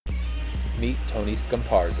Meet Tony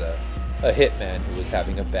Scamparza, a hitman who was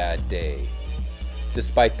having a bad day.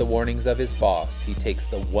 Despite the warnings of his boss, he takes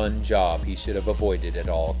the one job he should have avoided at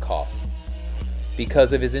all costs.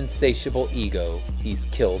 Because of his insatiable ego, he's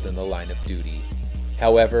killed in the line of duty.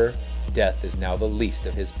 However, death is now the least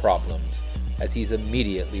of his problems, as he's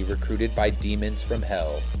immediately recruited by demons from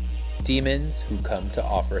hell. Demons who come to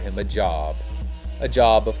offer him a job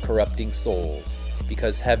of corrupting souls,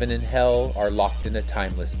 because heaven and hell are locked in a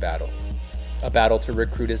timeless battle. A battle to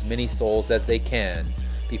recruit as many souls as they can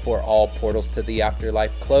before all portals to the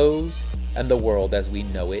afterlife close and the world as we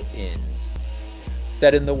know it ends.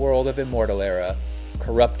 Set in the world of Immortal Era,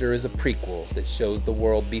 Corruptor is a prequel that shows the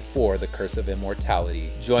world before the Curse of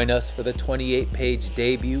Immortality. Join us for the 28-page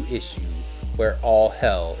debut issue where all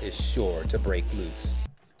hell is sure to break loose.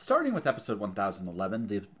 Starting with episode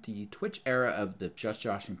 1011, the Twitch era of the Just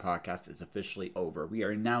Joshing podcast is officially over. We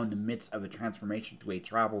are now in the midst of a transformation to a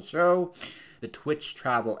travel show, the Twitch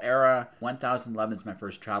travel era. 1011 is my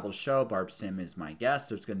first travel show. Barb Sim is my guest.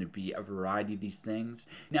 There's going to be a variety of these things.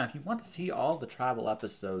 Now, if you want to see all the travel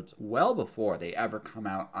episodes well before they ever come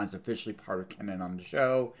out as officially part of canon on the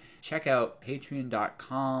show, check out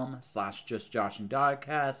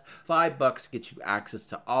patreon.com/justjoshingdogcast. $5 gets you access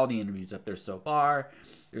to all the interviews up there so far.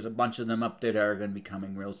 There's a bunch of them up there that are going to be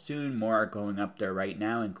coming real soon. More are going up there right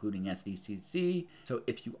now, including SDCC. So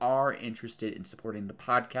if you are interested in supporting the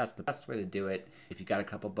podcast, the best way to do it, if you got a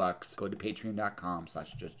couple bucks, go to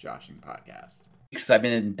patreon.com/justjoshingpodcast. I've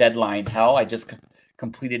been in deadline hell. I just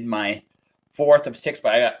completed my 4th of 6,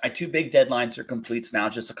 but I got my 2 big deadlines are complete. So now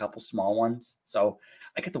it's just a couple small ones. So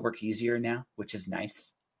I get to work easier now, which is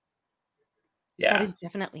nice. Yeah. That is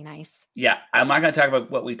definitely nice. Yeah. I'm not going to talk about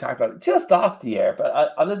what we talked about just off the air,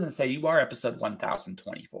 but other than say you are episode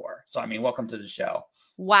 1024. So, I mean, welcome to the show.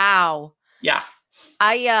 Wow. Yeah.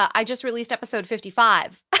 I just released episode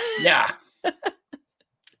 55. Yeah.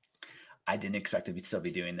 I didn't expect to still be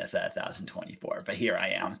doing this at 1024, but here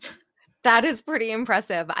I am. That is pretty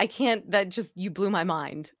impressive. You blew my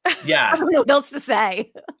mind. Yeah. I don't know what else to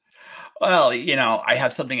say. Well, I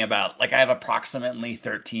have something about, I have approximately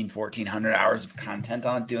 1,400 hours of content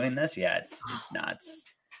on doing this. Yeah, it's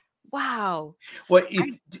nuts. Wow. Well,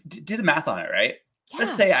 do the math on it, right? Yeah.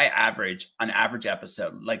 Let's say I average an average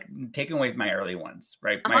episode, taking away my early ones,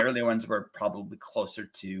 right? Uh-huh. My early ones were probably closer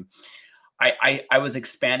to, I was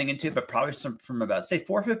expanding into it, but probably from about, say,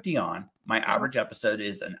 450 on, my average episode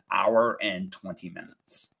is an hour and 20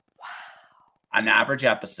 minutes. Wow. An average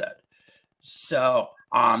episode. So,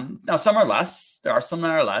 now some are less. There are some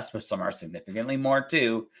that are less, but some are significantly more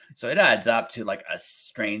too. So it adds up to a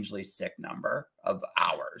strangely sick number of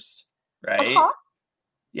hours, right? Uh-huh.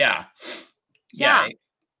 Yeah. Yeah.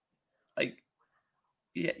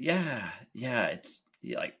 It's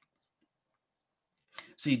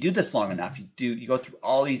so you do this long enough. You go through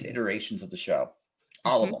all these iterations of the show,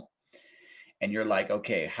 all of them, and you're like,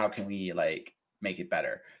 okay, how can we make it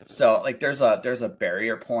better? So there's a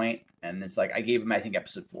barrier point, and it's I gave him, I think,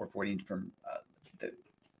 episode 440 from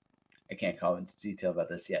I can't call into detail about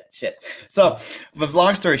this yet. Shit. So, but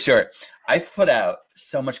long story short, I've put out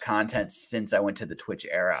so much content since I went to the Twitch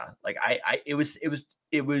era.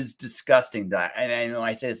 It was disgusting that, and I know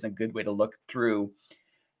I say it's a good way to look through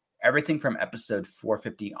everything from episode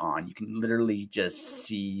 450 on. You can literally just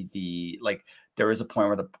see there was a point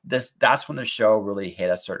where that's when the show really hit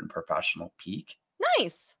a certain professional peak.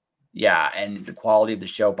 Nice. Yeah, and the quality of the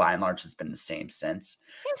show by and large has been the same since.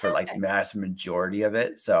 Fantastic. For the vast majority of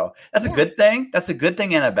it. So that's a good thing. That's a good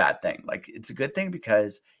thing and a bad thing. it's a good thing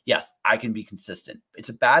because yes, I can be consistent. It's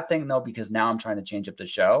a bad thing though, because now I'm trying to change up the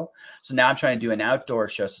show. So now I'm trying to do an outdoor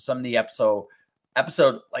show. So some of the episode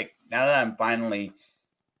now that I'm finally,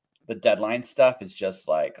 the deadline stuff is just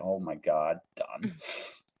oh my God, done.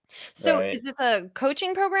 So right? Is this a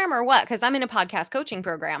coaching program or what? Because I'm in a podcast coaching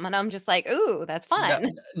program and I'm just ooh, that's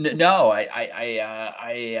fun. No, no,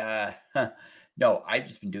 I've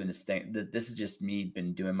just been doing this thing. This is just me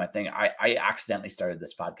been doing my thing. I accidentally started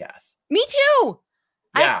this podcast. Me too.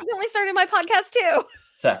 Yeah. I accidentally started my podcast too.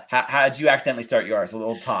 So how did you accidentally start yours? A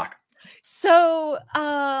little talk. So,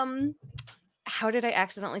 how did I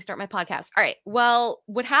accidentally start my podcast? All right. Well,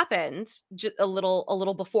 what happened a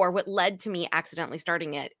little before, what led to me accidentally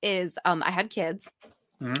starting it is I had kids,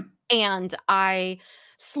 and I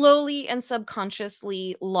slowly and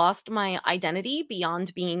subconsciously lost my identity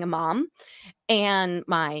beyond being a mom, and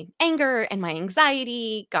my anger and my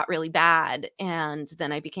anxiety got really bad. And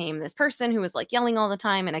then I became this person who was yelling all the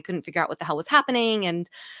time, and I couldn't figure out what the hell was happening, and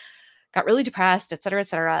got really depressed, et cetera, et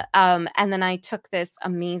cetera. And then I took this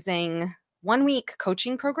amazing 1-week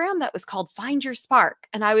coaching program that was called Find Your Spark.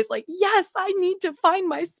 And I was like, yes, I need to find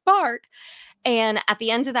my spark. And at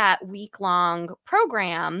the end of that week-long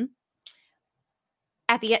program,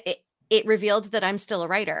 it revealed that I'm still a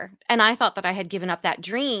writer. And I thought that I had given up that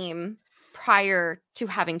dream prior to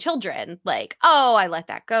having children. Like, oh, I let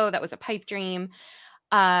that go. That was a pipe dream.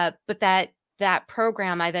 But that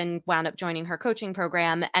program, I then wound up joining her coaching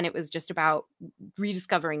program, and it was just about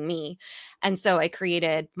rediscovering me. And so I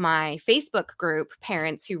created my Facebook group,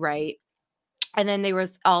 Parents Who Write. And then they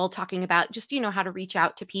was all talking about just, how to reach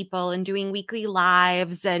out to people and doing weekly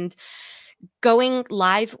lives, and going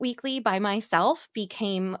live weekly by myself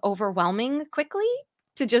became overwhelming quickly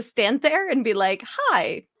to just stand there and be like,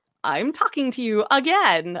 hi, I'm talking to you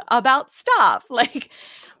again about stuff. Like,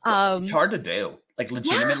 it's hard to do. Like,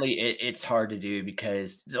 legitimately, it's hard to do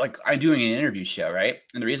because, like, I'm doing an interview show, right?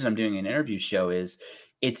 And the reason I'm doing an interview show is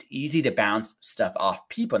it's easy to bounce stuff off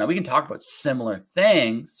people. Now, we can talk about similar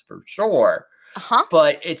things for sure,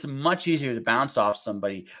 but it's much easier to bounce off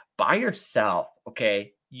somebody by yourself.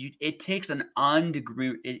 Okay, it takes an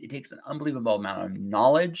unbelievable amount of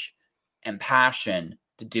knowledge and passion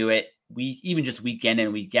to do it. Even just week in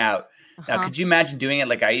and week out. Now, could you imagine doing it?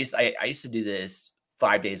 Like, I used to do this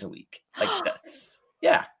 5 days a week, like this.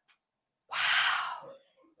 Yeah. Wow.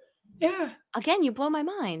 Yeah. Again, you blow my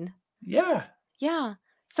mind. Yeah. Yeah.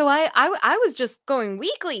 So I was just going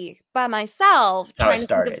weekly by myself, trying to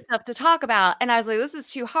think of stuff to talk about. And I was like, this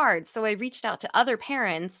is too hard. So I reached out to other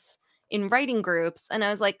parents in writing groups, and I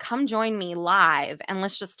was like, come join me live and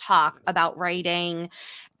let's just talk about writing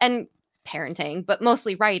and parenting, but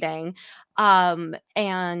mostly writing. And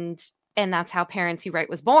that's how Parents Who Write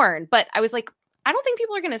was born. But I was like, I don't think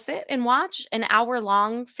people are going to sit and watch an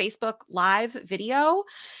hour-long Facebook Live video.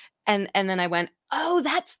 And then I went, oh,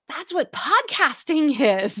 that's what podcasting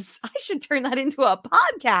is. I should turn that into a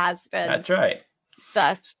podcast. And that's right.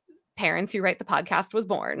 Thus, Parents Who Write the podcast was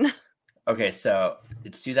born. Okay, so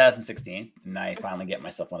it's 2016, and I finally get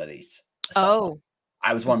myself one of these. Oh.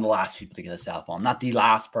 I was one of the last people to get a cell phone. Not the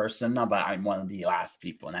last person, but I'm one of the last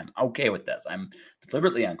people, and I'm okay with this. I'm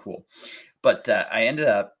deliberately uncool. But I ended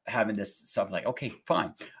up having this stuff like, okay,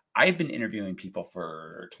 fine. I've been interviewing people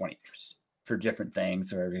for 20 years for different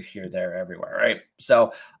things, or here, there, everywhere, right?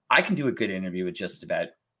 So I can do a good interview with just about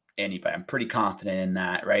anybody. I'm pretty confident in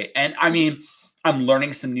that, right? And I mean, I'm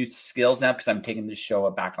learning some new skills now because I'm taking this show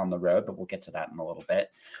back on the road, but we'll get to that in a little bit.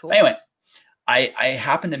 Cool. But anyway, I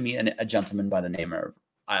happened to meet a gentleman by the name of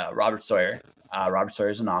Robert Sawyer. Robert Sawyer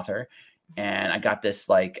is an author, and I got this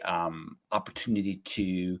opportunity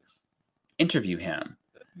to interview him.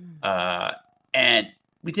 And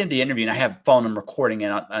we did the interview, and I have phone and recording it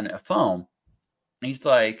on a phone. And he's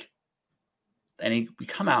like, we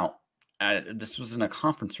come out. This was in a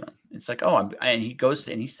conference room. It's like, and he goes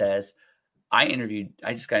and he says, I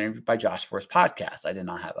just got interviewed by Josh for his podcast. I did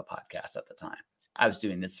not have a podcast at the time. I was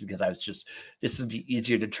doing this because this would be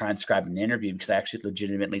easier to transcribe an interview because I actually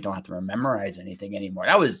legitimately don't have to memorize anything anymore.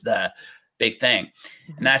 That was the big thing.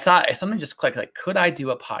 Mm-hmm. And I thought, something just clicked, like, could I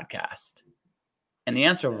do a podcast? And the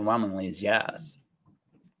answer overwhelmingly is yes.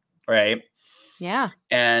 Right? Yeah.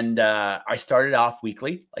 And I started off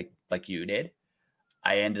weekly, like you did.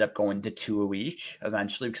 I ended up going to 2 a week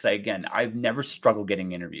eventually because I've never struggled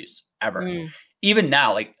getting interviews ever. Even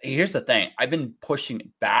now, like, here's the thing. I've been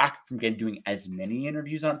pushing back from doing as many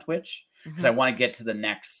interviews on Twitch because I want to get to the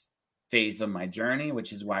next phase of my journey,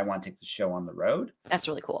 which is why I want to take the show on the road. That's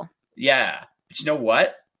really cool. Yeah. But you know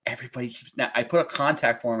what? Everybody keeps I put a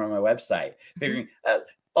contact form on my website figuring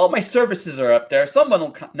all my services are up there. Someone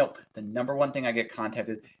will no, the number one thing I get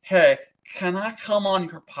contacted, hey, can I come on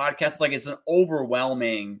your podcast? Like, it's an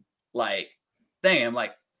overwhelming thing. I'm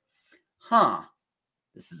like,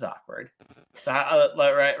 this is awkward. So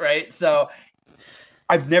right. So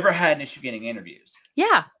I've never had an issue getting interviews.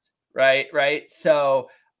 Yeah. Right. So,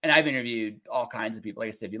 and I've interviewed all kinds of people. Like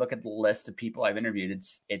I said, if you look at the list of people I've interviewed,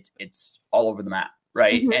 it's all over the map.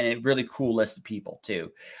 Right. Mm-hmm. And a really cool list of people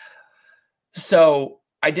too. So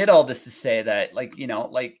I did all this to say that,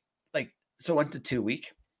 so I went to 2 a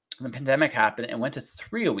week. The pandemic happened and went to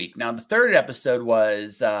 3 a week. Now the third episode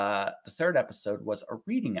was a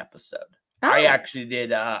reading episode. Oh. I actually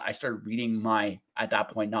did. I started reading my, at that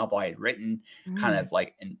point, novel I had written, kind of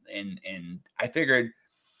like in. I figured.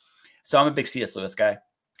 So I'm a big C.S. Lewis guy.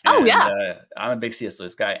 I'm a big C.S.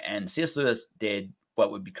 Lewis guy, and C.S. Lewis did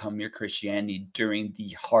what would become Mere Christianity during the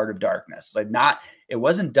heart of darkness. It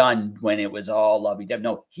wasn't done when it was all lovey-dovey.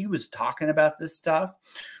 No, he was talking about this stuff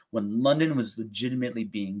when London was legitimately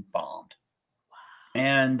being bombed. Wow.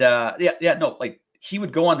 And he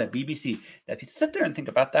would go on the BBC. Now, if you sit there and think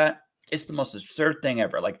about that, it's the most absurd thing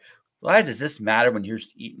ever. Like, why does this matter when you're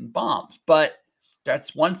just eating bombs? But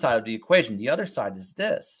that's one side of the equation. The other side is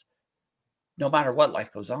this. No matter what,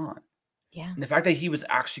 life goes on. Yeah. And the fact that he was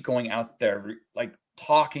actually going out there, like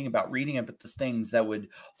talking about, reading about the things that would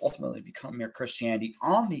ultimately become mere Christianity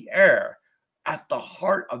on the air at the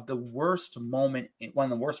heart of the worst moment, one of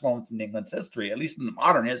the worst moments in England's history, at least in the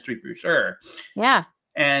modern history for sure. Yeah.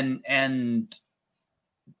 And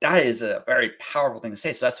that is a very powerful thing to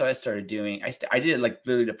say. So that's what I started doing. I did it like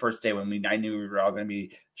literally the first day when I knew we were all going to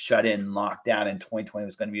be shut in, locked down, and 2020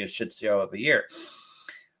 was going to be a shit show of a year.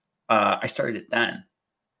 I started it then.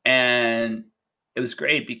 And it was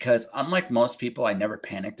great because unlike most people, I never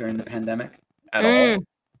panicked during the pandemic at all.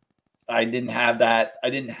 I didn't have that. I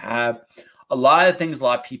didn't have a lot of things. A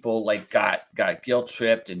lot of people like got guilt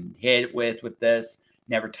tripped and hit with this.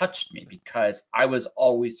 Never touched me because I was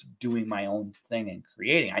always doing my own thing and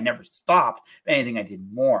creating. I never stopped. If anything, I did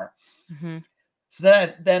more. Mm-hmm.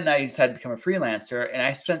 So then I decided to become a freelancer, and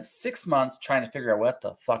I spent 6 months trying to figure out what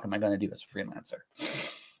the fuck am I going to do as a freelancer,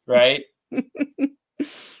 right?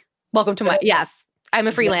 Welcome to my, yes, I'm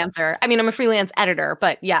a freelancer. I mean, I'm a freelance editor,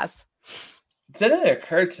 but yes. Then it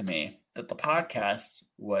occurred to me that the podcast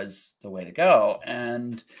was the way to go.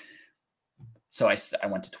 And so I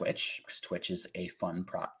went to Twitch because Twitch is a fun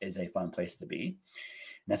place to be. And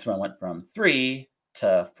that's when I went from 3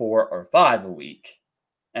 to 4 or 5 a week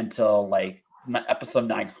until like episode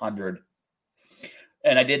 900.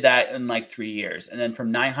 And I did that in like 3 years. And then from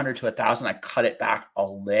 900 to 1,000, I cut it back a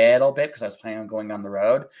little bit because I was planning on going on the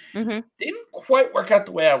road. Mm-hmm. Didn't quite work out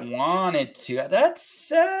the way I wanted to. That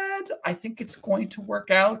said, I think it's going to work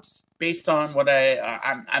out based on what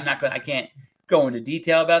I can't go into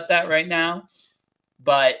detail about that right now.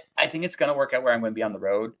 But I think it's going to work out where I'm going to be on the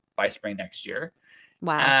road by spring next year.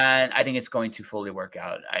 Wow. And I think it's going to fully work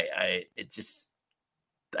out. I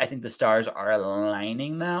think the stars are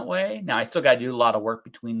aligning that way. Now I still got to do a lot of work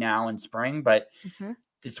between now and spring, but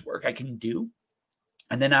this work I can do.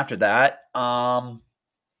 And then after that, I'm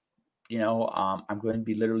going to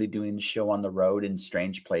be literally doing the show on the road in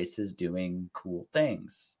strange places, doing cool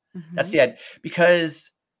things. Mm-hmm. That's the idea, because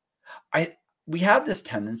we have this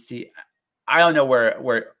tendency. I don't know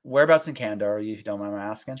whereabouts in Canada are you, if you don't mind me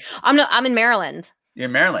asking? I'm in Maryland. You're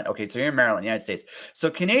in Maryland. Okay, so you're in Maryland, United States. So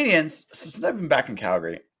Canadians, since I've been back in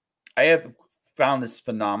Calgary, I have found this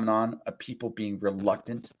phenomenon of people being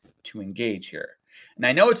reluctant to engage here. And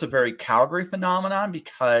I know it's a very Calgary phenomenon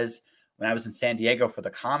because when I was in San Diego for the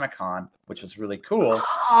Comic-Con, which was really cool.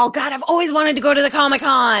 Oh, God, I've always wanted to go to the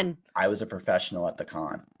Comic-Con. I was a professional at the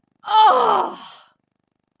con. Oh,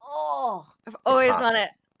 I've always done it.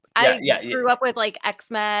 I grew up with like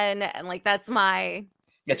X-Men, and like that's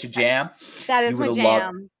your jam. That is my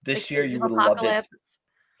jam. This year you would have loved it.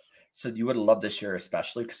 So you would have loved this year,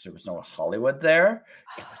 especially because there was no Hollywood there.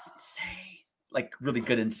 It was insane, like really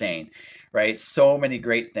good, insane, right? So many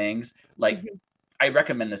great things. Like I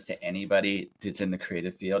recommend this to anybody that's in the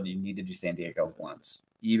creative field. You need to do San Diego once,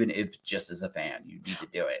 even if just as a fan, you need to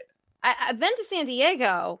do it. I've been to San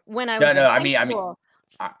Diego when I was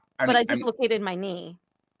but I dislocated my knee.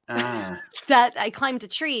 That I climbed a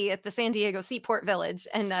tree at the San Diego Seaport Village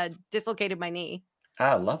and dislocated my knee.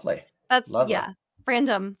 Lovely. That's lovely. Yeah,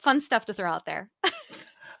 random fun stuff to throw out there.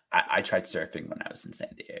 I tried surfing when I was in San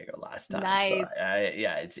Diego last time. Nice.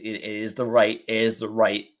 So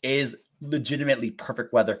it is legitimately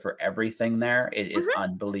perfect weather for everything there. It is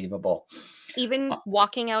unbelievable. Even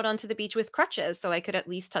walking out onto the beach with crutches, so I could at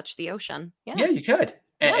least touch the ocean. Yeah, you could.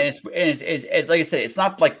 And it's like I said, it's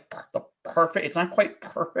not like the perfect. It's not quite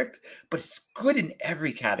perfect, but it's good in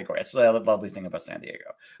every category. That's the lovely thing about San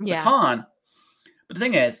Diego. The con, but the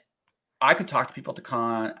thing is, I could talk to people at the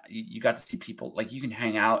con. You got to see people, like you can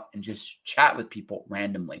hang out and just chat with people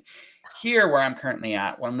randomly. Here, where I'm currently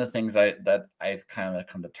at, one of the things that I've kind of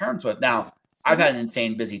come to terms with. Now, I've had an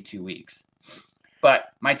insane busy 2 weeks, but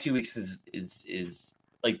my 2 weeks is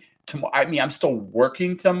like tomorrow. I mean, I'm still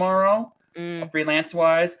working tomorrow. Freelance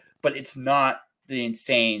wise, but it's not the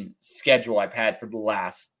insane schedule I've had for the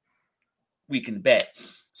last week and a bit.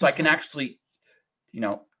 So I can actually,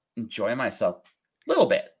 enjoy myself a little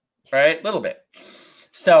bit, right? A little bit.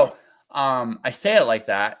 So I say it like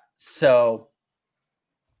that. So,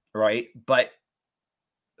 right. But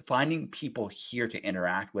finding people here to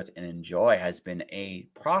interact with and enjoy has been a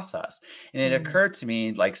process. And it occurred to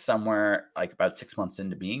me like somewhere like about 6 months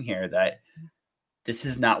into being here that this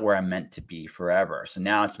is not where I'm meant to be forever. So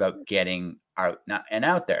now it's about getting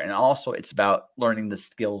out there. And also it's about learning the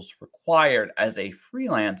skills required as a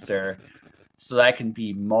freelancer so that I can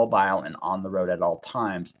be mobile and on the road at all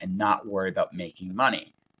times and not worry about making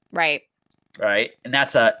money. Right. Right. And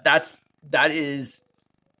that is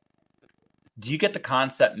Do you get the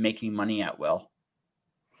concept making money at will?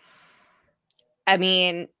 I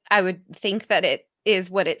mean, I would think that it is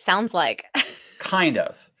what it sounds like. Kind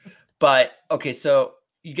of. But okay, so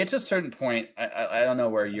you get to a certain point. I don't know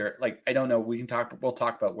where you're like, I don't know. We'll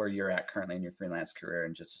talk about where you're at currently in your freelance career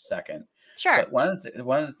in just a second. Sure. But one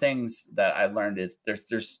of the things that I learned is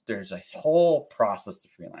there's a whole process to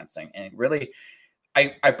freelancing. And it really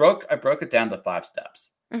I broke it down to 5 steps.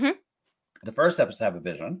 Mm-hmm. The first step is to have a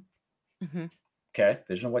vision. Mm-hmm. Okay,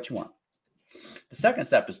 vision of what you want. The second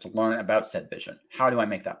step is to learn about said vision. How do I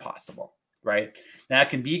make that possible? Right? Now, it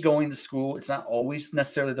can be going to school. It's not always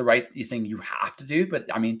necessarily the right thing you have to do, but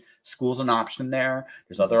I mean, school's an option there.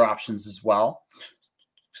 There's other options as well.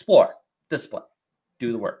 Explore, discipline,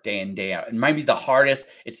 do the work day in, day out. It might be the hardest.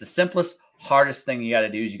 It's the simplest, hardest thing you got to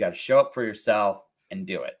do is you got to show up for yourself and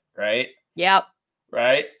do it. Right? Yep.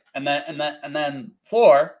 Right? And then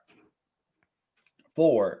four,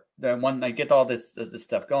 then when I get all this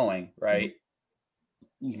stuff going, right?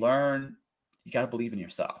 Learn, you got to believe in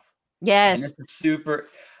yourself. Yes. And this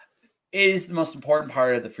is the most important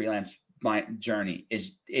part of the freelance journey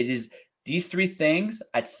is these 3 things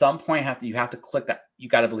at some point you have to click that you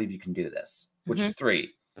got to believe you can do this, which is 3.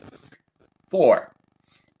 4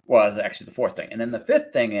 was actually the 4th thing. And then the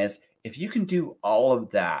 5th thing is if you can do all of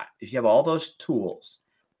that, if you have all those tools,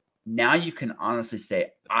 now you can honestly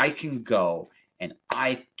say, I can go and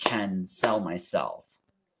I can sell myself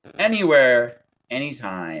anywhere,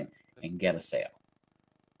 anytime, and get a sale.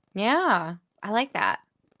 Yeah, I like that.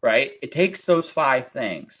 Right? It takes those 5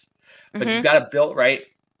 things, but you've got to build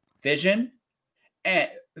vision, and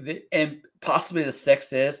possibly the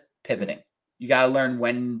 6th is pivoting. You got to learn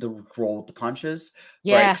when to roll with the punches.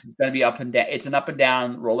 Yeah, right? It's going to be up and down. It's an up and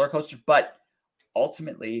down roller coaster, but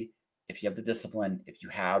ultimately, if you have the discipline, if you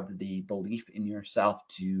have the belief in yourself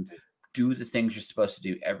to do the things you're supposed to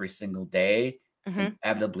do every single day,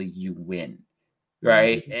 inevitably you win.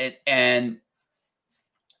 Right? And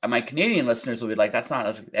my Canadian listeners will be like, that's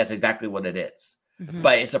exactly what it is.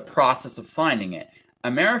 But it's a process of finding it.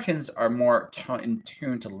 Americans are more in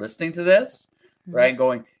tune to listening to this, right?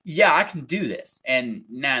 Going, yeah, I can do this. And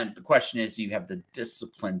now the question is, do you have the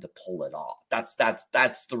discipline to pull it off? That's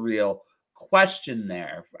the real question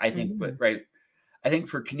there. I think, but right. I think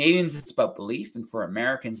for Canadians, it's about belief. And for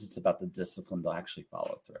Americans, it's about the discipline to actually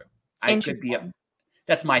follow through.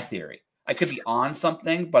 That's my theory. I could be on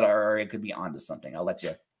something, or I could be onto something. I'll let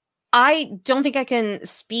you. I don't think I can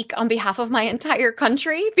speak on behalf of my entire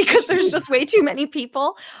country because there's just way too many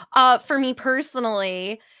people. For me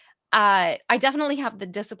personally, I definitely have the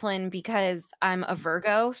discipline because I'm a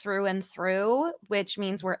Virgo through and through, which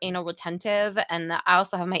means we're anal retentive. And I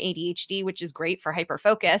also have my ADHD, which is great for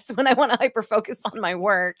hyperfocus when I want to hyperfocus on my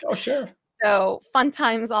work. Oh, sure. So fun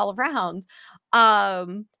times all around.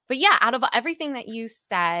 But yeah, out of everything that you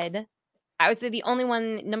said, I would say the only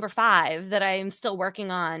one, number 5, that I'm still working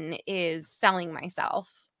on is selling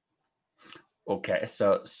myself. Okay,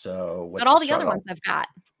 so but all the other ones I've got.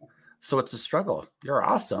 So it's a struggle. You're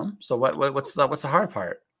awesome. So what's the hard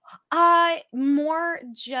part? More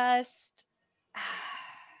just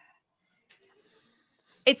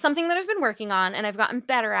it's something that I've been working on and I've gotten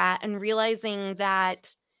better at, and realizing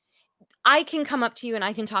that I can come up to you and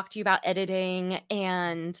I can talk to you about editing,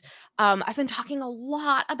 and I've been talking a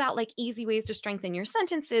lot about like easy ways to strengthen your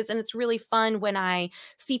sentences, and it's really fun when I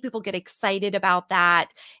see people get excited about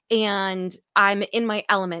that, and I'm in my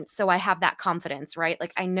element, so I have that confidence, right?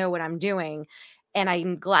 Like I know what I'm doing, and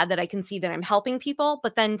I'm glad that I can see that I'm helping people.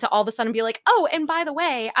 But then to all of a sudden be like, oh, and by the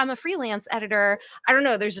way, I'm a freelance editor. I don't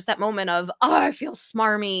know. There's just that moment of, oh, I feel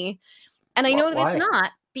smarmy, and I know that it's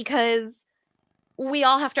not, because we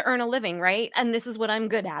all have to earn a living, right? And this is what I'm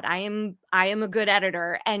good at. I am a good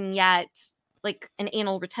editor, and yet like an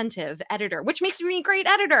anal retentive editor, which makes me a great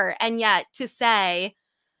editor. And yet to say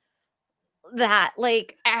that,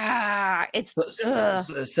 like, it's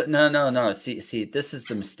no. See, this is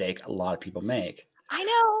the mistake a lot of people make. I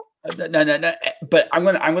know. No. But I'm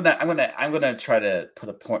gonna try to put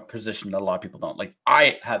a position that a lot of people don't like.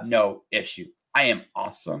 I have no issue. I am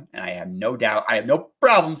awesome, and I have no doubt. I have no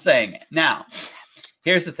problem saying it. Now,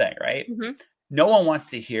 here's the thing, right? No one wants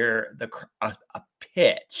to hear a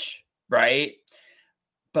pitch, right?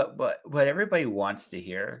 But what everybody wants to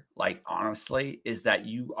hear, like honestly, is that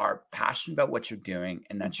you are passionate about what you're doing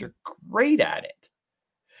and that you're great at it.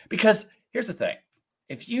 Because here's the thing: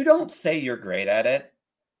 if you don't say you're great at it,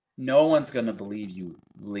 no one's going to believe you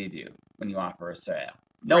when you offer a sale.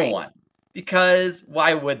 No one. Because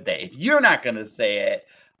why would they? If you're not going to say it,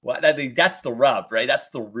 well, I think that's the rub, right? That's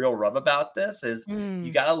the real rub about this is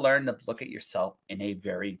you got to learn to look at yourself in a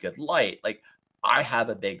very good light. Like, I have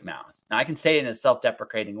a big mouth. Now I can say it in a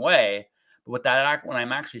self-deprecating way, but what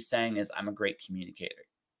I'm actually saying is I'm a great communicator.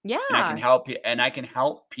 Yeah. And I can help you, and I can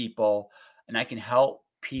help people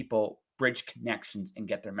bridge connections and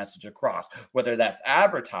get their message across, whether that's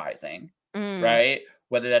advertising, right?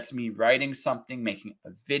 Whether that's me writing something, making a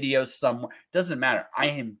video somewhere, doesn't matter. I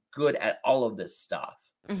am good at all of this stuff.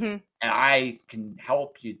 And I can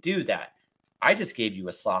help you do that. I just gave you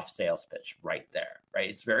a soft sales pitch right there, right?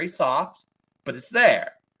 It's very soft, but it's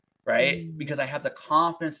there, right? Because I have the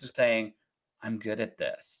confidence of saying, I'm good at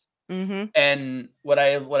this. And what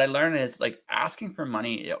I learned is like asking for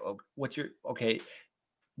money.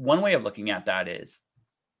 One way of looking at that is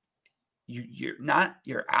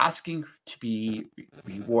you're asking to be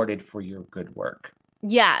rewarded for your good work.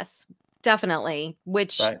 Yes, definitely.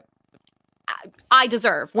 Which right. I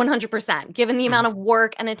deserve 100%, given the amount of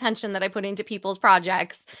work and attention that I put into people's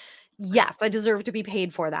projects. Yes, I deserve to be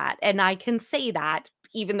paid for that. And I can say that,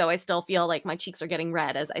 even though I still feel like my cheeks are getting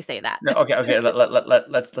red as I say that. No, okay.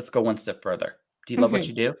 Let's go one step further. Do you love what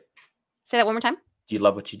you do? Say that one more time. Do you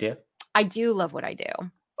love what you do? I do love what I do.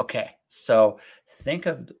 Okay, so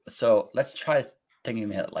let's try thinking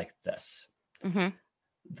of it like this.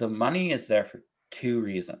 The money is there for two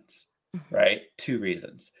reasons, right? Two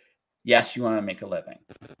reasons. Yes, you want to make a living,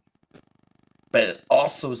 but it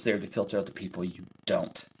also is there to filter out the people you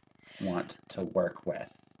don't want to work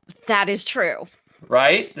with. That is true.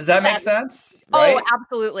 Right? Does that make sense? Right? Oh,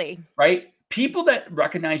 absolutely. Right? People that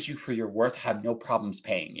recognize you for your worth have no problems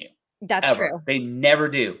paying you. That's true. They never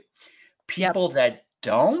do. People that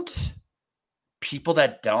don't,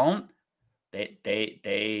 they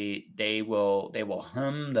will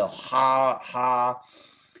hum, they'll ha.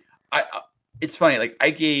 It's funny. Like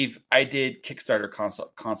I did Kickstarter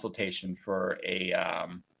consultation for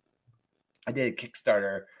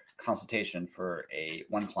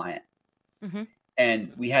one client,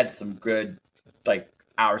 and we had some good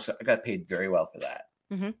hours. So I got paid very well for that.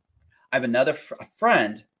 I have another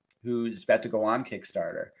friend who's about to go on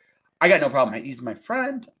Kickstarter. I got no problem. He's my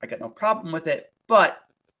friend. I got no problem with it. But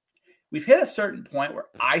we've hit a certain point where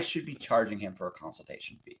I should be charging him for a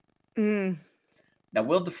consultation fee. Now,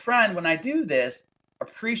 will the friend, when I do this,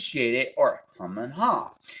 appreciate it or hum and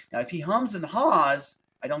haw? Now, if he hums and haws,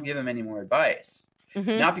 I don't give him any more advice.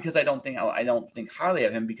 Not because I don't think highly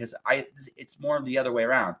of him, because it's more the other way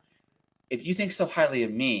around. If you think so highly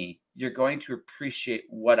of me, you're going to appreciate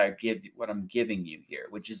what I'm giving you here,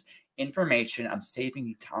 which is information. I'm saving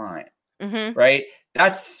you time, right?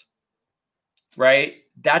 That's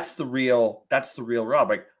the real rub.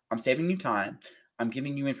 Like I'm saving you time. I'm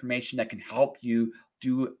giving you information that can help you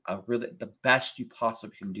do the best you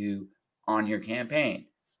possibly can do on your campaign.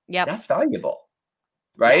 Yeah, that's valuable,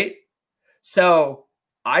 right? Yes. So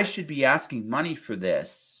I should be asking money for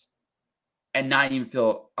this and not even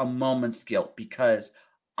feel a moment's guilt, because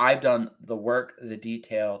I've done the work, the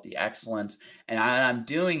detail, the excellence, and what I'm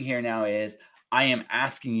doing here now is I am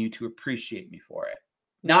asking you to appreciate me for it.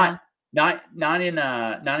 Not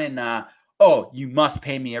in oh, you must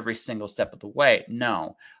pay me every single step of the way.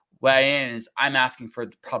 No. What I am is I'm asking for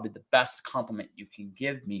probably the best compliment you can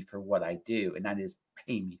give me for what I do, and that is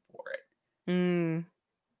pay me for it.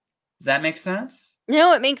 Does that make sense?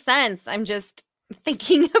 No, it makes sense. I'm just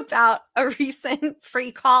thinking about a recent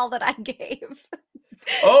free call that I gave.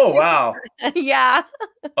 Oh, wow. Yeah.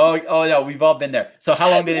 Oh no, we've all been there. So how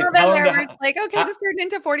long did it? Like, okay, this turned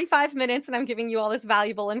into 45 minutes, and I'm giving you all this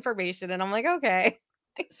valuable information, and I'm like, okay.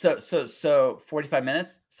 So 45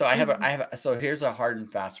 minutes. So so here's a hard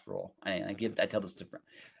and fast rule. I tell this different.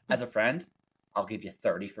 As a friend, I'll give you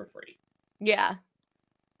 30 for free. Yeah.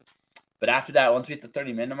 But after that, once we hit the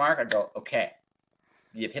 30-minute mark, I go, okay,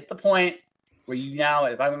 you've hit the point where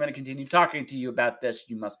if I'm going to continue talking to you about this,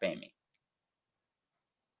 you must pay me.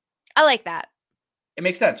 I like that. It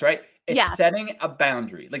makes sense, right? It's setting a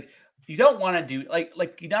boundary. Like you don't want to do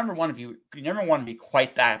you never want to be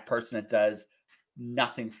quite that person that does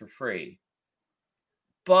nothing for free.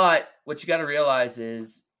 But what you got to realize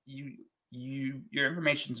is your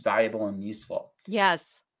information is valuable and useful.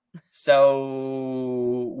 Yes.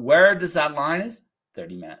 So where does that line is?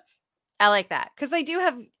 30 minutes. I like that, because I do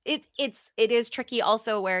have it. It is tricky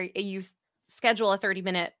also where you schedule a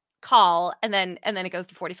 30-minute call and then it goes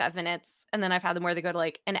to 45 minutes, and then I've had them where they go to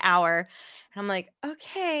like an hour, and I'm like,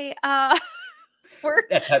 okay,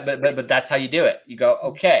 but that's how you do it. You go,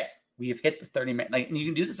 okay, we've hit the 30 minutes. Like, and you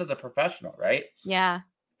can do this as a professional, right? Yeah.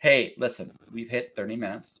 Hey, listen, we've hit 30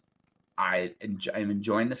 minutes. I'm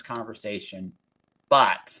enjoying this conversation,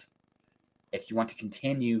 but if you want to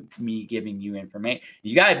continue me giving you information,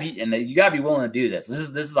 you gotta be willing to do this. This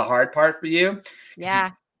is the hard part for you.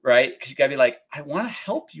 Yeah. right? Because you gotta be like, I want to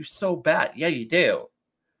help you so bad. Yeah, you do.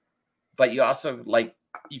 But you also like,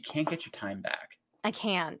 you can't get your time back. I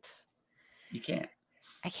can't. You can't.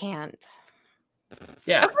 I can't.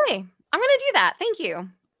 Yeah. Okay. I'm going to do that. Thank you.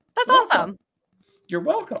 That's You're awesome. welcome. You're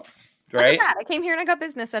welcome. Look at Right? that. I came here and I got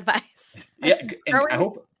business advice. Yeah. And I Growing-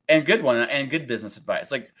 hope, and good one, and good business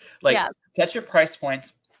advice. Like Yeah. set your price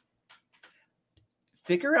points.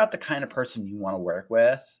 Figure out the kind of person you want to work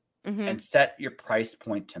with, Mhm. and set your price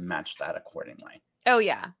point to match that accordingly. Oh,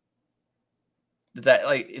 yeah. Does that,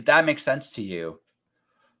 like, if that makes sense to you,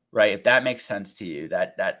 right? If that makes sense to you,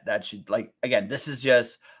 that should, like, again, this is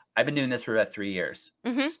just, I've been doing this for about 3 years.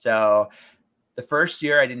 Mhm. So the first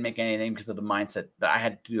year I didn't make anything because of the mindset that I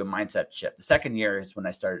had to do a mindset shift. The second year is when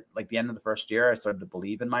I started, like the end of the first year, I started to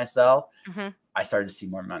believe in myself. Mhm. I started to see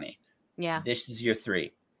more money. Yeah. This is year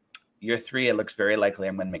 3. Year 3, it looks very likely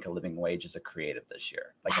I'm going to make a living wage as a creative this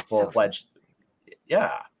year, like That's a full so fledged.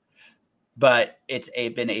 Yeah. But it's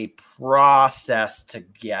been a process to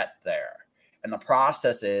get there. And the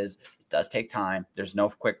process it does take time. There's no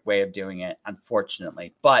quick way of doing it,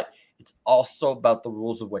 unfortunately. But it's also about the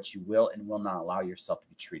rules of what you will and will not allow yourself to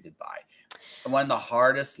be treated by. And one of the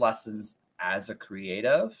hardest lessons as a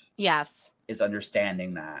creative, yes, is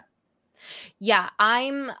understanding that. Yeah,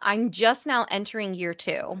 I'm just now entering year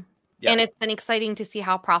 2. Yeah. And it's been exciting to see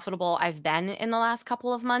how profitable I've been in the last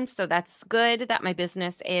couple of months. So that's good that my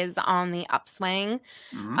business is on the upswing.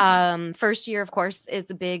 Mhm. First year, of course, is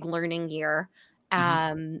a big learning year.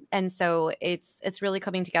 And so it's really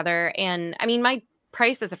coming together. And I mean, my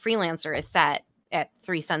price as a freelancer is set at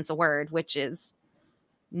 3 cents a word, which is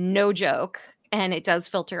no joke. And it does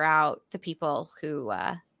filter out the people who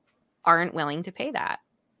aren't willing to pay that.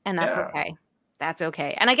 And that's Yeah. okay. That's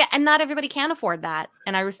okay. And not everybody can afford that.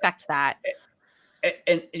 And I respect that.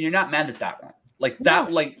 And you're not mad at that one. Like No.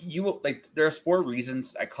 that, like you will, like there's 4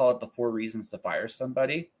 reasons. I call it the 4 reasons to fire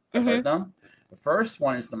somebody. I've heard them. The first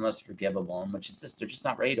one is the most forgivable one, which is just they're just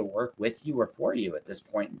not ready to work with you or for you at this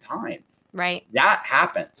point in time. Right. That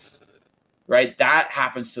happens. Right? That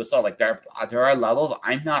happens to us all. Like there are levels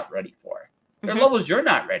I'm not ready for. There are levels you're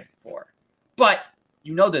not ready for. But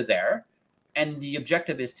you know they're there. And the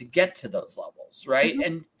objective is to get to those levels, right?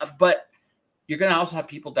 And but you're gonna also have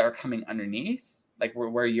people that are coming underneath, like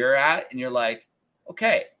where you're at, and you're like,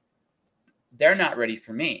 okay, they're not ready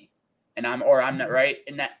for me, and I'm not right,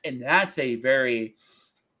 and that's a very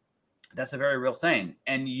real thing.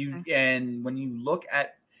 And and when you look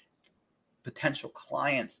at potential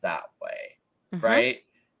clients that way, right?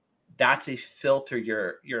 That's a filter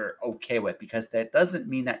you're okay with, because that doesn't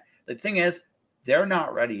mean that the thing is they're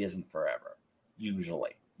not ready isn't forever.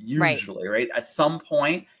 Usually, right? At some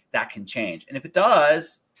point that can change. And if it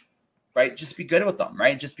does, right, just be good with them,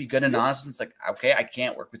 right? Just be good and honest. And it's like, okay, I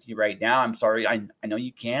can't work with you right now. I'm sorry. I know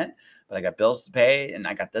you can't, but I got bills to pay and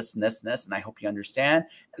I got this and this and this. And I hope you understand.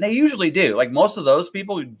 And they usually do. Like most of those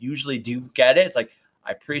people usually do get it. It's like,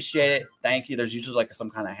 I appreciate it. Thank you. There's usually like some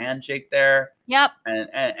kind of handshake there. Yep.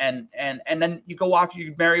 And then you go off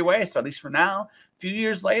your merry way. So at least for now, a few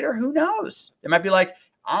years later, who knows? It might be like,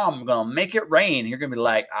 I'm going to make it rain. You're going to be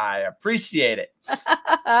like, I appreciate it.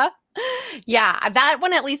 Yeah, that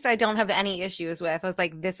one at least I don't have any issues with. I was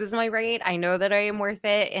like, this is my rate. I know that I am worth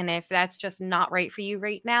it. And if that's just not right for you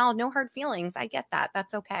right now, no hard feelings. I get that.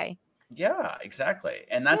 That's okay. Yeah, exactly.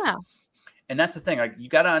 And that's the thing. Like you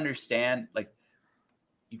got to understand, what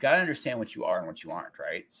you are and what you aren't,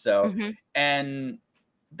 right? So, and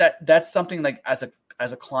that's something like as a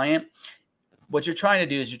client, what you're trying to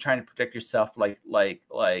do is you're trying to protect yourself. Like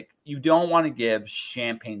you don't want to give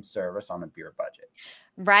champagne service on a beer budget.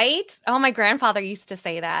 Right? Oh, my grandfather used to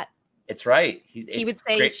say that. It's right. He would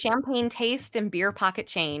say champagne taste and beer pocket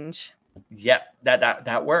change. Yep,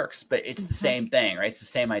 that works, but it's the same thing, right? It's the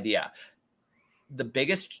same idea.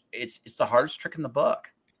 It's the hardest trick in the book.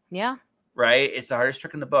 Yeah. Right? It's the hardest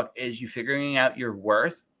trick in the book is you figuring out your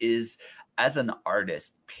worth is as an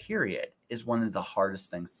artist, period, is one of the hardest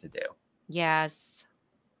things to do. Yes.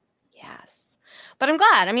 But I'm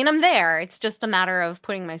glad. I mean, I'm there. It's just a matter of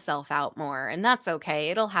putting myself out more, and that's okay.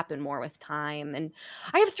 It'll happen more with time. And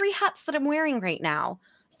I have 3 hats that I'm wearing right now.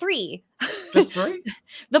 3. Just 3?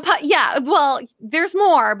 Yeah. Well, there's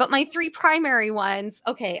more, but my 3 primary ones.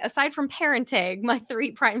 Okay. Aside from parenting, my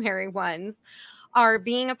 3 primary ones are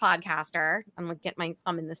being a podcaster. I'm going to get my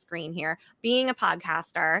thumb in the screen here. Being a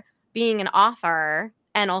podcaster, being an author,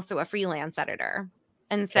 and also a freelance editor.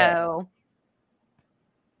 And so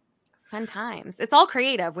fun times. It's all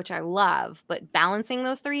creative, which I love, but balancing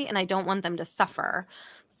those 3, and I don't want them to suffer.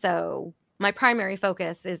 So my primary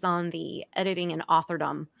focus is on the editing and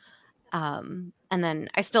authordom. And then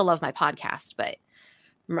I still love my podcast, but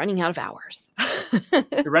I'm running out of hours.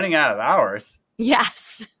 You're running out of hours.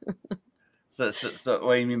 Yes. So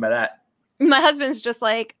what do you mean by that? My husband's just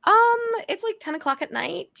like, it's like 10 o'clock at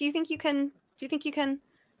night. Do you think you can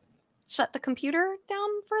shut the computer down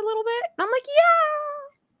for a little bit? And I'm like, yeah.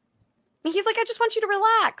 And he's like, I just want you to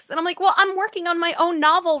relax. And I'm like, well, I'm working on my own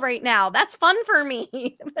novel right now. That's fun for me.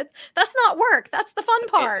 That's not work. That's the fun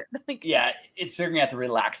part. Yeah, it's figuring out the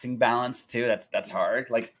relaxing balance too. That's hard.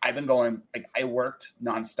 Like I've been going, like I worked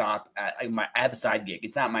nonstop at I have a side gig.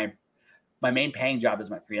 It's not my main paying job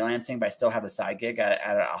is my freelancing, but I still have a side gig at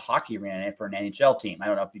a hockey arena for an NHL team. I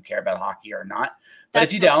don't know if you care about hockey or not, but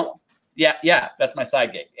if you don't, cool. yeah, that's my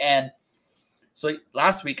side gig. And so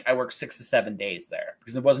last week I worked 6 to 7 days there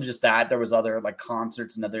because it wasn't just that. There was other like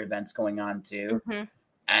concerts and other events going on too. Mm-hmm.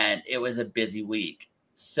 And it was a busy week.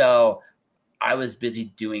 So I was busy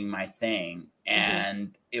doing my thing.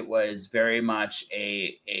 And it was very much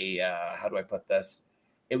a how do I put this?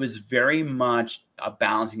 It was very much a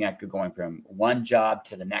balancing act of going from one job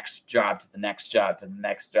to the next job to the next job to the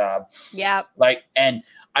next job. Yeah. Like, and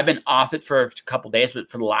I've been off it for a couple of days, but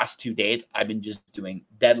for the last 2 days, I've been just doing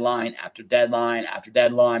deadline after deadline after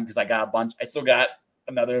deadline because I got a bunch. I still got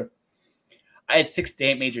I had 6 to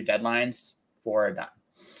 8 major deadlines, 4 are done.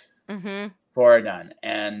 Mm-hmm. 4 are done.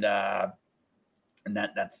 And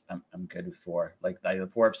that's I'm good with 4. Like the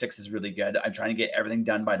 4 of 6 is really good. I'm trying to get everything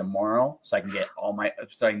done by tomorrow so I can get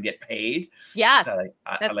so I can get paid. Yes, so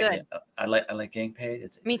that's good. I like getting paid.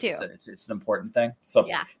 Me too. It's an important thing. So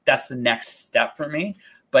yeah, that's the next step for me.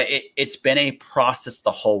 But it's been a process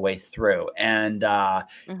the whole way through, and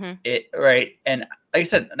it right. And like I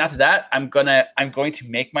said, after that, I'm going to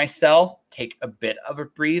make myself take a bit of a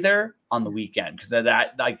breather on the weekend because of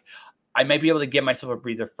that, like. I might be able to give myself a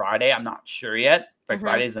breather Friday. I'm not sure yet. Like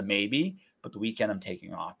Friday's a maybe, but the weekend I'm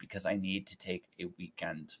taking off because I need to take a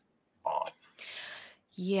weekend off.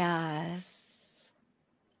 Yes.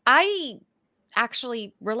 I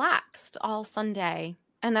actually relaxed all Sunday,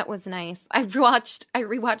 and that was nice. I watched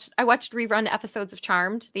rerun episodes of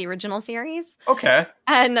Charmed, the original series. Okay.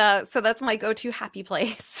 And so that's my go-to happy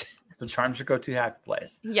place. So Charmed should go to happy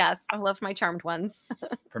place. Yes, I love my Charmed ones.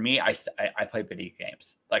 For me, I play video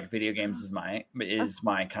games. Like video games is my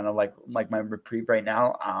kind of like my reprieve right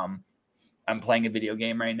now. I'm playing a video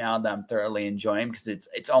game right now that I'm thoroughly enjoying because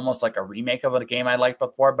it's almost like a remake of a game I liked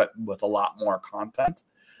before, but with a lot more content.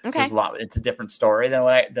 Okay, so it's a different story than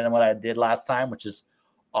what I did last time, which is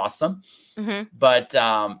awesome. Mm-hmm. But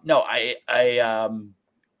no,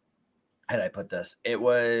 how did I put this?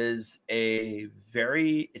 It's a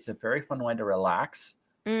very fun way to relax.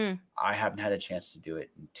 I haven't had a chance to do it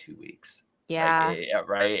in 2 weeks. Yeah.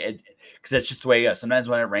 Right. Because it's just the way it goes. Sometimes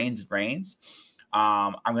when it rains, it rains.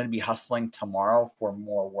 I'm going to be hustling tomorrow for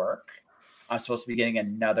more work. I'm supposed to be getting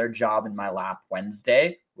another job in my lap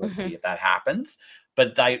Wednesday. We'll see if that happens.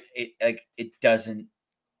 But it doesn't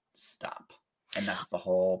stop. And that's the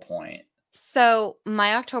whole point. So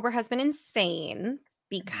my October has been insane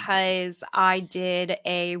because I did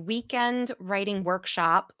a weekend writing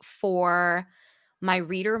workshop for my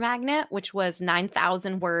reader magnet, which was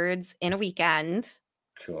 9,000 words in a weekend.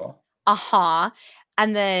 Cool.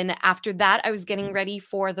 And then after that, I was getting ready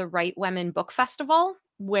for the Right Women Book Festival,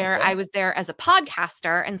 where I was there as a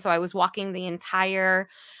podcaster. And so I was walking the entire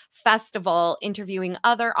festival, interviewing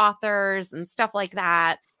other authors and stuff like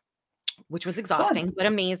that, which was exhausting, but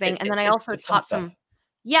amazing. And then I also taught some.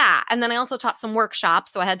 Yeah. And then I also taught some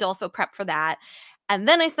workshops. So I had to also prep for that. And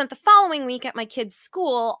then I spent the following week at my kids'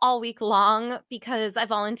 school all week long because I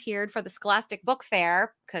volunteered for the Scholastic Book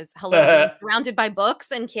Fair because being surrounded by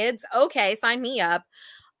books and kids. Okay, sign me up.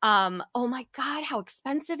 Oh my God, how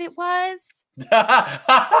expensive it was.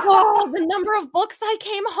 The number of books I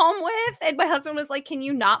came home with. And my husband was like, can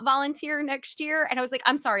you not volunteer next year? And I was like,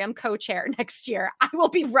 I'm sorry, I'm co-chair next year. I will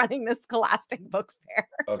be running the Scholastic Book Fair.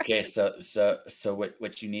 Okay, so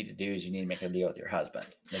what you need to do is you need to make a deal with your husband.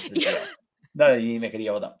 This is the deal. No, you need to make a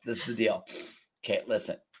deal with them. This is the deal. Okay,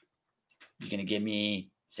 listen. You're gonna give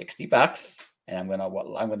me $60, and I'm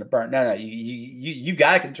gonna burn. No, you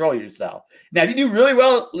gotta control yourself. Now, if you do really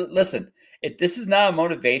well, listen. If this is not a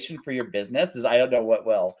motivation for your business, I don't know what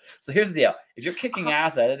will. So here's the deal: if you're kicking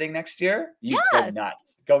ass editing next year, you go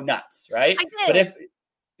nuts, right? I did.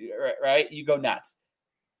 But you go nuts.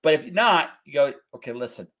 But if not, you go, okay,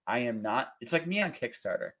 listen, I am not. It's like me on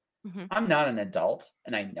Kickstarter. Mm-hmm. I'm not an adult,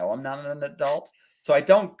 and I know I'm not an adult, so I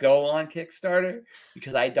don't go on Kickstarter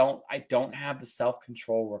because I don't have the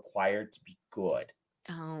self-control required to be good.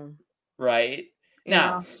 Oh, right.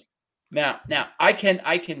 Yeah. Now I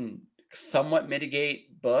can somewhat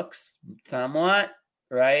mitigate books, somewhat,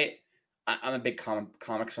 right? I'm a big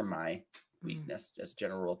comics are my weakness. Just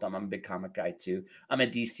general rule of thumb. I'm a big comic guy too. I'm a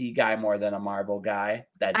DC guy more than a Marvel guy.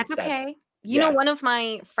 That's okay. You know, one of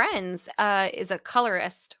my friends is a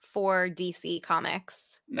colorist for DC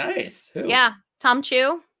Comics. Nice. Who? Yeah, Tom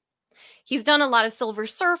Chu. He's done a lot of Silver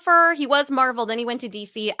Surfer. He was Marvel, then he went to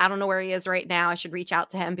DC. I don't know where he is right now. I should reach out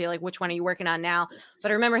to him and be like, which one are you working on now?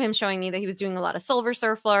 But I remember him showing me that he was doing a lot of Silver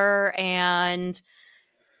Surfer, and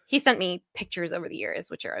he sent me pictures over the years,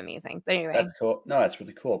 which are amazing. But anyway. That's cool. No, that's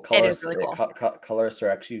really cool. Colorists, it is really cool. Colorists are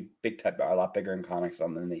actually are a lot bigger in comics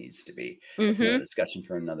than they used to be. It's another discussion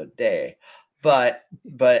for another day. But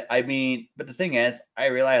I mean, but the thing is, I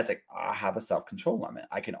realized like I have a self-control limit.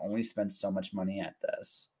 I can only spend so much money at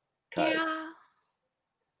this.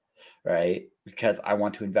 Right? Because I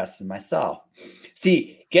want to invest in myself.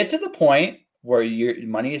 See, get to the point where your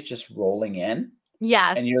money is just rolling in.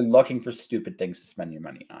 Yes. And you're looking for stupid things to spend your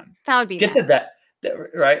money on. That would be get to that,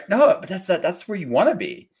 right? No, but that's where you want to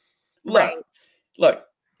be. Look,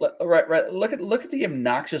 right. Look at the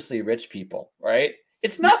obnoxiously rich people, right?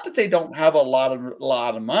 It's not that they don't have a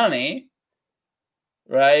lot of money,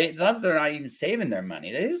 right? It's not that they're not even saving their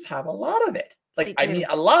money. They just have a lot of it. Like, I mean,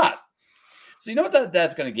 a lot. So you know what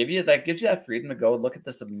that's going to give you? That gives you that freedom to go look at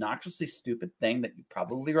this obnoxiously stupid thing that you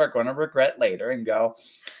probably are going to regret later and go,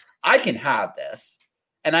 I can have this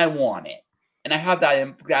and I want it. And I have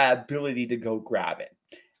that ability to go grab it.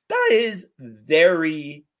 That is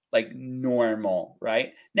very like normal,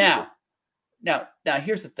 right? Now,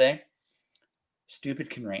 here's the thing. Stupid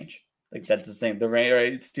can range. Like that's the thing. The range,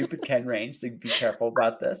 right? Stupid can range. So be careful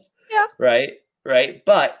about this. Yeah. Right.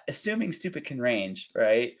 But assuming stupid can range,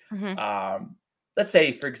 right? Let's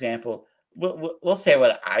say, for example, we'll say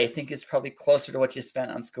what I think is probably closer to what you spent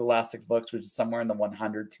on Scholastic books, which is somewhere in the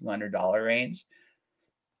 $100, $200 range.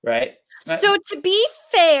 Right. So to be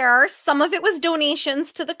fair, some of it was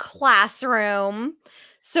donations to the classroom.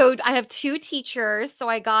 So I have 2 teachers, so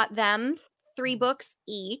I got them 3 books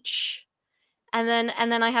each. And then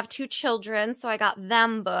I have 2 children, so I got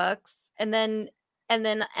them books. And then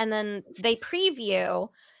they preview.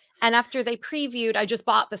 And after they previewed, I just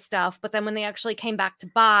bought the stuff. But then when they actually came back to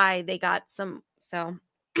buy, they got some. So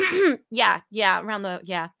around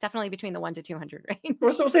definitely between the 1 to 200 range.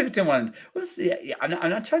 We'll say between 1. I'm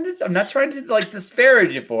not trying to like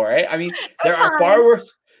disparage you for it. I mean, there are far worse.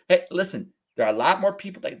 Hey, listen, there are a lot more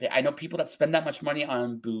people. I know people that spend that much money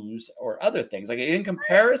on booze or other things. Like in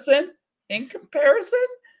comparison,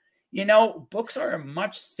 you know, books are a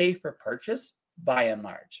much safer purchase by and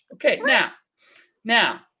large. Okay,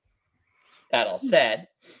 now that all said,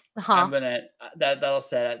 I'm gonna that all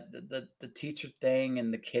said, the teacher thing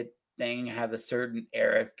and the kid thing have a certain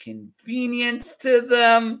air of convenience to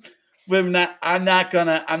them. I'm not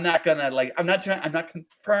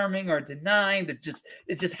confirming or denying that.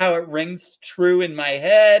 It's just how it rings true in my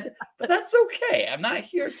head. But that's okay. I'm not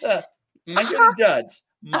here to judge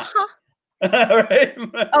much. Right?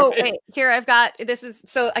 Oh, wait, here I've got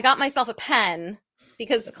so I got myself a pen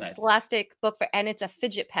because it's a Scholastic book and it's a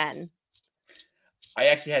fidget pen. I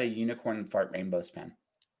actually had a unicorn and fart rainbows pen.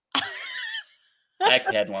 I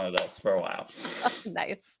actually had one of those for a while.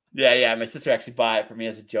 Nice. Yeah. My sister actually bought it for me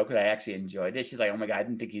as a joke, and I actually enjoyed it. She's like, "Oh my god, I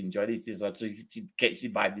didn't think you'd enjoy these." So she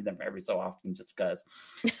buys me them every so often just because.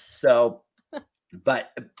 So,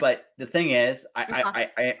 but the thing is,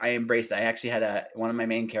 I embraced it. I actually had one of my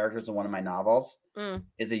main characters in one of my novels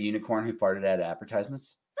is a unicorn who farted at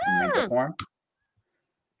advertisements in rainbow form.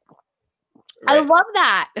 Right. I love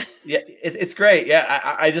that. Yeah, it's great.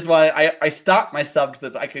 Yeah, I just want I stopped myself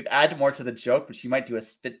because I could add more to the joke, but she might do a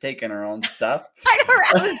spit take in her own stuff.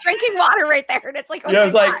 I was drinking water right there, and it's like,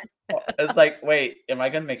 it's like, wait, am I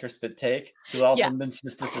gonna make her spit take? Because all of a sudden she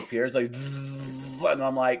just disappears, like, and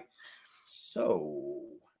I'm like, so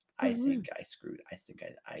I think I screwed. I think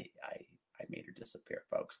I made her disappear,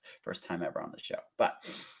 folks. First time ever on the show. But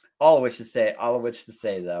all of which to say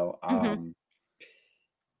though.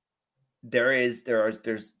 There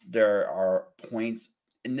are points,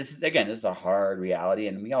 and this is a hard reality,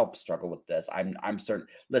 and we all struggle with this. I'm certain.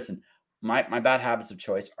 Listen, my bad habits of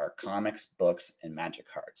choice are comics, books, and magic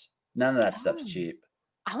cards. None of that stuff's cheap.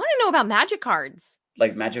 I want to know about magic cards,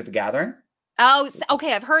 like Magic the Gathering. Oh,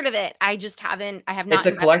 okay, I've heard of it. I have not.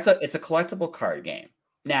 It's a collectible card game.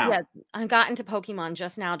 Now, I got into Pokemon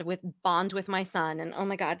just now to bond with my son, and oh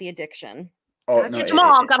my god, the addiction. Oh, gotta catch them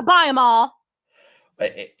all. Gotta buy them all.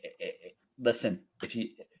 Listen, if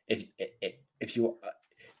you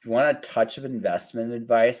want a touch of investment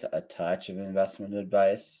advice,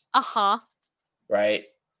 right?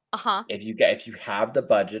 If you have the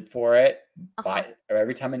budget for it, buy, or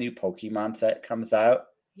every time a new Pokemon set comes out,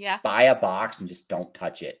 buy a box and just don't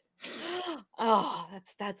touch it. Oh,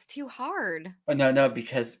 that's too hard. Oh, no,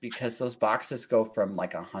 because those boxes go from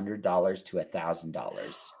like $100 to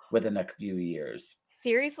 $1,000 within a few years.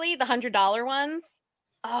 Seriously, the $100 ones?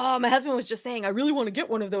 Oh, my husband was just saying, I really want to get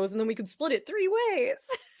one of those, and then we could split it 3 ways.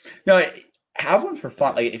 No, have one for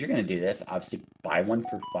fun. Like if you're gonna do this, obviously buy one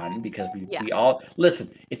for fun because Yeah. we all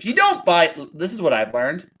listen. If you don't buy, this is what I've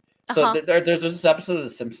learned. So Uh-huh. there's this episode of The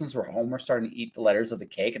Simpsons where Homer's starting to eat the letters of the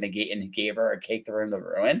cake, and he gave her a cake to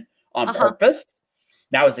ruin on Uh-huh. purpose.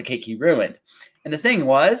 That was the cake he ruined. And the thing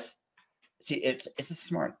was, see, it's a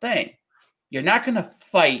smart thing. You're not gonna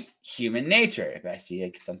fight human nature. If I see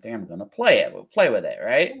like something, I'm gonna play it. We'll play with it,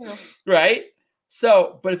 right? Yeah. Right.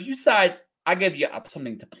 So, but if you decide I give you up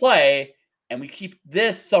something to play, and we keep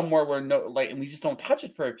this somewhere where and we just don't touch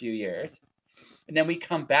it for a few years, and then we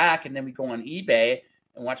come back and then we go on eBay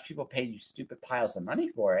and watch people pay you stupid piles of money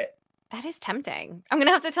for it. That is tempting. I'm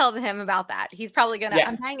gonna have to tell him about that. He's probably gonna. Yeah.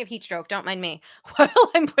 I'm dying of heat stroke. Don't mind me.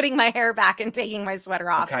 While I'm putting my hair back and taking my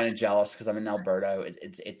sweater I'm off. kind of jealous because I'm in Alberta.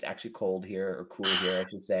 It's actually cold here, or cool here, I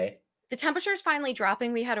should say. The temperature's finally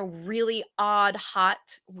dropping. We had a really odd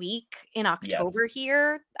hot week in October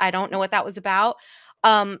here. I don't know what that was about.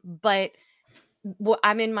 But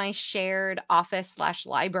I'm in my shared office /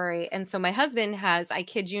 library. And so my husband has, I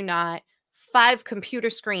kid you not, 5 computer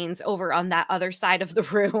screens over on that other side of the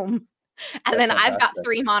room. And then I've got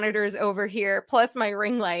 3 monitors over here, plus my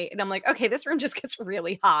ring light. And I'm like, okay, this room just gets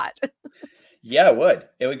really hot. Yeah, it would.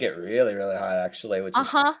 It would get really, really hot, actually, which is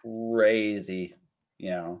crazy,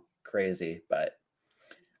 crazy. But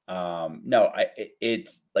no,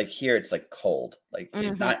 it's like here, it's like cold. Like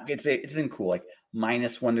it's isn't cool. Like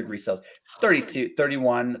 -1 degree Celsius, 32,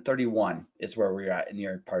 31, 31 is where we're at in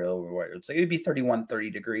your part of the world. So it'd be 31,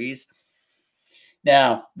 30 degrees.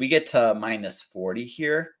 Now we get to -40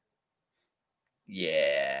 here.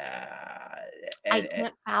 Yeah. I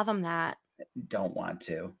can't fathom that. Don't want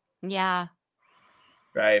to. Yeah.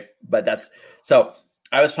 Right. But so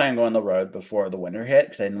I was planning on going on the road before the winter hit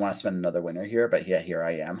because I didn't want to spend another winter here. But yeah, here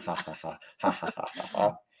I am. Ha ha ha ha ha ha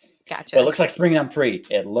ha. Gotcha. But it looks like spring I'm free.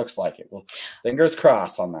 It looks like it. Well, fingers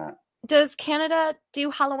crossed on that. Does Canada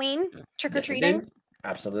do Halloween trick-or-treating? Yes,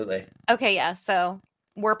 absolutely. Okay, yeah. So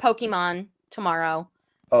we're Pokemon tomorrow.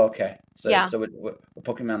 Oh, okay. So, yeah. So what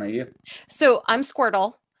Pokemon are you? So I'm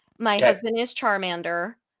Squirtle. My husband is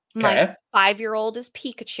Charmander. My 5-year-old is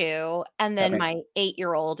Pikachu. And then my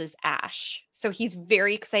 8-year-old is Ash. So he's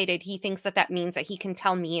very excited. He thinks that means that he can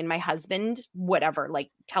tell me and my husband whatever,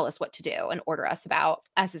 like tell us what to do and order us about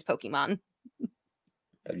as his Pokemon.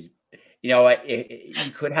 You know what?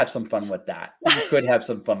 You could have some fun with that. You could have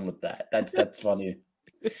some fun with that. That's funny.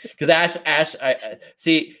 Because Ash, I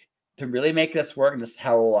see. To really make this work, and this is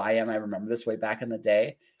how old I am, I remember this way back in the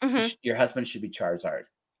day. Your husband should be Charizard.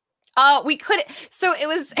 We could. So it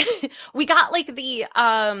was. We got like the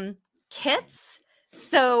kits.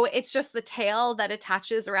 So it's just the tail that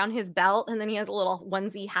attaches around his belt, and then he has a little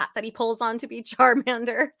onesie hat that he pulls on to be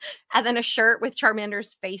Charmander, and then a shirt with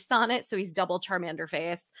Charmander's face on it, so he's double Charmander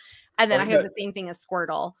face. And then I have the same thing as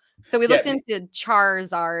Squirtle. So we looked into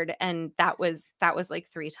Charizard, and that was like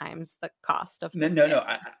 3 times the cost of. No.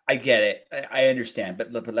 I get it. I understand,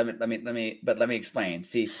 but let me explain.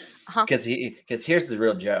 See, because here's the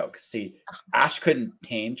real joke. See, Ash couldn't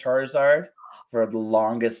tame Charizard for the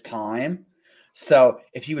longest time. So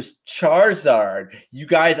if he was Charizard, you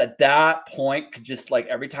guys at that point could just like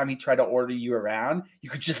every time he tried to order you around, you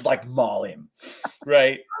could just like maul him,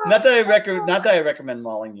 right? Not that I recommend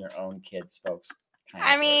mauling your own kids, folks.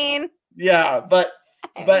 I mean, yeah, but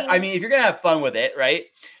I mean, if you're gonna have fun with it, right?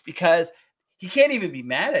 Because he can't even be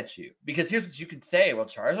mad at you. Because here's what you could say: well,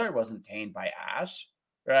 Charizard wasn't tamed by Ash,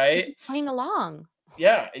 right? Playing along.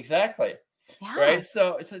 Yeah, exactly. Yeah. Right.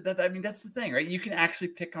 So I mean, that's the thing, right? You can actually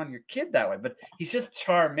pick on your kid that way, but he's just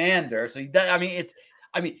Charmander. So you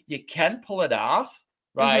can pull it off,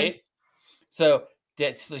 right? So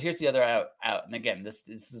here's the other out. And again, this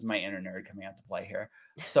is my inner nerd coming out to play here.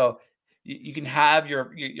 So you can have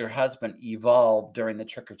your husband evolve during the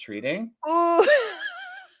trick or treating. Ooh.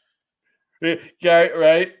 Yeah.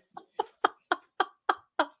 Right.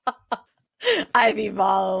 I've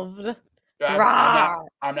evolved.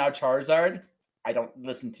 I'm now Charizard. I don't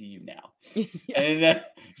listen to you now. And then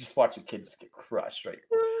just watch your kids get crushed, right?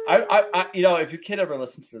 I if your kid ever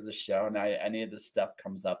listens to this show and any of this stuff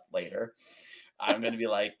comes up later, I'm gonna be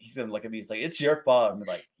like, he's gonna look at me. He's like, "It's your fault." I'm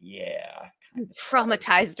like, "Yeah."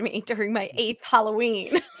 Traumatized me during my 8th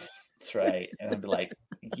Halloween. That's right, and I'll be like,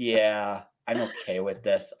 "Yeah, I'm okay with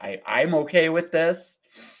this. I'm okay with this.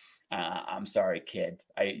 I'm sorry, kid.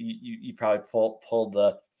 You probably pulled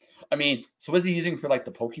the. I mean, so what's he using for like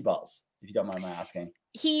the Pokeballs? If you don't mind my asking.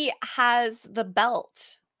 He has the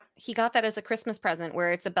belt. He got that as a Christmas present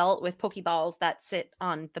where it's a belt with Pokeballs that sit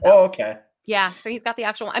on the belt. Oh, okay. Yeah, so he's got the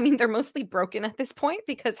actual. I mean, they're mostly broken at this point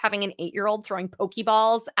because having an 8-year-old throwing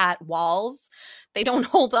Pokeballs at walls, they don't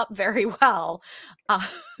hold up very well.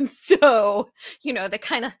 So they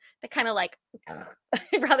kind of like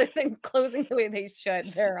rather than closing the way they should,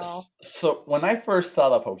 they're all. So when I first saw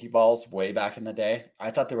the Pokeballs way back in the day, I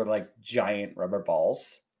thought they were like giant rubber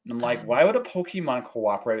balls. And I'm like, why would a Pokemon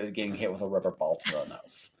cooperate with getting hit with a rubber ball to the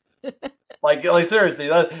nose? like seriously,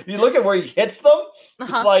 if you look at where he hits them,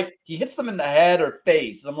 it's like he hits them in the head or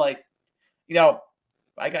face. I'm like, if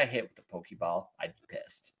I got hit with a Pokeball, I'd be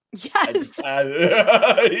pissed. Yes.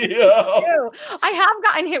 I have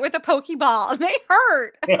gotten hit with a Pokeball and they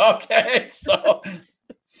hurt. Okay, so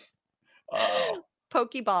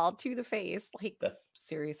Pokeball to the face. Like,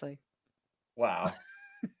 seriously. Wow.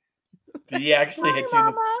 Did he actually hit you in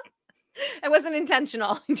the... It wasn't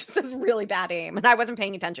intentional. It just has really bad aim. And I wasn't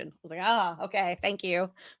paying attention. I was like, okay, thank you.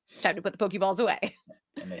 Time to put the Pokeballs away.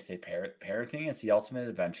 And they say parenting is the ultimate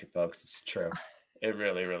adventure, folks. It's true. It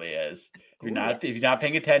really, really is. If you're not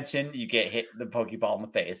paying attention, you get hit the Pokeball in the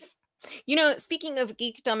face. Speaking of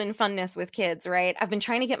geekdom and funness with kids, right? I've been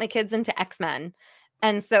trying to get my kids into X-Men.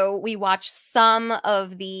 And so we watched some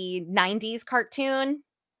of the 90s cartoon,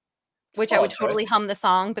 which I would totally hum the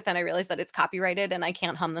song, but then I realized that it's copyrighted and I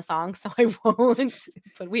can't hum the song, so I won't.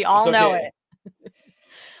 But we all know it.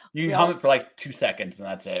 You can hum it for like 2 seconds and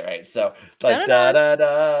that's it, right? So like da da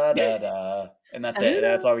da da da, and that's it.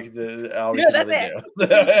 That's all we can do. All we can really do.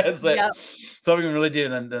 That's it. Yep. So we can really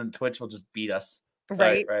do, and then Twitch will just beat us,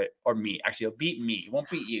 right? Or me. Actually, it'll beat me. It won't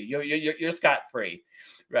beat you. You're scot free,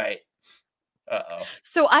 right?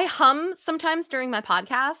 So I hum sometimes during my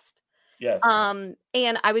podcast. Yes.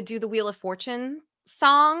 And I would do the Wheel of Fortune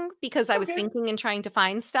song because I was thinking and trying to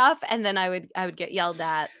find stuff, and then I would get yelled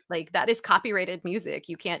at like, that is copyrighted music.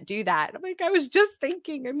 You can't do that. I'm like, I was just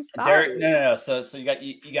thinking. I'm sorry. No. So you got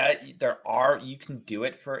it. You can do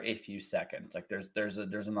it for a few seconds. Like there's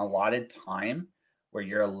an allotted time where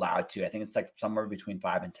you're allowed to. I think it's like somewhere between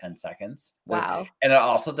 5 and 10 seconds. Wow. And it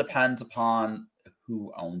also depends upon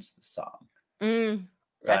who owns the song.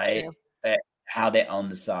 That's true. How they own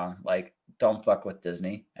the song. Like, don't fuck with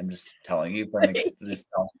Disney. I'm just telling you, just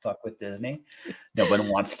don't fuck with Disney. No one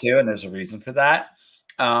wants to, and there's a reason for that.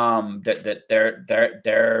 That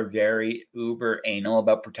they're very uber anal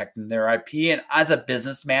about protecting their IP. And as a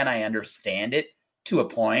businessman, I understand it to a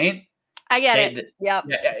point. I get it. Yep.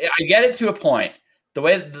 I get it to a point. The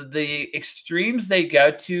way the extremes they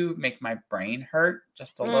go to make my brain hurt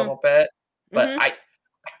just a little bit. But I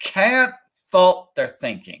can't fault their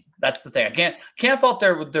thinking. That's the thing. I can't fault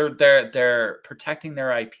their protecting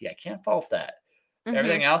their IP. I can't fault that.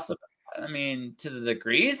 Everything else, I mean, to the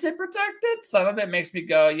degrees they protect it, some of it makes me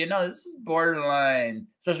go, this is borderline,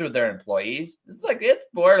 especially with their employees. It's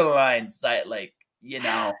borderline site,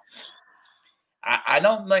 I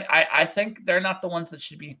don't like. I think they're not the ones that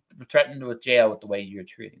should be threatened with jail with the way you're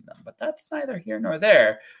treating them. But that's neither here nor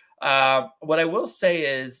there. What I will say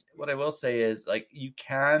is, like, you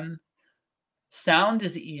can. Sound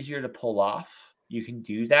is easier to pull off. You can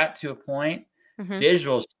do that to a point.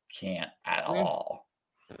 Visuals can't at all.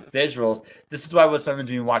 Visuals. This is why sometimes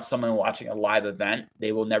when you watch someone watching a live event,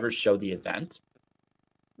 they will never show the event.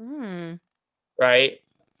 Right?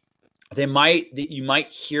 You might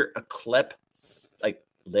hear a clip, like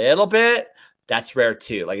little bit. That's rare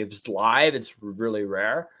too. Like if it's live, it's really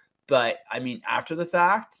rare. But I mean, after the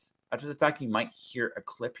fact, you might hear a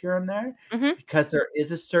clip here and there because there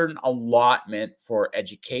is a certain allotment for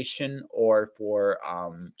education or for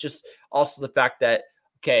just also the fact that,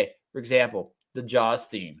 okay, for example, the Jaws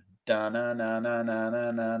theme, right?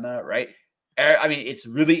 I mean, it's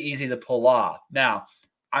really easy to pull off. Now,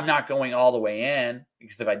 I'm not going all the way in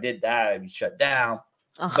because if I did that, I'd be shut down.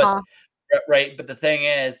 But the thing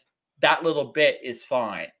is, that little bit is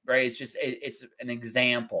fine, right? It's just it's an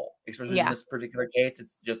example, especially in this particular case.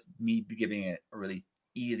 It's just me giving it a really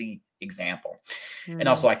easy example, and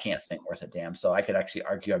also I can't sing worth a damn, so I could actually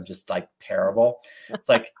argue I'm just like terrible. It's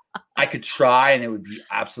like I could try, and it would be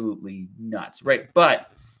absolutely nuts, right?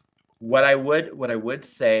 But what I would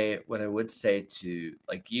say to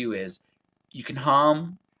like you is, you can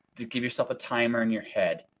hum to give yourself a timer in your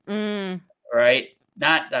head, right?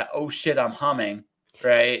 Not that, oh shit, I'm humming.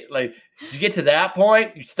 Right, like you get to that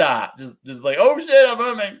point, you stop. Just like, oh shit, I'm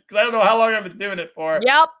humming because I don't know how long I've been doing it for.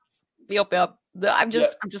 Yep. I'm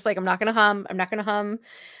just like, I'm not gonna hum.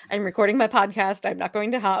 I'm recording my podcast. I'm not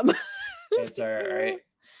going to hum. It's all right.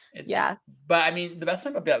 But I mean, the best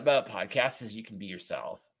thing about podcasts is you can be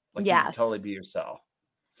yourself. Like, you can totally be yourself.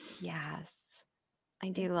 Yes. I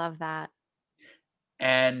do love that.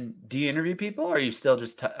 And do you interview people, or are you still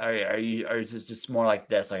just are you, or is it just more like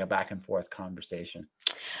this, like a back and forth conversation?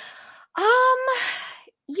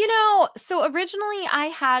 So originally I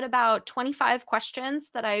had about 25 questions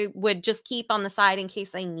that I would just keep on the side in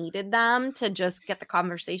case I needed them to just get the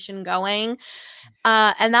conversation going.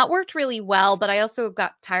 And that worked really well, but I also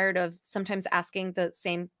got tired of sometimes asking the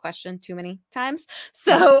same question too many times.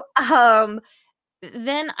 So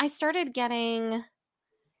then I started getting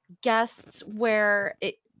guests where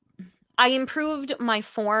I improved my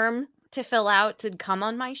form to fill out to come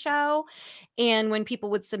on my show. And when people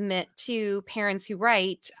would submit to Parents Who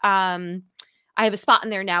Write, I have a spot in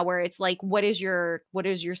there now where it's like, what is your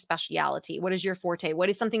speciality? What is your forte? What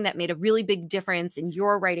is something that made a really big difference in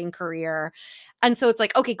your writing career? And so it's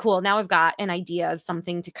like, okay, cool. Now I've got an idea of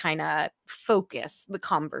something to kind of focus the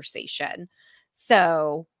conversation.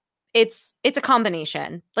 So it's a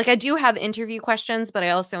combination. Like I do have interview questions, but I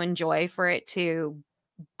also enjoy for it to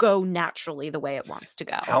go naturally the way it wants to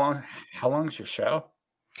go. How long is your show?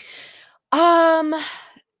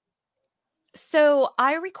 So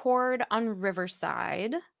I record on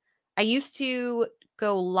Riverside. I used to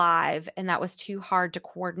go live, and that was too hard to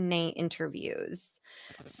coordinate interviews.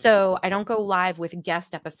 So I don't go live with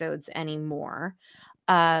guest episodes anymore.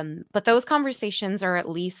 But those conversations are at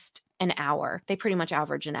least an hour. They pretty much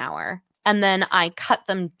average an hour. And then I cut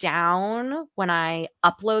them down when I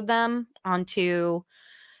upload them onto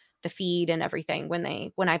the feed and everything. When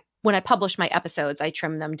I publish my episodes, I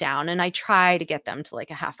trim them down and I try to get them to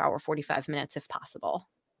like a half hour, 45 minutes if possible.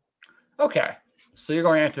 Okay. So you're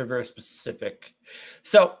going after a very specific.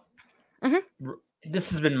 So this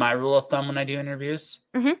has been my rule of thumb when I do interviews.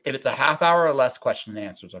 If it's a half hour or less, question and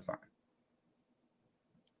answers are fine.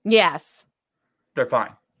 Yes. They're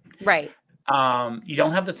fine. Right. You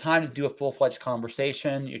don't have the time to do a full-fledged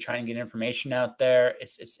conversation. You're trying to get information out there.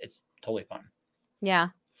 It's totally fine. Yeah.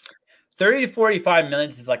 30 to 45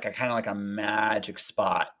 minutes is like a kind of like a magic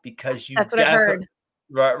spot because that's what I've heard.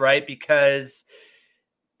 Right? Because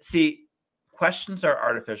see, questions are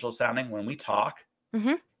artificial sounding when we talk.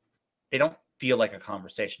 They don't feel like a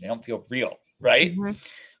conversation. They don't feel real, right?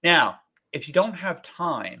 Now, if you don't have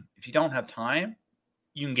time,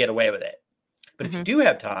 you can get away with it. But if you do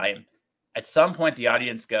have time, at some point the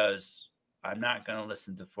audience goes, I'm not going to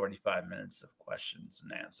listen to 45 minutes of questions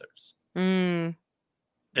and answers.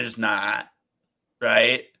 They're just not,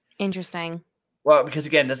 right? Interesting. Well, because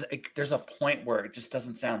again, there's a point where it just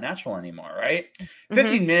doesn't sound natural anymore, right?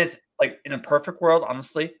 15 minutes, like in a perfect world,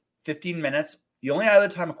 honestly, 15 minutes, the only other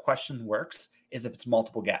time a question works is if it's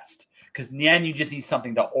multiple guests. Because then you just need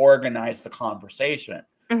something to organize the conversation,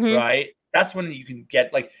 right? That's when you can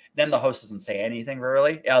get then the host doesn't say anything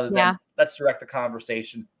really, other than let's direct the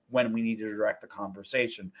conversation when we need to direct the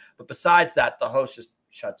conversation. But besides that, the host just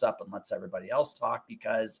shuts up and lets everybody else talk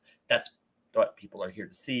because that's what people are here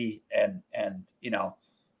to see. And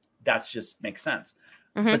that's just makes sense.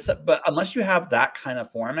 But unless you have that kind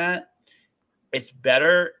of format, it's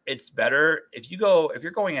better if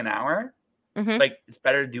you're going an hour, like it's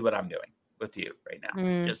better to do what I'm doing with you right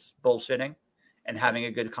now. Just bullshitting and having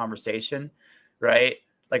a good conversation, right?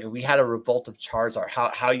 Like if we had a revolt of Charizard,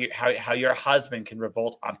 how your husband can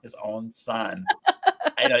revolt on his own son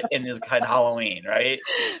in his kind of Halloween, right?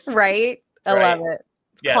 Right. I love it.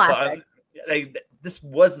 Yeah. Classic. So this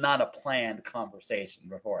was not a planned conversation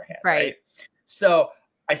beforehand, right? So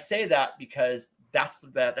I say that because that's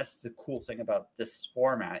the cool thing about this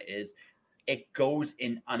format is it goes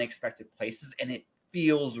in unexpected places and it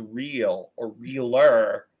feels real or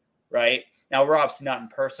realer, right? Now we're obviously not in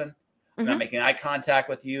person. I'm not making eye contact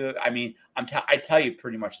with you. I mean, I tell you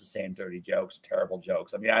pretty much the same dirty jokes, terrible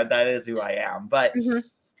jokes. I mean, that is who I am. But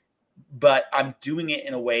I'm doing it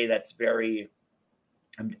in a way that's very.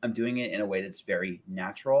 I'm doing it in a way that's very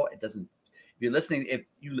natural. It doesn't. If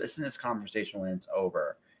you listen to this conversation when it's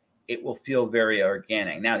over, it will feel very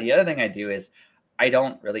organic. Now, the other thing I do is I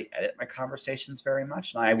don't really edit my conversations very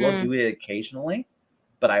much. And I will do it occasionally,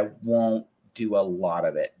 but I won't do a lot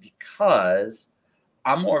of it because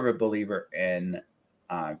I'm more of a believer in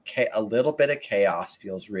a little bit of chaos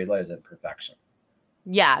feels realer than perfection.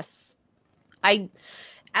 Yes.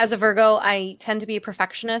 As a Virgo, I tend to be a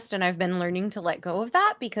perfectionist, and I've been learning to let go of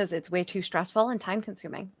that because it's way too stressful and time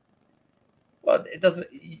consuming. Well,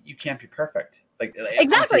 you can't be perfect.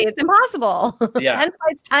 Exactly. It's impossible. Yeah. Hence why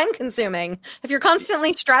it's time consuming. If you're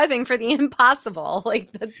constantly striving for the impossible,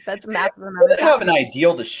 that's massive amount of time. You have an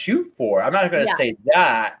ideal to shoot for. I'm not going to say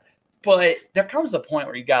that. But there comes a point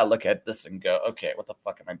where you got to look at this and go, okay, what the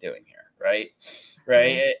fuck am I doing here? Right.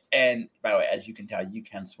 right? And by the way, as you can tell, you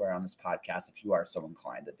can swear on this podcast if you are so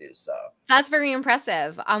inclined to do so. That's very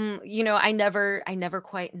impressive. I never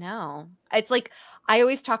quite know. It's like I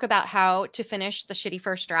always talk about how to finish the shitty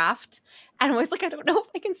first draft, and I'm always like, I don't know if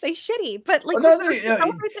I can say shitty, but like we're supposed to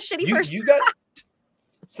celebrate the shitty first you draft. got.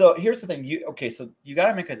 So here's the thing. So you got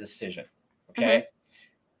to make a decision. Okay,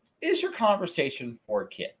 is your conversation for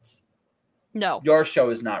kids? No, your show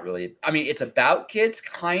is not really. I mean, it's about kids,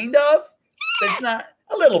 kind of. But it's not.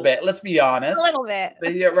 A little bit, let's be honest. a little bit.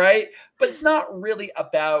 Right? But it's not really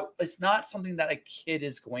about, it's not something that a kid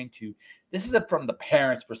is going to, this is from the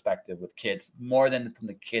parents' perspective with kids more than from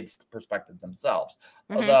the kids' perspective themselves.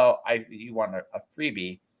 Although you want a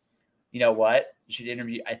freebie, you know what? You should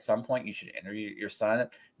interview, at some point, you should interview your son.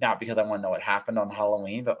 Not because I want to know what happened on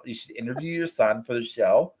Halloween, but you should interview your son for the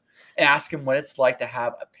show and ask him what it's like to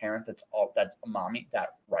have a parent that's a mommy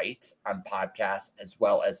that writes on podcasts as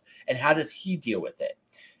well as, and how does he deal with it?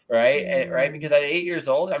 Right. And, right. Because at 8 years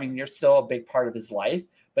old, I mean, you're still a big part of his life,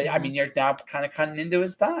 but I mean, you're now kind of cutting into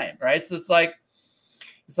his time. Right. So it's like,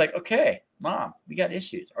 okay, mom, we got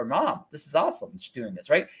issues, or mom, this is awesome. She's doing this.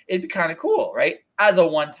 Right. It'd be kind of cool. Right. As a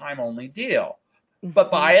one-time only deal.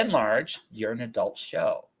 But by and large, you're an adult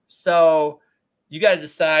show. So you got to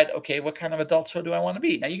decide, okay, what kind of adult show do I want to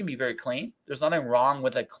be? Now you can be very clean. There's nothing wrong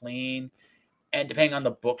with a clean, and depending on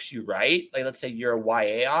the books you write, like let's say you're a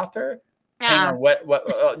YA author. Hang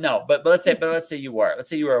on, no, but let's say you were a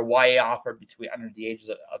YA author between under the ages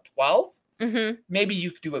of 12. Maybe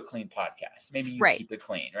you do a clean podcast. Maybe you keep it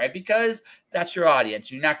clean, right? Because that's your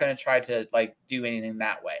audience. You're not going to try to like do anything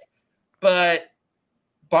that way. But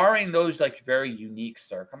barring those like very unique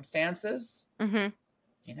circumstances, you're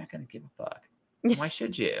not going to give a fuck. Why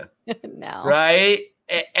should you? No. Right?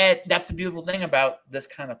 And that's the beautiful thing about this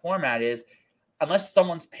kind of format is, unless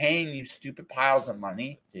someone's paying you stupid piles of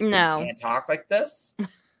money, you can't talk like this.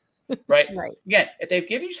 Right? Right. Again, if they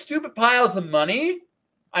give you stupid piles of money,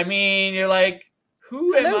 I mean, you're like,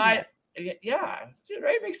 who am I? Yeah,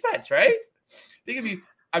 right? Makes sense, right? They give you,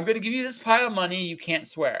 I'm going to give you this pile of money. You can't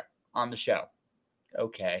swear on the show.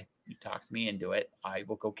 Okay. You talked me into it. I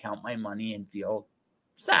will go count my money and feel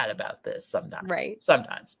sad about this sometimes. Right.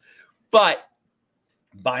 Sometimes. But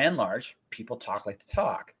by and large, people talk like to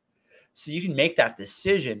talk. So you can make that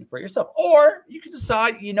decision for yourself. Or you can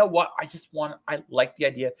decide, you know what, I like the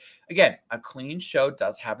idea. Again, a clean show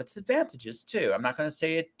does have its advantages too. I'm not going to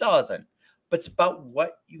say it doesn't, but it's about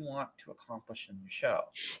what you want to accomplish in your show.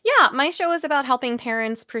 Yeah, my show is about helping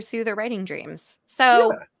parents pursue their writing dreams.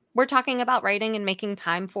 So we're talking about writing and making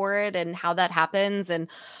time for it and how that happens and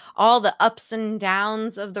all the ups and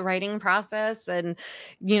downs of the writing process. And,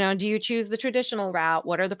 do you choose the traditional route?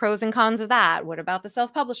 What are the pros and cons of that? What about the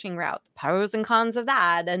self-publishing route? The pros and cons of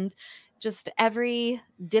that? And just every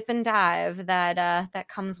dip and dive that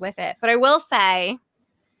comes with it. But I will say,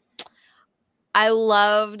 I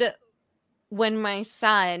loved when my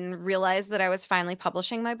son realized that I was finally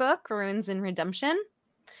publishing my book, Runes in Redemption.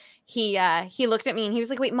 He looked at me and he was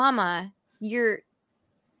like, "Wait, Mama, you're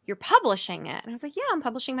publishing it?" And I was like, "Yeah, I'm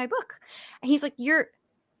publishing my book." And he's like, "You're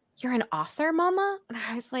an author, Mama?" And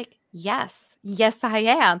I was like, Yes, I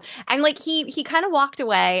am." And like he kind of walked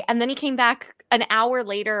away, and then he came back an hour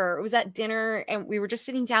later. It was at dinner, and we were just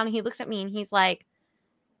sitting down, and he looks at me and he's like,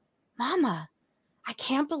 "Mama, I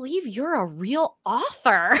can't believe you're a real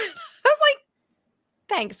author." I was like,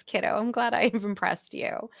 "Thanks, kiddo. I'm glad I've impressed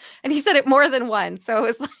you." And he said it more than once. So it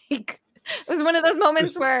was like, it was one of those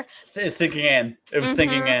moments where it's sinking in. It was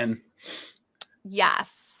sinking in.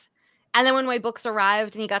 Yes. And then when my books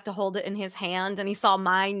arrived and he got to hold it in his hand and he saw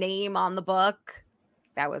my name on the book,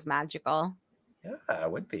 that was magical. Yeah,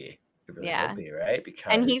 it would be. It really would be, right?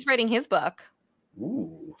 And he's writing his book.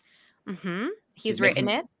 Ooh. He's written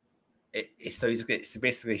it. So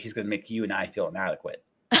basically he's going to make you and I feel inadequate.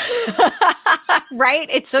 Right?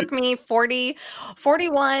 It took me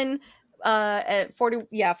 41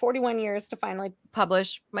 years to finally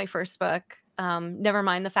publish my first book. Never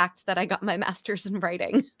mind the fact that I got my master's in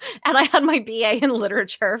writing and I had my BA in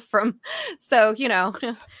literature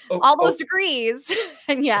all those degrees.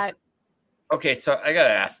 And yet. Okay. So I got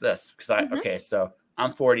to ask this because so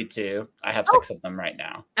I'm 42. I have 6 of them right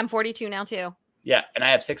now. I'm 42 now too. Yeah. And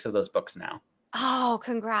I have 6 of those books now. Oh,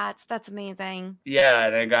 congrats. That's amazing. Yeah,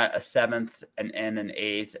 and I got a 7th and an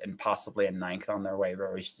 8th and possibly a 9th on their way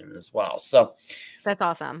very soon as well. So that's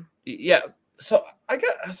awesome. Yeah. So I'm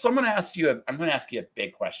gonna ask you a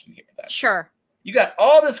big question here then. Sure. You got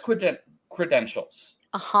all this credentials.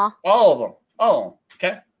 Uh-huh. All of them. Oh,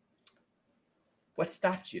 okay. What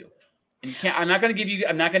stopped you? I'm not gonna give you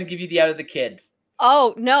the out of the kids.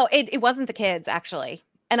 Oh, no, it wasn't the kids, actually.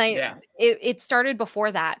 And Yeah. it started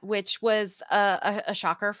before that, which was a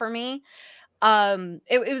shocker for me.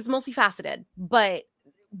 It was multifaceted, but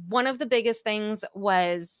one of the biggest things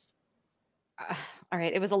was, all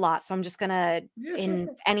right, it was a lot. So I'm just gonna, Yeah, sure, in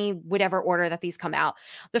sure. any whatever order that these come out.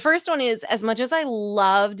 The first one is, as much as I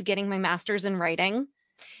loved getting my master's in writing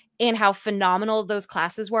and how phenomenal those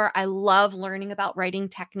classes were, I love learning about writing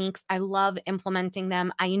techniques. I love implementing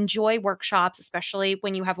them. I enjoy workshops, especially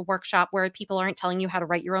when you have a workshop where people aren't telling you how to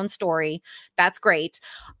write your own story. That's great.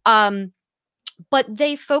 But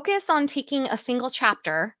they focus on taking a single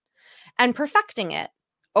chapter and perfecting it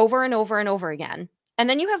over and over and over again. And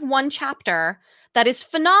then you have one chapter that is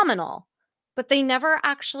phenomenal, but they never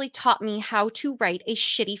actually taught me how to write a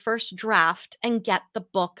shitty first draft and get the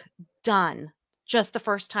book done just the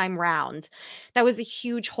first time round. That was a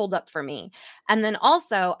huge holdup for me. And then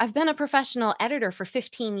also, I've been a professional editor for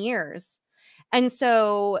 15 years. And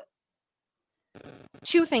so,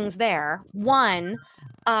 two things there. One,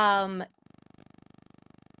 I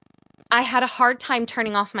had a hard time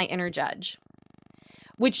turning off my inner judge,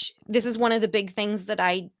 which this is one of the big things that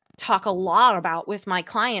I talk a lot about with my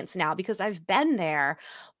clients now because I've been there.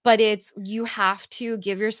 But it's, you have to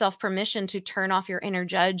give yourself permission to turn off your inner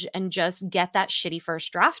judge and just get that shitty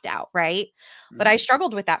first draft out, right? But I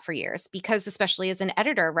struggled with that for years because, especially as an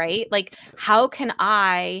editor, right? Like, how can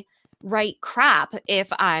I write crap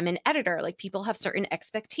if I'm an editor? Like, people have certain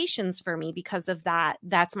expectations for me because of that.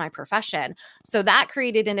 That's my profession. So that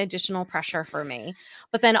created an additional pressure for me.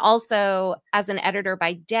 But then also, as an editor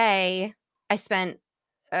by day, I spent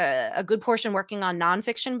a good portion working on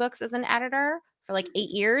nonfiction books as an editor for like 8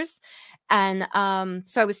 years. And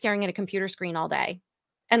so I was staring at a computer screen all day.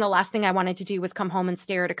 And the last thing I wanted to do was come home and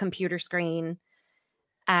stare at a computer screen.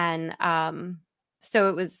 And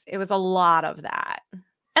so it was a lot of that.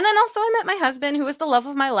 And then also I met my husband, who was the love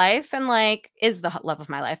of my life and like is the love of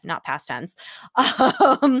my life, not past tense.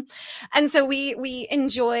 And so we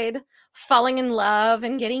enjoyed falling in love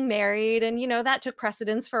and getting married. And, you know, that took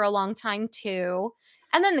precedence for a long time too.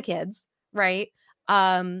 And then the kids, right?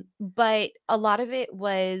 But a lot of it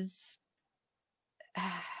was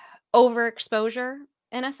overexposure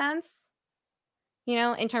in a sense, you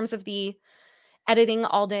know, in terms of the editing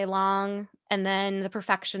all day long and then the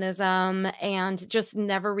perfectionism and just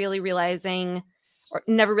never really realizing or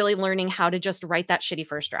never really learning how to just write that shitty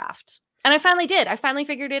first draft. And I finally did. I finally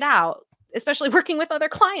figured it out, especially working with other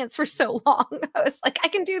clients for so long. I was like, I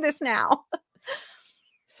can do this now.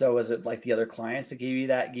 So was it like the other clients that gave you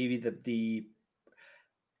the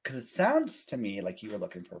because it sounds to me like you were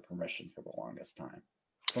looking for permission for the longest time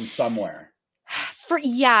from somewhere.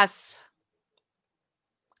 Yes.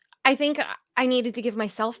 I think I needed to give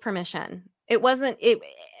myself permission. It wasn't it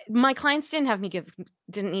my clients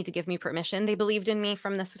didn't need to give me permission. They believed in me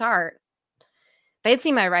from the start. They'd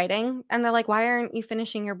see my writing and they're like, why aren't you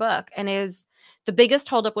finishing your book? And the biggest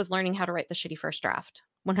holdup was learning how to write the shitty first draft,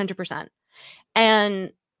 100%.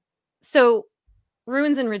 And so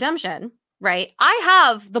Ruins and Redemption, right? I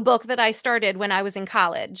have the book that I started when I was in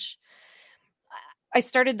college. I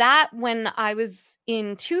started that when I was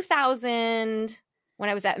in 2000, when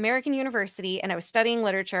I was at American University and I was studying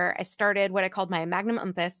literature. I started what I called my magnum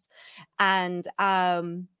opus. And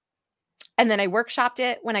then I workshopped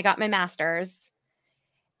it when I got my master's.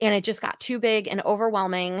 And it just got too big and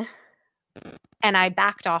overwhelming. And I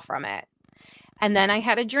backed off from it. And then I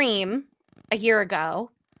had a dream a year ago.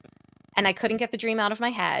 And I couldn't get the dream out of my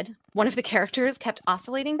head. One of the characters kept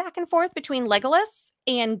oscillating back and forth between Legolas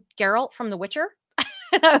and Geralt from The Witcher.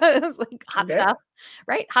 Like hot stuff,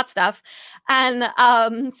 right? Hot stuff. And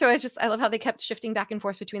so I love how they kept shifting back and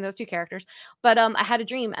forth between those two characters. But I had a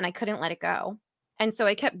dream and I couldn't let it go. And so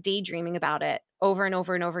I kept daydreaming about it over and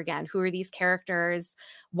over and over again. Who are these characters?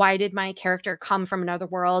 Why did my character come from another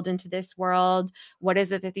world into this world? What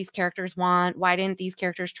is it that these characters want? Why didn't these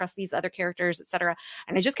characters trust these other characters, etc.?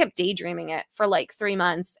 And I just kept daydreaming it for like 3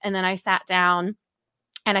 months. And then I sat down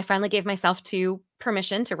and I finally gave myself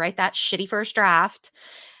permission to write that shitty first draft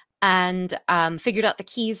and figured out the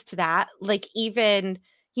keys to that. Like, even,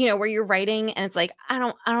 you know, where you're writing and it's like, I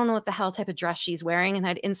don't know what the hell type of dress she's wearing. And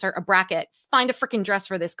I'd insert a bracket, find a freaking dress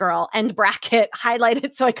for this girl, end bracket, highlight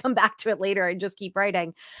it so I come back to it later and just keep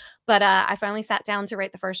writing. But I finally sat down to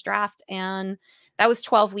write the first draft, and that was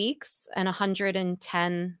 12 weeks and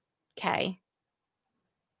 110K,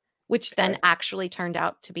 which then actually turned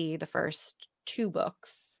out to be the first 2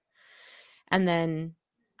 books. And then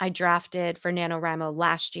I drafted for NaNoWriMo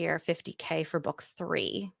last year, 50K for book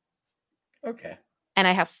 3. Okay. And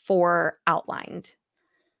I have 4 outlined.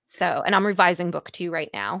 So, and I'm revising book 2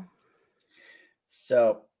 right now.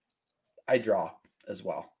 So I draw as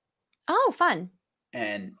well. Oh, fun.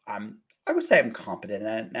 and I would say I'm competent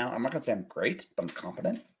at it now. I'm not gonna say I'm great, but I'm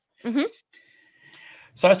competent. Mm-hmm.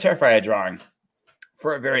 So I was terrified of drawing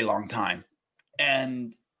for a very long time.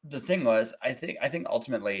 And the thing was, I think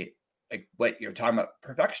ultimately, like what you're talking about,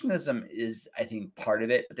 perfectionism is, I think, part of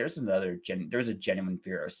it. But there's there's a genuine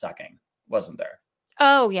fear of sucking, wasn't there?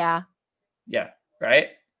 Oh yeah. Yeah. Right.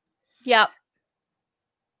 Yep.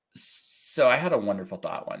 So I had a wonderful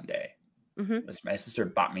thought one day. Mm-hmm. My sister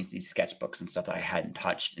bought me these sketchbooks and stuff that I hadn't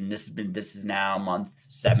touched, and this is now month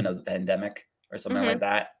 7 of the pandemic or something like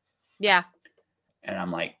that. Yeah. And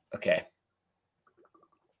I'm like, okay,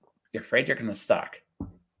 you're afraid you're gonna suck.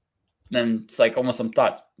 Then it's like almost some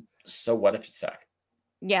thoughts. So what if you suck?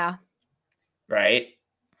 Yeah. Right?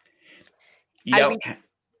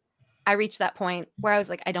 I reached that point where I was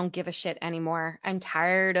like, I don't give a shit anymore. I'm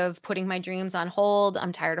tired of putting my dreams on hold.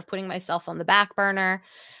 I'm tired of putting myself on the back burner.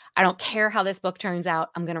 I don't care how this book turns out.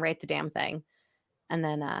 I'm going to write the damn thing. And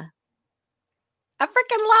then I freaking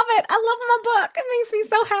love it. I love my book. It makes me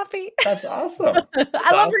so happy. That's awesome.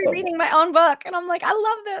 I love rereading my own book. And I'm like, I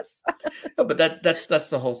love this. No, but that's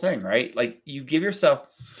the whole thing, right? Like you give yourself.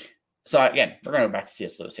 So again, we're going to go back to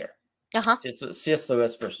C.S. Lewis here. Uh-huh. C.S.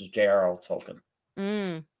 Lewis versus J.R.R. Tolkien.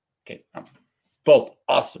 Mm. Okay. Both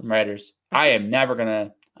awesome writers. I'm never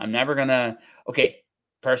gonna. Okay.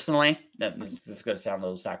 Personally, this is going to sound a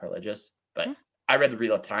little sacrilegious, but I read The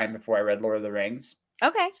Wheel of Time before I read Lord of the Rings.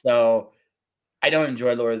 Okay. So I don't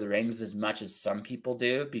enjoy Lord of the Rings as much as some people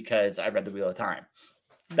do because I read The Wheel of Time.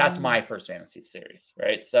 That's my first fantasy series,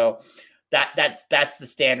 right? So that's the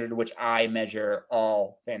standard which I measure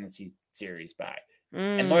all fantasy series by.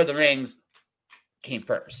 And Lord of the Rings came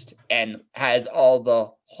first and has all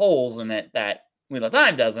the holes in it that Wheel of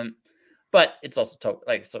Time doesn't, but it's also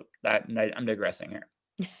so that I'm digressing here.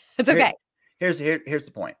 It's okay. Here's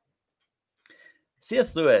the point.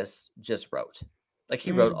 C.S. Lewis just wrote. Like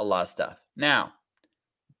he wrote a lot of stuff. Now,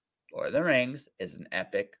 Lord of the Rings is an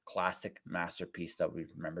epic, classic masterpiece that we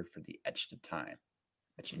remembered for the etched of time.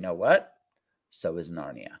 But you know what? So is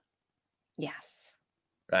Narnia. Yes.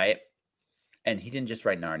 Right? And he didn't just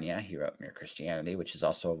write Narnia. He wrote Mere Christianity, which is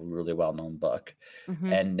also a really well-known book.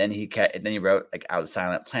 Mm-hmm. And then he wrote like Out of the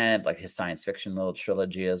Silent Planet, like his science fiction little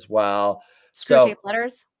trilogy as well. Screwtape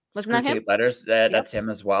Letters. Wasn't that him? Screwtape Letters. That's him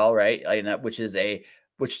as well, right? Like, which is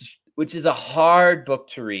a hard book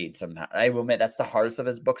to read sometimes. I will admit that's the hardest of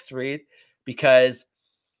his books to read because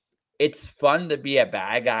it's fun to be a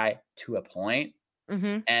bad guy to a point.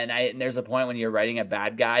 Mm-hmm. And there's a point when you're writing a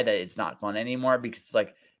bad guy that it's not fun anymore because it's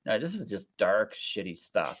like, no, this is just dark, shitty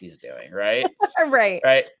stuff he's doing, right?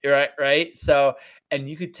 Right. So, and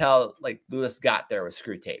you could tell like Lewis got there with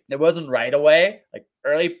Screwtape. It wasn't right away. Like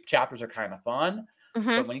early chapters are kind of fun.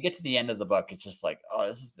 But when you get to the end of the book, it's just like, oh,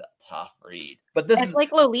 this is a tough read. But it's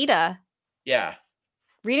like Lolita. Yeah.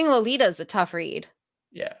 Reading Lolita is a tough read.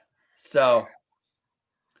 Yeah. So,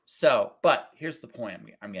 but here's the point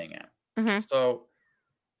I'm getting at. Mm-hmm. So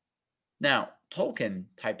now Tolkien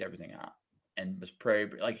typed everything out and was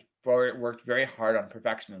worked very hard on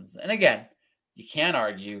perfectionism. And again, you can't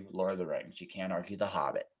argue Lord of the Rings. You can't argue The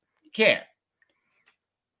Hobbit. You can't.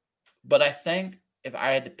 But I think if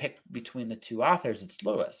I had to pick between the two authors, it's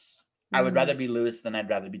Lewis. I would rather be Lewis than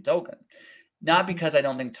I'd rather be Tolkien. Not because I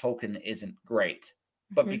don't think Tolkien isn't great,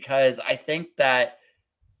 but because I think that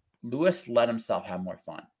Lewis let himself have more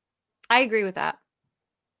fun. I agree with that.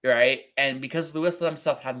 Right? And because Lewis let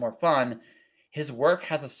himself have more fun, his work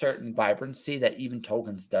has a certain vibrancy that even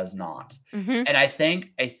Tolkien's does not. Mm-hmm. And I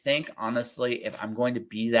think honestly, if I'm going to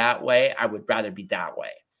be that way, I would rather be that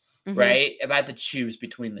way. Right? If I had to choose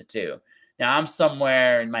between the two. Now I'm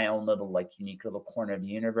somewhere in my own little like unique little corner of the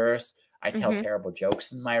universe. I tell terrible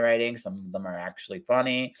jokes in my writing. Some of them are actually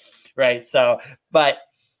funny. Right. So, but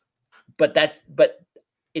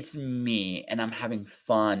it's me and I'm having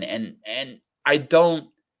fun and I don't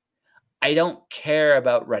care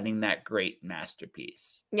about writing that great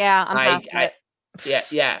masterpiece. Yeah, I'm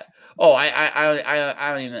yeah. Oh,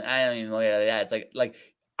 I don't even look at that. It's like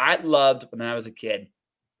I loved when I was a kid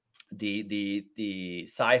the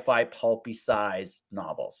sci-fi pulpy size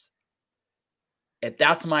novels. If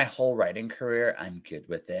that's my whole writing career, I'm good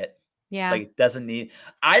with it. Yeah. Like it doesn't need.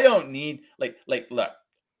 I don't need like look.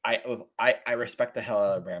 I respect the hell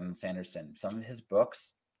out of Brandon Sanderson. Some of his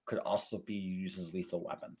books could also be used as lethal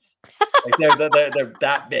weapons. Like they're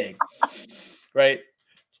that big, right?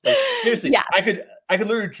 Like seriously, yeah. I could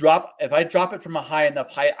literally drop if I drop it from a high enough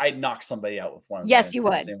height, I'd knock somebody out with one. Yes, you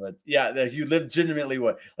would. Yeah, you legitimately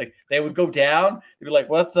would. Like they would go down. They'd be like,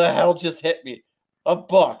 "What the hell just hit me?" A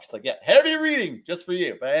book. It's like, yeah, heavy reading just for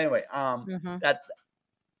you. But anyway,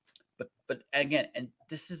 but again, and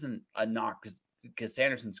this isn't a knock because because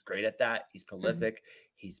Sanderson's great at that. He's prolific.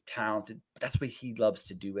 He's talented. But that's what he loves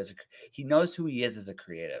to do. He knows who he is as a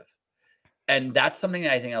creative. And that's something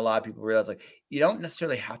that I think a lot of people realize. Like, you don't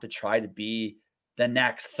necessarily have to try to be the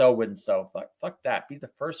next so-and-so. Fuck that. Be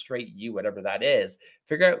the first rate you, whatever that is.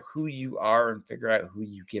 Figure out who you are and figure out who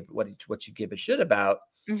you give, what you give a shit about.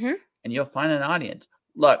 Mm-hmm. And you'll find an audience.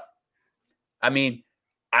 Look, I mean,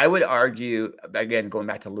 I would argue, again, going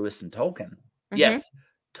back to Lewis and Tolkien. Mm-hmm. Yes,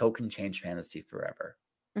 Tolkien changed fantasy forever.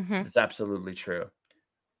 Mm-hmm. That's absolutely true.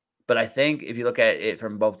 But I think if you look at it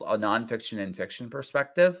from both a nonfiction and fiction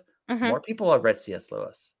perspective, more people have read C.S.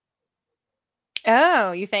 Lewis.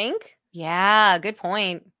 Oh, you think? Yeah, good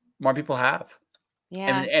point. More people have.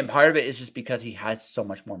 Yeah. And part of it is just because he has so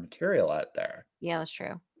much more material out there. Yeah, that's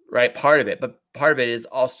true. Right? Part of it. But part of it is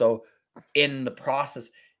also in the process.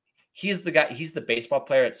 He's the guy, he's the baseball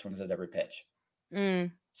player that swings at every pitch.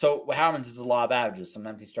 So what happens is a law of averages.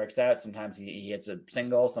 Sometimes he strikes out. Sometimes he hits a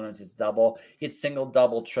single. Sometimes he hits double. He hits single,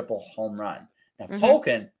 double, triple, home run. Now,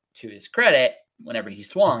 Tolkien, to his credit, whenever he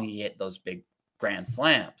swung, he hit those big grand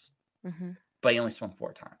slams. But he only swung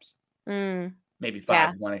 4 times. Maybe 5. Yeah.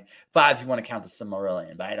 If you want to count the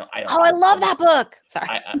Silmarillion, but I don't. Oh, I love that book. Sorry.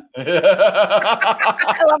 I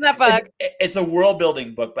love that book. It's a world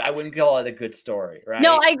building book, but I wouldn't call it a good story, right?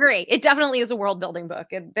 No, I agree. It definitely is a world building book.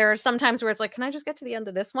 There are some times where it's like, can I just get to the end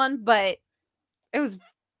of this one? But it was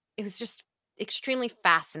just extremely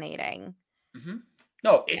fascinating.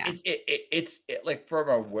 No, it's like from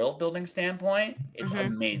a world building standpoint, it's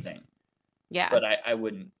amazing. Yeah, but I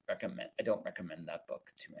wouldn't recommend. I don't recommend that book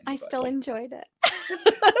to anybody. I still enjoyed it.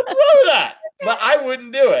 Nothing wrong with that, but I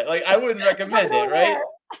wouldn't do it. Like, I wouldn't recommend it, right?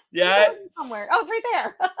 Yeah, somewhere. Oh, it's right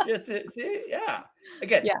there. Yes, see, yeah.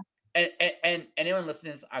 Again, yeah. And anyone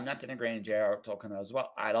listening, I'm not denigrating J.R. Tolkien as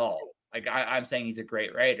well at all. Like, I'm saying he's a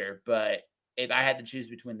great writer, but if I had to choose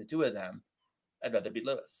between the two of them, I'd rather be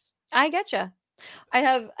Lewis. I getcha. I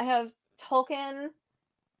have Tolkien,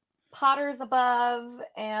 Potter's Above,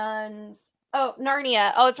 and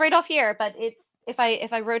Narnia. Oh, it's right off here, but it's if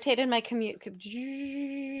I rotated my commute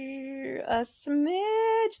a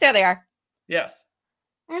smidge. There they are. Yes.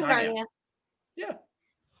 There's Narnia. Yeah.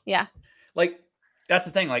 Yeah. Like, that's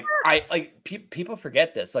the thing. Like, people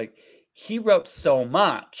forget this. Like, he wrote so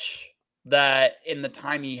much that in the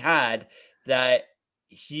time he had that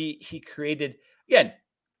he created, again,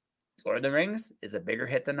 Lord of the Rings is a bigger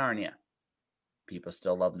hit than Narnia. People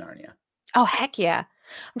still love Narnia. Oh, heck yeah.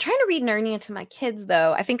 I'm trying to read Narnia to my kids,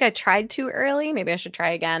 though. I think I tried too early. Maybe I should try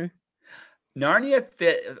again. Narnia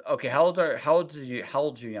fit. Okay, how old's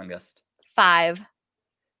your youngest? 5.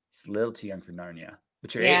 He's a little too young for Narnia.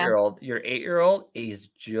 But your 8-year-old is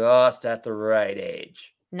just at the right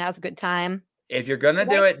age. Now's a good time. If you're gonna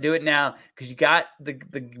do it now, because you got the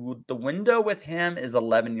window with him is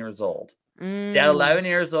 11 years old. See, at 11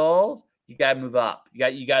 years old, you gotta move up.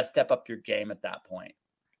 You gotta step up your game at that point.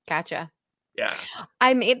 Gotcha. Yeah.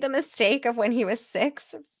 I made the mistake of when he was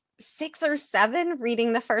 6 or 7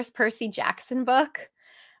 reading the first Percy Jackson book.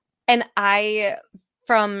 And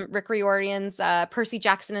from Rick Riordan's Percy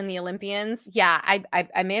Jackson and the Olympians. Yeah,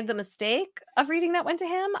 I made the mistake of reading that one to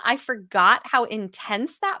him. I forgot how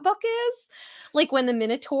intense that book is. Like when the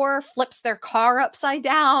Minotaur flips their car upside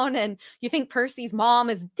down and you think Percy's mom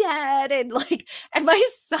is dead and my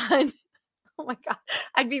son, oh my God,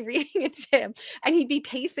 I'd be reading it to him and he'd be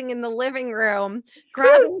pacing in the living room,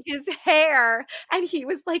 grabbing his hair. And he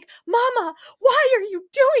was like, Mama, why are you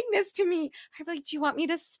doing this to me? I'd be like, do you want me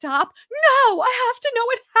to stop? No, I have to know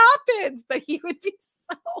what happens. But he would be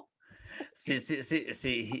so.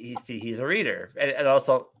 See, he's a reader. And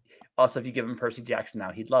also if you give him Percy Jackson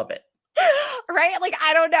now, he'd love it. Right? Like,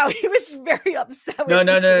 I don't know. He was very upset.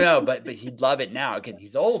 No. But he'd love it now. Again,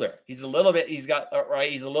 he's older. He's a little bit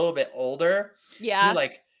older. Yeah.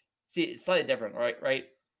 It's slightly different, right?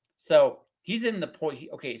 So he's in the point.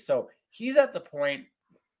 So he's at the point,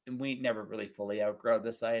 and we never really fully outgrow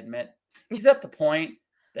this, I admit. He's at the point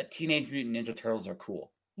that Teenage Mutant Ninja Turtles are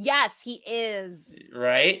cool. Yes, he is.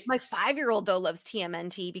 Right? My 5-year-old, though, loves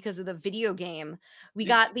TMNT because of the video game. We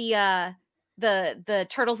got the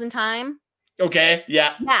Turtles in Time. Okay,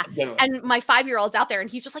 yeah. And my 5-year-old's out there and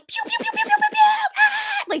he's just like pew pew pew pew pew pew,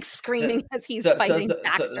 pew, like screaming as he's fighting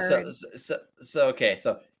Baxter. So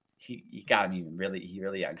he got him even really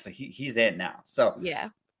young. So he's in now. So yeah.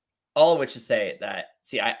 All of which to say that,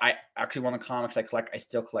 I actually one of the comics I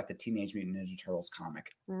still collect the Teenage Mutant Ninja Turtles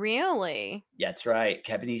comic. Really? Yeah, that's right.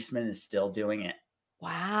 Kevin Eastman is still doing it.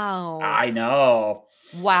 Wow. I know.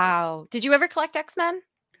 Wow. Did you ever collect X-Men?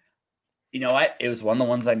 You know what? It was one of the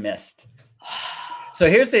ones I missed. So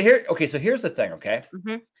here's the thing, okay?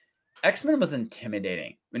 Mm-hmm. X-Men was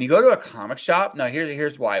intimidating. When you go to a comic shop, now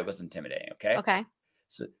here's why it was intimidating, okay? Okay.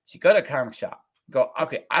 So you go to a comic shop, go,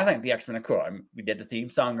 okay, I think the X-Men are cool. We did the theme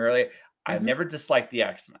song earlier. I've never disliked the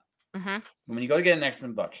X-Men. When you go to get an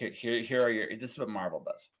X-Men book, here are this is what Marvel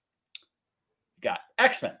does. You got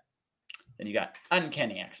X-Men, then you got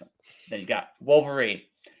Uncanny X-Men, then you got Wolverine,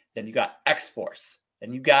 then you got X-Force,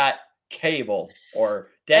 then you got Cable or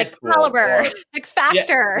Deadpool Excalibur, or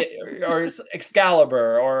X-Factor, or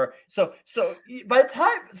Excalibur, or so by the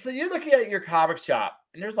time you're looking at your comic shop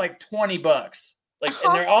and there's like 20 books, like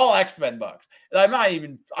and they're all X-Men books. And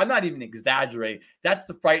I'm not even exaggerating. That's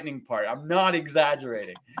the frightening part. I'm not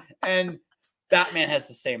exaggerating. And Batman has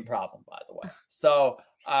the same problem, by the way. So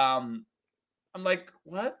I'm like,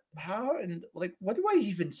 what? How? And like, what do I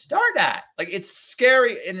even start at? Like, it's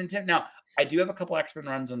scary and intense. Now, I do have a couple X-Men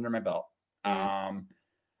runs under my belt.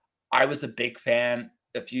 I was a big fan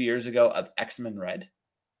a few years ago of X-Men Red.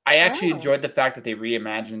 I actually enjoyed the fact that they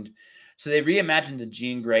reimagined. So they reimagined the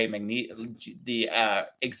Jean Grey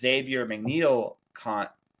Xavier Magneto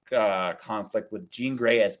conflict with Jean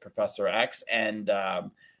Grey as Professor X, and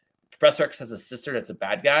Professor X has a sister that's a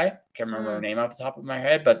bad guy. Can't remember her name off the top of my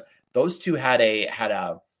head, but those two had a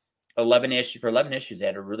 11 issues. They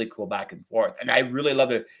had a really cool back and forth, and I really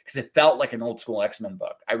loved it because it felt like an old school X-Men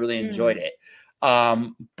book. I really enjoyed it.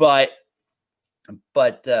 But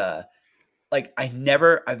like I've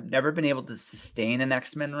never been able to sustain an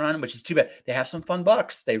X-Men run, which is too bad. They have some fun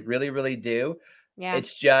books. They really, really do. Yeah.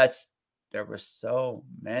 It's just there were so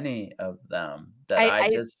many of them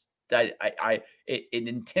that it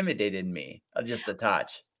intimidated me just a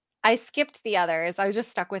touch. I skipped the others. I was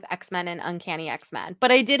just stuck with X-Men and Uncanny X-Men.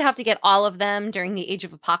 But I did have to get all of them during the Age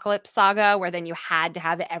of Apocalypse saga, where then you had to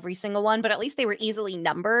have every single one. But at least they were easily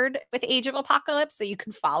numbered with Age of Apocalypse, so you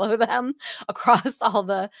could follow them across all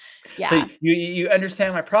the. Yeah. So you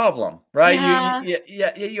understand my problem, right?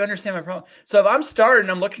 Yeah. You understand my problem. So if I'm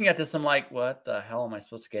starting, I'm looking at this, I'm like, what the hell am I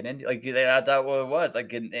supposed to get into? Like, I thought what it was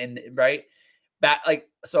like, right?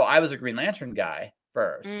 So I was a Green Lantern guy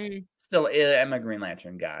first. Still am a Green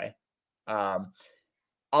Lantern guy. All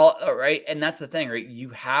right, and that's the thing, right? You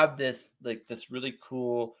have this really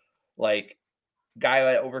cool like guy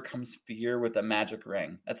that overcomes fear with a magic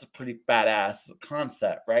ring. That's a pretty badass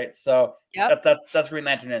concept, right? So that's Green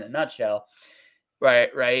Lantern in a nutshell, right?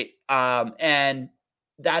 And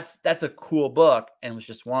that's a cool book, and it was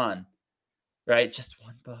just one, right? Just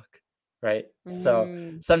one book, right?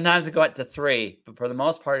 So sometimes it go up to 3, but for the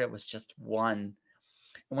most part, it was just one.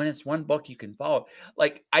 When it's one book you can follow,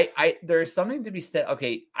 like there's something to be said.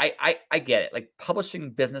 Okay, I get it. Like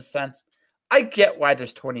publishing business sense, I get why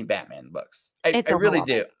there's 20 Batman books. I really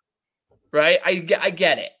do. Right? I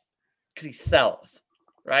get it because he sells.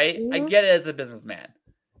 Right? I get it as a businessman,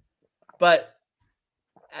 but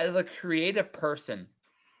as a creative person,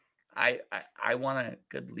 I want a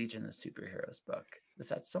good Legion of Superheroes book. Is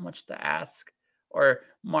that so much to ask? Or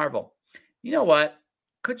Marvel? You know what?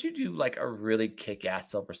 Could you do like a really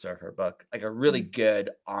kick-ass Silver Surfer book, like a really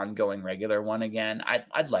good ongoing regular one again?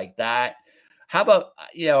 I'd like that. How about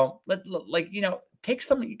take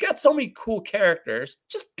some. You got so many cool characters,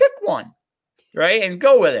 just pick one, right, and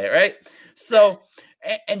go with it, right? So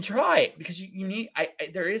and try it because you need. I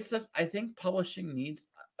think publishing needs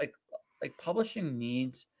publishing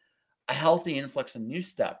needs a healthy influx of new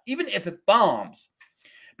stuff, even if it bombs,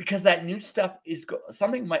 because that new stuff is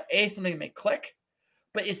something may click.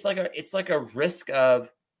 But it's like a risk of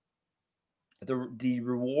the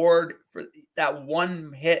reward for that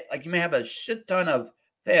one hit. Like you may have a shit ton of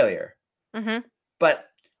failure, but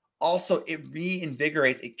also it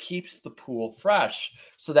reinvigorates. It keeps the pool fresh,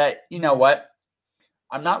 so that you know what.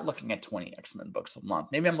 I'm not looking at 20 X-Men books a month.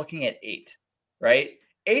 Maybe I'm looking at 8. Right?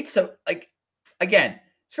 8. So like again,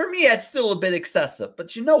 for me, that's still a bit excessive.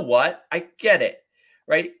 But you know what? I get it.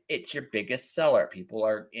 Right? It's your biggest seller. People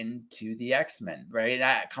are into the X-Men, right?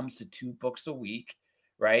 That comes to 2 books a week,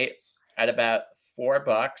 right? At about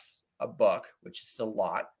 $4 a book, which is a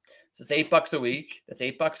lot. So it's $8 a week. That's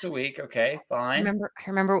 $8 a week. Okay, fine. I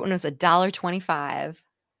remember when it was $1.25.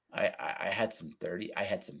 I had some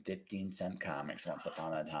 15-cent comics once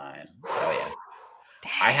upon a time. Oh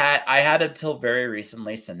yeah. I had until very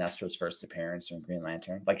recently Sinestro's first appearance from Green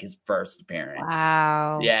Lantern, like his first appearance.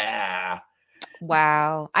 Wow. Yeah.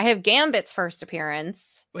 Wow. I have Gambit's first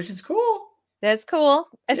appearance. Which is cool. That's cool.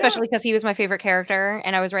 Especially because he was my favorite character.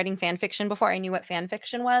 And I was writing fan fiction before I knew what fan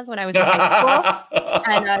fiction was when I was in high school.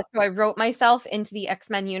 And so I wrote myself into the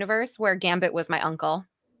X-Men universe where Gambit was my uncle.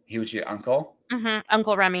 He was your uncle?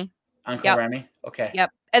 Uncle Remy. Uncle Remy? Okay.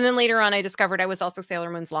 Yep. And then later on I discovered I was also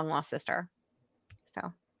Sailor Moon's long lost sister.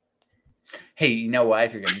 So Hey, you know what?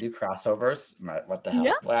 If you're gonna do crossovers, what the hell?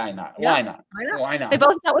 Yeah. Why not? Yeah. Why not? Why not? Why not? They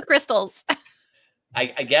both dealt with crystals. I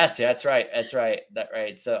guess that's right. That's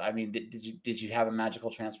right. So I mean, did you have a magical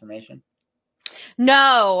transformation?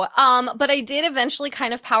 No, but I did eventually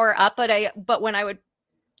kind of power up. But when I would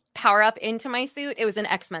power up into my suit, it was an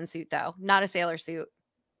X-Men suit though, not a sailor suit.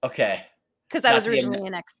 Okay. Because I was originally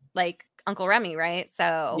an like Uncle Remy, right?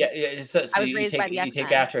 So yeah. So I was raised by the you take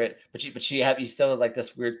X-Men. after it, but you still have like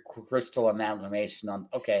this weird crystal amalgamation on.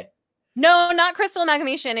 Okay. No, not crystal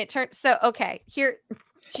amalgamation. It turned okay. Here,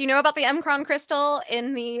 do you know about the Mcron crystal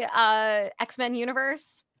in the X-Men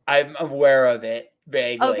universe? I'm aware of it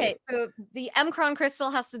vaguely. Okay, so the Mcron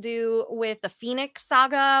crystal has to do with the Phoenix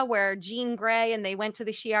saga, where Jean Grey and they went to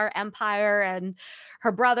the Shi'ar Empire, and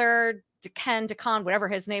her brother Decon, whatever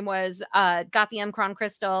his name was, got the Mcron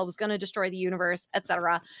crystal, was going to destroy the universe,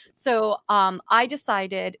 etc. So I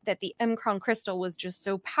decided that the Mcron crystal was just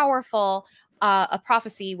so powerful. A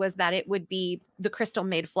prophecy was that it would be the crystal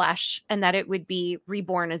made flesh and that it would be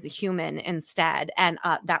reborn as a human instead. And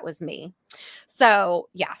that was me. So,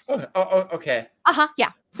 yes. Oh, okay.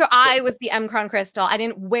 Yeah. So I was the Mcron crystal. I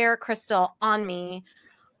didn't wear crystal on me.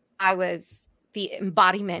 I was the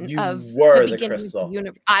embodiment of the beginning of the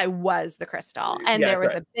universe. I was the crystal. And there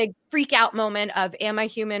was a big freak out moment of, am I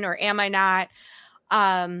human or am I not?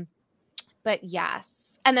 But yes.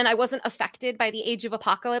 And then I wasn't affected by the Age of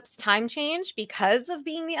Apocalypse time change because of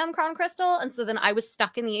being the Mcron crystal. And so then I was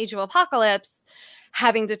stuck in the Age of Apocalypse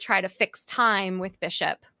having to try to fix time with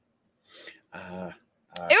Bishop. It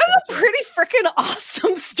was a pretty freaking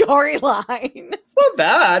awesome storyline. It's not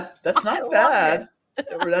bad. That's not bad.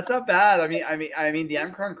 That's not bad. I mean, the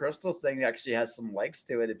Mcron crystal thing actually has some legs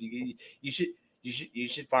to it. If you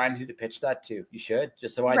should find who to pitch that to. You should.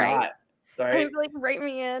 Just so why not? Right? Like, write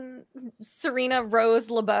me in, Serena Rose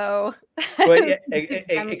LeBeau. Well, yeah,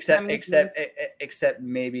 except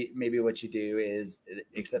maybe what you do is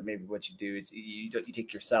you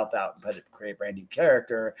take yourself out and create a brand new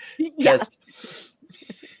character. Yes.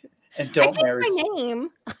 And don't marry my name.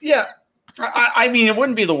 Yeah. I mean, it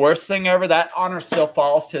wouldn't be the worst thing ever. That honor still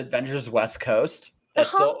falls to Avengers West Coast. That's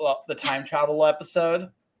still the time travel episode.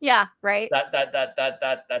 Yeah, right.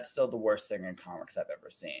 That's still the worst thing in comics I've ever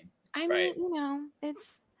seen. I mean,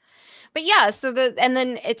 but yeah, and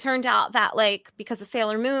then it turned out that, like, because of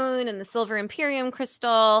Sailor Moon and the Silver Imperium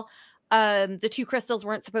crystal, the two crystals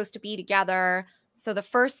weren't supposed to be together. So the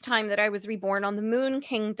first time that I was reborn on the Moon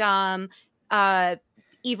Kingdom,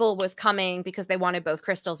 evil was coming because they wanted both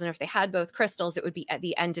crystals. And if they had both crystals, it would be at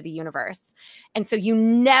the end of the universe. And so you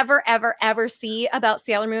never, ever, ever see about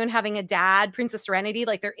Sailor Moon having a dad, Princess Serenity.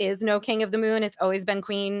 Like, there is no King of the Moon. It's always been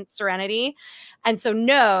Queen Serenity. And so,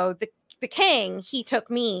 no, the king, he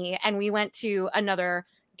took me and we went to another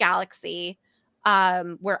galaxy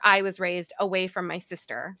where I was raised away from my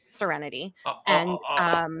sister, Serenity. And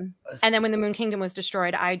then when the Moon Kingdom was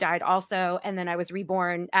destroyed, I died also. And then I was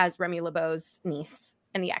reborn as Remy LeBeau's niece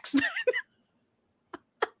in the X-Men.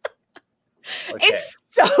 Okay. It's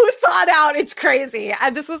so thought out. It's crazy.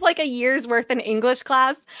 And this was like a year's worth in English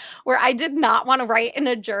class where I did not want to write in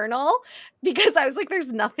a journal because I was like, there's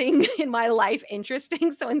nothing in my life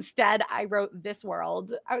interesting. So instead I wrote this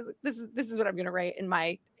world. I was like, this is what I'm going to write in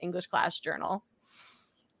my English class journal.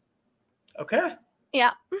 Okay.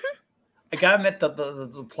 Yeah. Mm-hmm. I gotta admit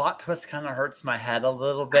the plot twist kind of hurts my head a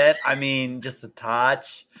little bit. I mean, just a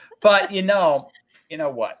touch, but you know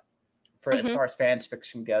what? For as far as fan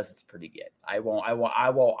fiction goes, it's pretty good. I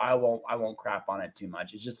won't crap on it too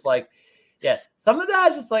much. It's just like, yeah, some of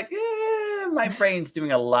that is just like, my brain's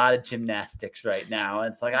doing a lot of gymnastics right now.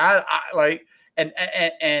 And it's like I like, and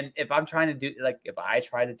if I'm trying to do, like, if I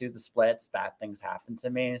try to do the splits, bad things happen to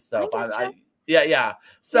me. So yeah.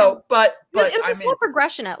 So, but it was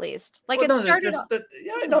progression at least. Like, it started. I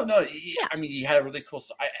mean, you had a really cool.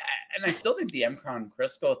 And I still think the Mcron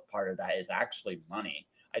crystal part of that is actually money.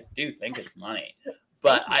 I do think it's money,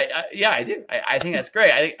 but I do. I think that's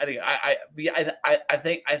great. I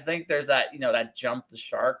think there's that, that jump the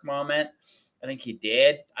shark moment. I think he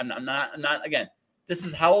did. I'm not again. This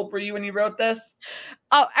is, how old were you when you wrote this?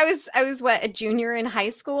 Oh, I was what, a junior in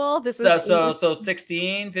high school? This was so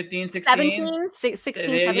 16, 15, 16? 17, 16,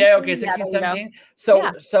 17. Yeah, okay, 16, 17.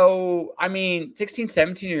 So I mean, 16,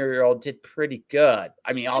 17-year-old did pretty good.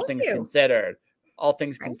 I mean, all things considered.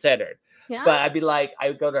 Yeah. But I'd be like, I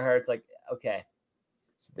would go to her, it's like, okay,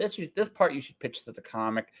 so this part you should pitch to the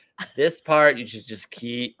comic. This part you should just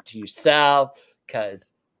keep to yourself,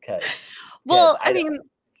 because well, I mean,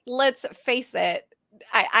 let's face it.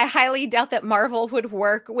 I highly doubt that Marvel would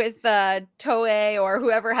work with Toei or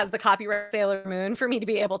whoever has the copyright Sailor Moon for me to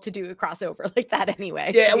be able to do a crossover like that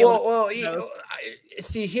anyway. Yeah, To be able to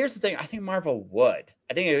see, here's the thing. I think Marvel would.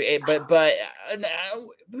 I think, but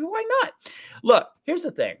why not? Look, here's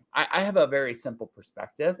the thing. I have a very simple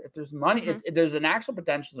perspective. If there's money, if there's an actual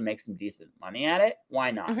potential to make some decent money at it,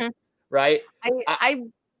 why not? Right?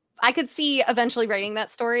 I could see eventually writing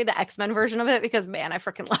that story, the X-Men version of it, because man, I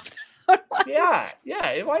freaking loved that one. Yeah,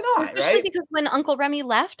 why not? Especially right? because when Uncle Remy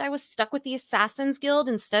left, I was stuck with the Assassins Guild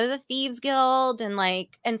instead of the Thieves Guild,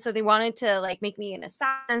 and so they wanted to make me an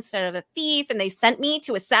assassin instead of a thief, and they sent me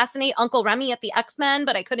to assassinate Uncle Remy at the X-Men,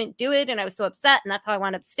 but I couldn't do it, and I was so upset, and that's how I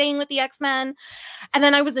wound up staying with the X-Men. And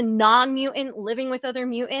then I was a non-mutant living with other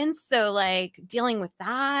mutants, so dealing with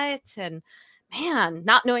that, and man,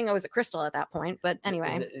 not knowing I was a crystal at that point. But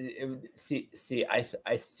anyway,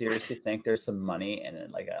 I seriously think there's some money in it,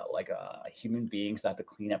 like a human beings that have to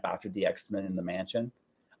clean up after the X-Men in the mansion.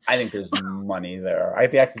 I think there's money there. I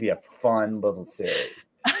think that could be a fun little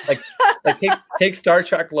series. Take Star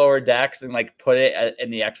Trek Lower Decks and put it in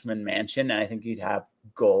the X-Men mansion, and I think you'd have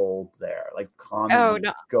gold there, no,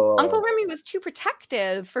 gold. Uncle Remy was too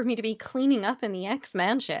protective for me to be cleaning up in the X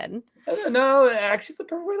Mansion. I don't know. Actually, it's the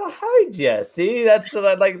perfect way to hide you. See, that'd be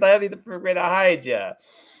the perfect way to hide you.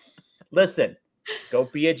 Listen, go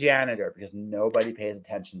be a janitor because nobody pays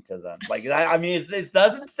attention to them. I mean, it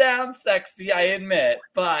doesn't sound sexy, I admit,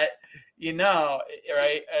 but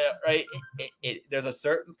right? There's a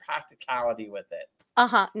certain practicality with it.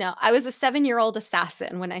 No, I was a 7-year-old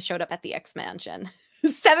assassin when I showed up at the X Mansion.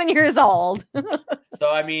 7 years old. So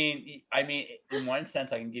I mean, in one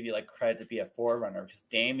sense, I can give you credit to be a forerunner because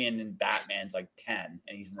Damien in Batman's 10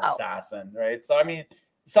 and he's an assassin, right? So I mean,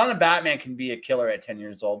 the son of Batman can be a killer at 10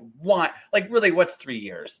 years old. What? Really, what's 3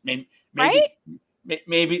 years? Maybe right?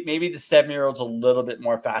 Maybe the 7-year-old's a little bit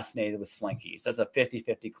more fascinated with slinkies. That's a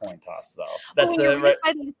 50-50 coin toss, though. That's when you're raised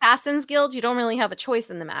by the Assassins Guild, you don't really have a choice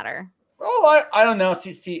in the matter. Oh, I don't know.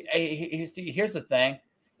 See, here's the thing.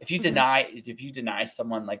 If you deny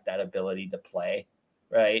someone that ability to play,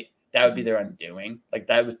 right, that would be their undoing.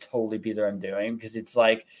 That would totally be their undoing because it's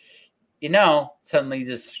suddenly you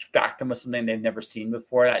just distract them with something they've never seen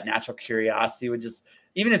before. That natural curiosity would just,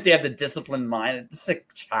 even if they have the disciplined mind, it's a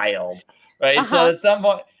child, right? So at some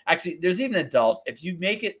point, actually, there's even adults. If you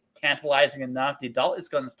make it tantalizing enough, the adult is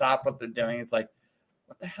going to stop what they're doing. It's what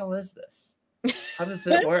the hell is this? How does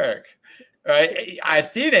it work? Right? I've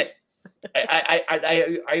seen it.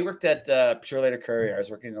 I worked at Pure Later Courier. I was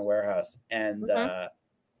working in a warehouse, and I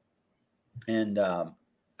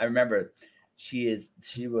remember she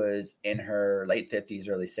was in her late 50s,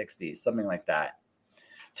 early 60s, something like that.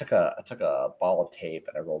 I took a ball of tape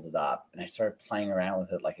and I rolled it up and I started playing around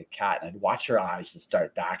with it like a cat, and I'd watch her eyes just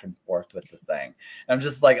start back and forth with the thing. And I'm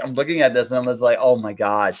just I'm looking at this and I'm just oh my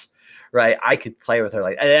gosh, right? I could play with her.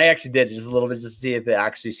 And I actually did just a little bit just to see if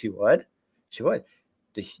she would.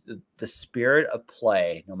 The spirit of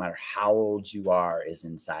play, no matter how old you are, is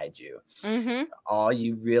inside you. All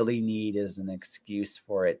you really need is an excuse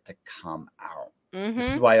for it to come out.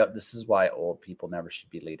 This is why old people never should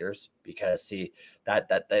be leaders, because see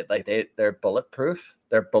they're bulletproof.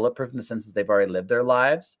 They're bulletproof in the sense that they've already lived their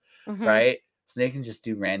lives, right? So they can just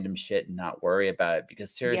do random shit and not worry about it.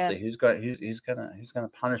 Because seriously, who's gonna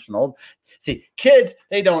punish an old? See, kids,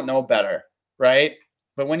 they don't know better, right?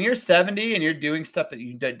 But when you're 70 and you're doing stuff that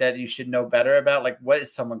you should know better about, what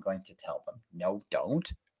is someone going to tell them? No,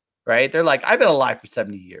 don't. Right? They're I've been alive for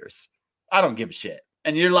 70 years. I don't give a shit.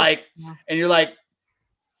 And you're I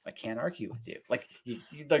can't argue with you.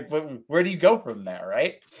 Where do you go from there,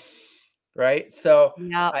 right? Right? So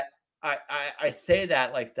I say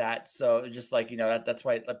that like that. So just that's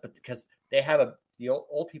why, but because they have the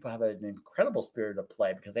old people have an incredible spirit of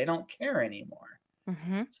play because they don't care anymore.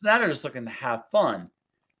 So now they're just looking to have fun.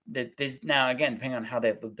 Now again, depending on how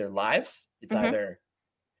they live their lives, it's either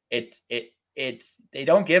it's they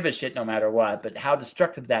don't give a shit no matter what, but how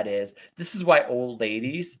destructive that is. This is why old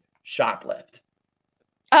ladies shoplift.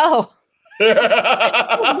 Oh,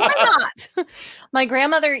 why not? My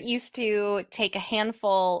grandmother used to take a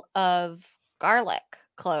handful of garlic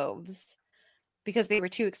cloves because they were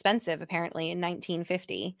too expensive apparently in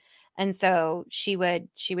 1950, and so she would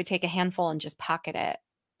take a handful and just pocket it.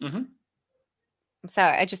 So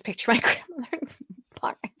I just picture my grandmother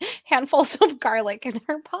handfuls of garlic in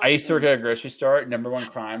her pocket. I used to work at a grocery store. Number one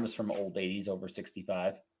crime was from old ladies over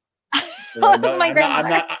 65. My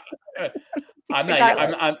grandmother. I'm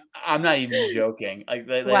not even joking.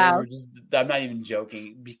 Wow. I'm not even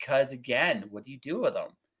joking because again, what do you do with them?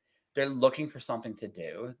 They're looking for something to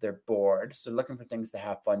do. They're bored, so they're looking for things to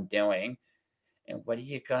have fun doing. And what are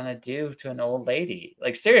you gonna do to an old lady?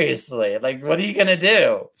 Like, seriously, like, what are you gonna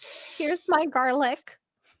do? Here's my garlic.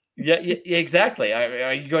 Yeah, exactly.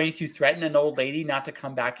 Are you going to threaten an old lady not to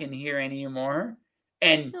come back in here anymore?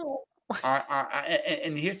 And No.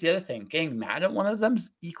 and here's the other thing: getting mad at one of them's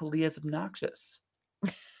equally as obnoxious,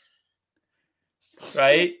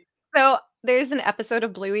 right? So there's an episode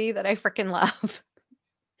of Bluey that I freaking love.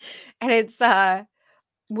 And it's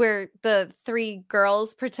where the three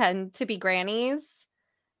girls pretend to be grannies.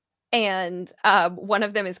 And one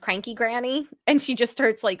of them is Cranky Granny, and she just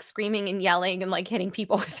starts like screaming and yelling and like hitting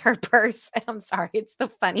people with her purse. And I'm sorry, it's the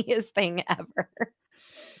funniest thing ever.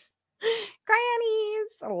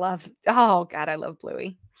 Grannies. Oh God, I love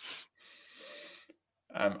Bluey.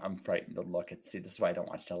 I'm frightened to look and see. This is why I don't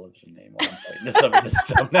watch television anymore. I'm frightened to some of this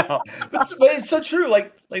stuff now. But it's so true.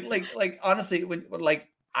 Like honestly, when like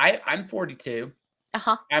I'm 42.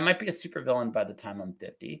 Uh-huh. I might be a supervillain by the time I'm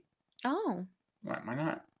 50. Oh. Why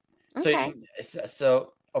not? Okay.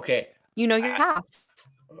 So okay. You know your path.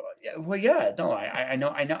 Well, yeah, no,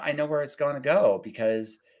 I know where it's going to go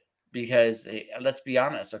because let's be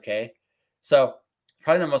honest, okay. So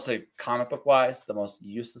probably the most like comic book wise, the most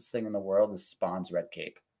useless thing in the world is Spawn's red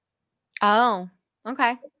cape. Oh,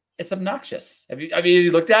 okay. It's obnoxious.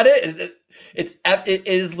 You looked at it? It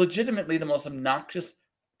is legitimately the most obnoxious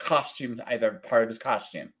costume I've ever part of his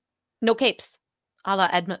costume. No capes, a la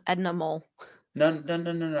Edna Mole. No. I'm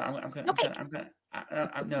gonna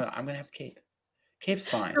have cape. Cape's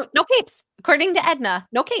fine. No capes. According to Edna,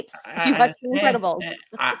 no capes. You watch The Incredibles.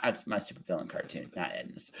 That's my supervillain cartoon, not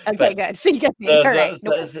Edna's. Okay, good. So you get me. All right.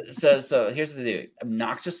 So here's the deal: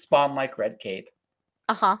 obnoxious Spawn-like red cape.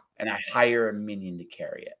 And I hire a minion to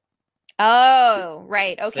carry it. Oh,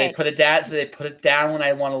 right. Okay. So they put it down when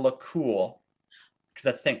I want to look cool. Because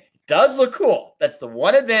that's the thing. It does look cool. That's the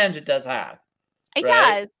one advantage it does have. It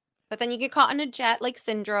does. But then you get caught in a jet like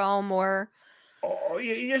syndrome or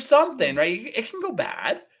you're something, right? It can go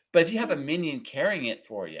bad. But if you have a minion carrying it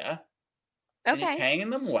for you, and you're paying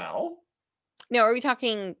them well. No, are we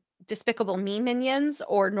talking Despicable Me minions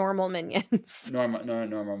or normal minions? Normal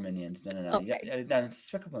minions. No. Okay. Yeah,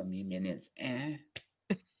 Despicable Me minions.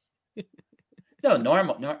 No,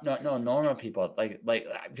 normal people. Like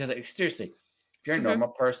because seriously, if you're a normal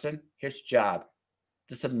person, here's your job.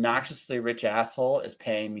 This obnoxiously rich asshole is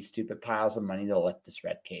paying me stupid piles of money to lift this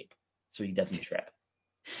red cape so he doesn't trip.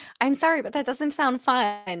 I'm sorry, but that doesn't sound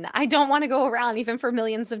fun. I don't want to go around even for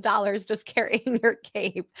millions of dollars just carrying your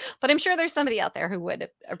cape. But I'm sure there's somebody out there who would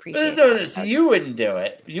appreciate it. So you wouldn't do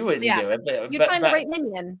it. You wouldn't do it. You'd find the right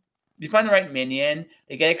minion. You find the right minion.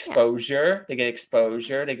 They get exposure. Yeah.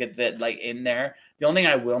 They get that like in there. The only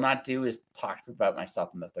thing I will not do is talk about myself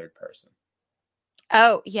in the third person.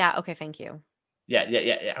 Oh yeah. Okay. Thank you.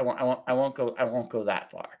 Yeah. I won't go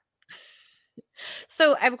that far.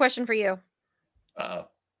 So I have a question for you. Uh-oh.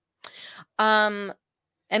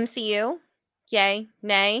 MCU, yay,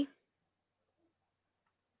 nay?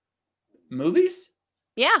 Movies?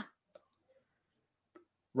 Yeah.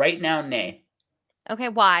 Right now, nay. Okay,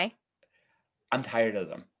 why? I'm tired of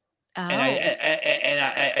them. Oh. And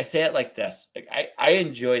I say it like this. Like I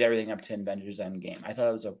enjoyed everything up to Avengers Endgame. I thought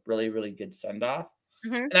it was a really, really good send-off.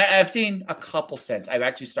 And I've seen a couple since. I've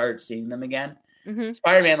actually started seeing them again.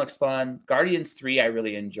 Spider-Man looks fun. Guardians 3 I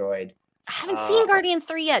really enjoed. I haven't seen Guardians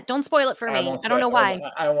 3 yet. Don't spoil it for me. I don't know why.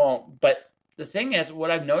 I won't. But the thing is, what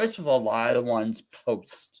I've noticed with a lot of the ones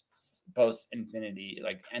post Infinity,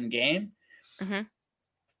 like Endgame,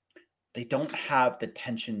 they don't have the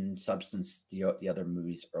tension and substance the other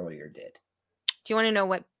movies earlier did. Do you want to know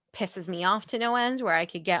what pisses me off to no end, where I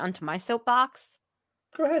could get onto my soapbox?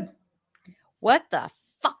 Go ahead. What the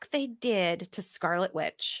fuck they did to Scarlet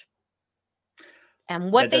Witch.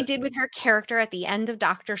 And what they did with her character at the end of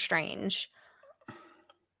Doctor Strange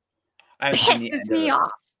pisses me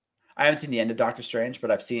off. I haven't seen the end of Doctor Strange, but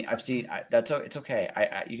I've seen. It's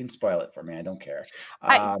okay. You can spoil it for me. I don't care.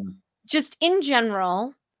 Just in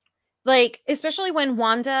general, like especially when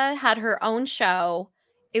Wanda had her own show,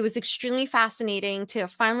 it was extremely fascinating to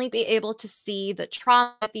finally be able to see the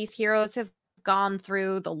trauma that these heroes have gone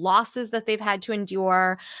through, the losses that they've had to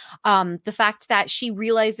endure, the fact that she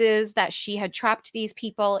realizes that she had trapped these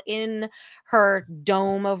people in her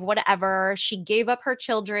dome of whatever. She gave up her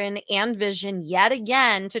children and Vision yet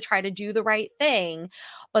again to try to do the right thing.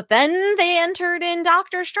 But then they entered in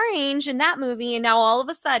Doctor Strange in that movie, and now all of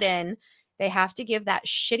a sudden they have to give that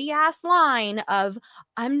shitty ass line of,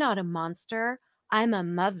 "I'm not a monster, I'm a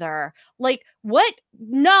mother." Like, what?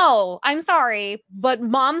 No, I'm sorry, but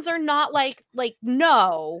moms are not like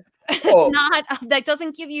no. It's not, that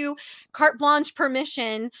doesn't give you carte blanche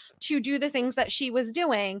permission to do the things that she was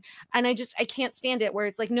doing. And I can't stand it where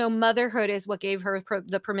it's like, no, motherhood is what gave her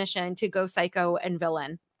the permission to go psycho and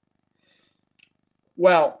villain.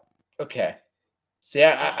 Well, okay. See,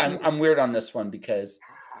 I'm weird on this one because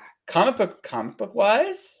comic book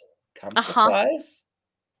wise,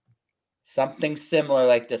 something similar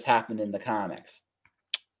like this happened in the comics.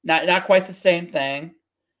 Not quite the same thing,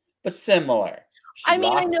 but similar. I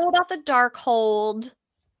know about the Darkhold.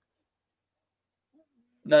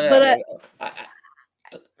 No.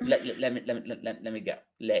 Let me go.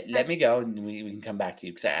 Let me go, and we can come back to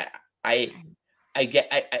you because I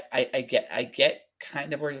get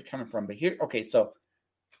kind of where you're coming from, but here, okay, so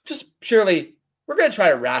just purely, we're going to try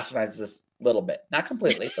to rationalize this a little bit, not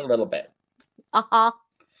completely, but a little bit.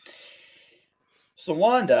 So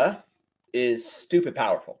Wanda is stupid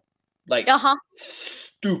powerful, like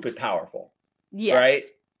stupid powerful. Yes.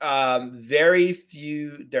 Right. Very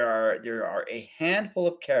few. There are a handful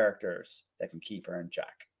of characters that can keep her in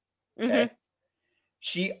check. Okay.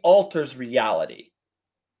 She alters reality,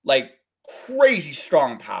 like crazy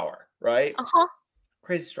strong power. Right.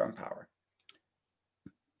 Crazy strong power.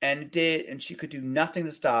 And she could do nothing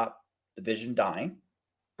to stop the Vision dying.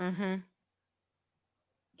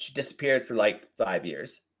 She disappeared for like 5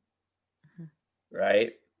 years.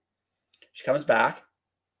 Right. She comes back.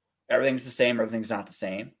 Everything's the same. Everything's not the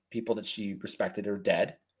same. People that she respected are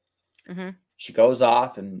dead. She goes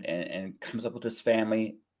off and comes up with this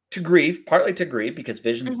family to grieve, partly to grieve because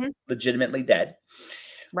Vision's legitimately dead.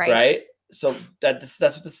 Right. So that's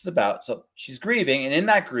what this is about. So she's grieving, and in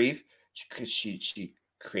that grief, she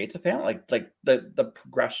creates a family. Like the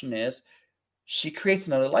progression is, she creates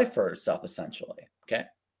another life for herself, essentially. Okay.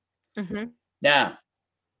 Now,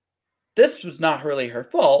 this was not really her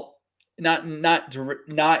fault. Not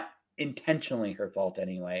intentionally her fault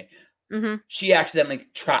anyway. She accidentally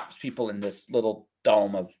traps people in this little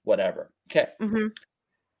dome of whatever. Okay.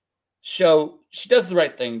 So she does the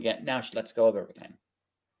right thing again. Now she lets go of everything.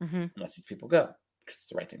 Lets these people go because it's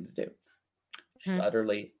the right thing to do. She's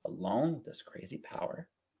utterly alone with this crazy power.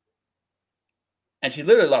 And she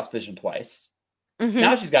literally lost Vision twice.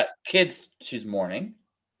 Now she's got kids she's mourning.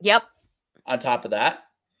 Yep. On top of that.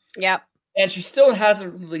 Yep. And she still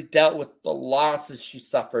hasn't really dealt with the losses she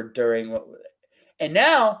suffered during and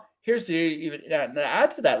now here's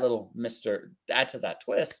add to that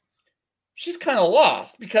twist. She's kind of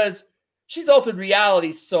lost because she's altered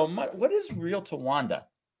reality so much. What is real to Wanda?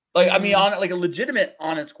 Like, I mean, like a legitimate,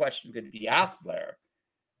 honest question could be asked there.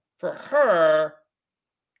 For her,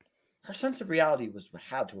 her sense of reality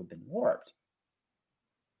had to have been warped.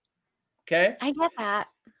 Okay, I get that.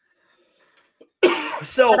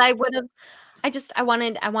 So, but I would have. I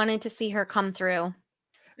wanted to see her come through.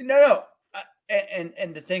 No.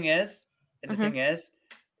 And the thing is, in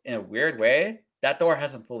a weird way, that door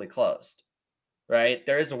hasn't fully closed. Right?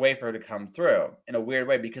 There is a way for her to come through in a weird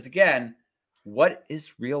way because, again, what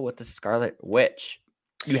is real with the Scarlet Witch?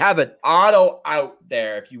 You have an auto out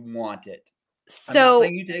there if you want it. So I'm not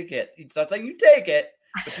saying you take it. It's not saying you take it,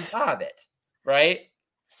 but you have it. Right?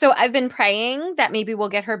 So I've been praying that maybe we'll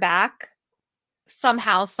get her back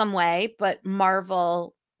somehow, some way, but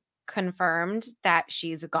Marvel confirmed that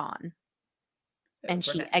she's gone. And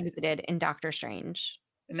she exited in Doctor Strange.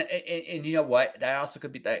 And you know what? That also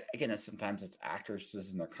could be that again. Sometimes it's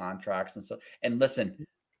actresses and their contracts and so. And listen,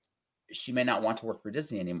 she may not want to work for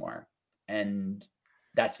Disney anymore, and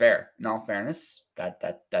that's fair. In all fairness,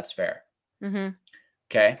 that's fair.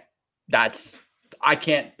 Okay, I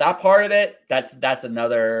can't. That part of it. That's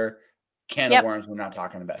another can of worms we're not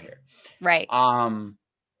talking about here. Right.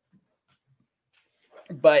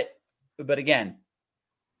 But again,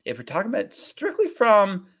 if we're talking about strictly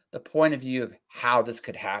from the point of view of how this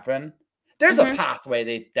could happen, there's a pathway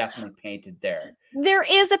they definitely painted there. There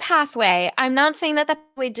is a pathway. I'm not saying that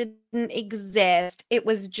pathway didn't exist. It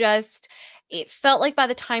was just, it felt like by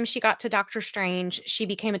the time she got to Doctor Strange, she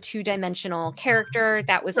became a two-dimensional character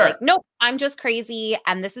that was like, nope, I'm just crazy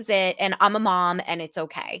and this is it. And I'm a mom and it's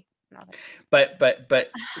okay. But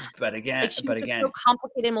again, like she was so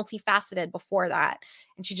complicated, multifaceted before that.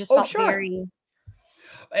 And she just felt very...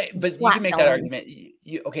 But you can make that argument.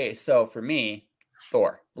 Okay, so for me,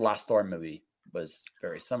 Thor, the last Thor movie was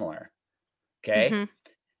very similar. Okay,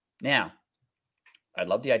 now I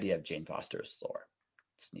love the idea of Jane Foster's Thor.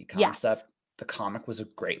 It's a neat concept. Yes. The comic was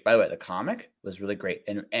great. By the way, the comic was really great,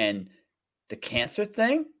 and the cancer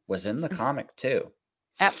thing was in the comic too.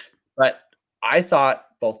 Yep. But I thought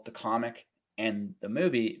both the comic and the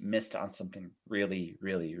movie missed on something really,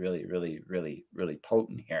 really, really, really, really, really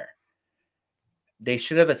potent here. they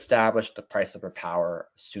should have established the price of her power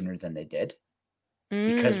sooner than they did.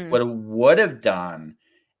 Because what it would have done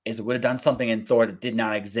is it would have done something in Thor that did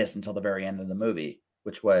not exist until the very end of the movie,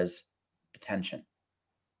 which was the tension.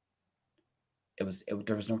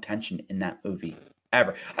 There was no tension in that movie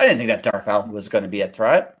ever. I didn't think that Darth was going to be a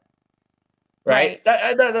threat. Right?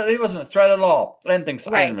 That he wasn't a threat at all. I didn't think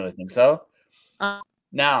so. Right. I didn't really think so.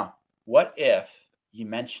 Now, what if you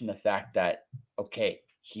mention the fact that, okay,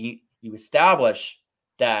 you establish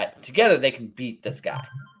that together they can beat this guy.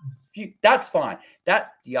 That's fine.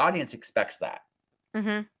 That the audience expects that.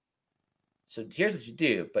 Mm-hmm. So here's what you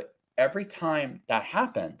do. But every time that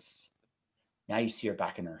happens, now you see her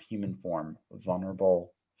back in her human form,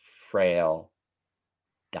 vulnerable, frail,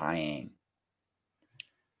 dying.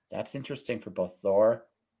 That's interesting for both Thor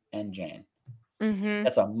and Jane. Mm-hmm.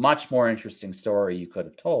 That's a much more interesting story you could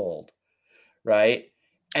have told, right?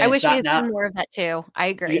 And I wish we had seen more of that too. I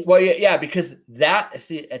agree. Well, yeah, because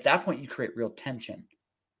at that point you create real tension.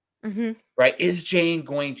 Mm-hmm. Right? Is Jane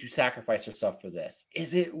going to sacrifice herself for this?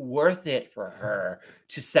 Is it worth it for her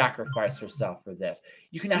to sacrifice herself for this?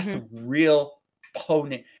 You can ask some real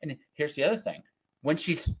potent. And here's the other thing: when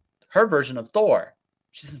she's her version of Thor,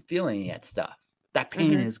 she doesn't feel any of that stuff. That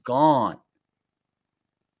pain is gone.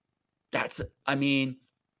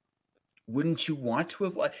 Wouldn't you want to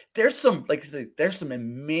have? There's some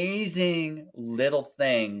amazing little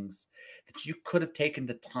things that you could have taken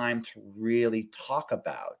the time to really talk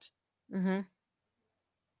about. Mm-hmm.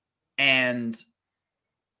 And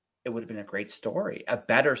it would have been a great story, a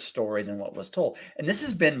better story than what was told. And this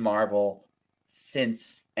has been Marvel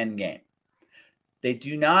since Endgame. They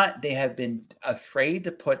have been afraid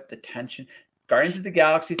to put the tension. Guardians of the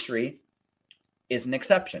Galaxy 3 is an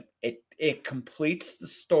exception. It completes the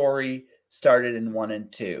story started in 1 and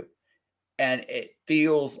 2. And it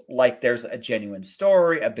feels like there's a genuine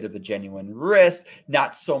story, a bit of a genuine risk.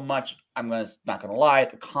 Not so much, not gonna lie,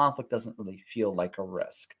 the conflict doesn't really feel like a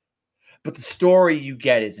risk. But the story you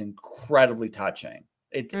get is incredibly touching.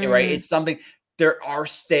 Right? It's something, there are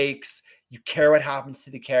stakes. You care what happens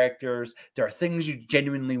to the characters. There are things you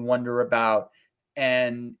genuinely wonder about.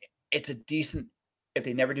 And it's a decent, if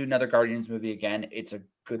they never do another Guardians movie again, it's a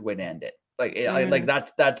good way to end it.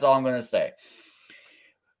 That's all I'm going to say.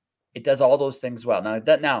 It does all those things well. Now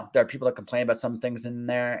there are people that complain about some things in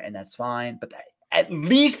there, and that's fine. But at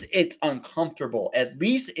least it's uncomfortable. At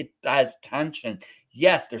least it has tension.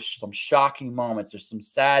 Yes, there's some shocking moments. There's some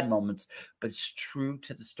sad moments, but it's true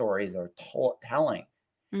to the story they're telling.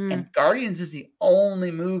 And Guardians is the only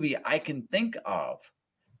movie I can think of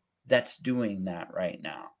that's doing that right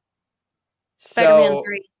now. Spider-Man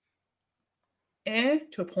 3.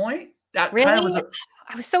 To a point. That really? kind of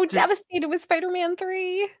I was so devastated with Spider-Man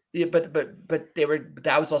 3. Yeah, but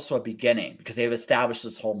that was also a beginning because they've established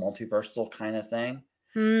this whole multiversal kind of thing.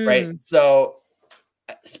 Right? So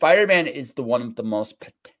Spider-Man is the one with the most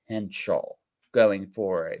potential going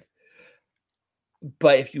forward.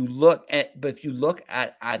 But if you look at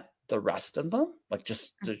the rest of them, like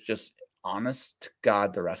just honest to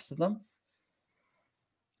God, the rest of them,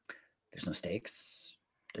 there's no stakes,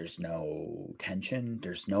 there's no tension,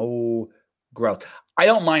 there's no growth. I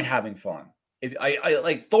don't mind having fun. If I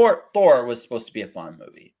like Thor was supposed to be a fun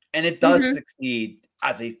movie, and it does succeed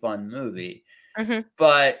as a fun movie.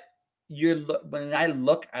 But when I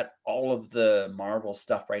look at all of the Marvel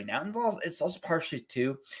stuff right now, it's also partially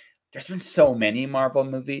too. There's been so many Marvel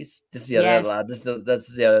movies. This is the other. That's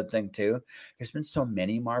the other thing too. There's been so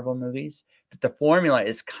many Marvel movies that the formula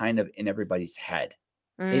is kind of in everybody's head.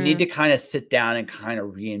 They need to kind of sit down and kind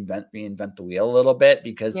of reinvent the wheel a little bit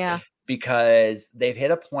because they've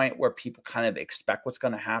hit a point where people kind of expect what's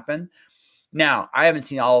going to happen. Now, I haven't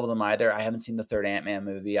seen all of them either. I haven't seen the third Ant-Man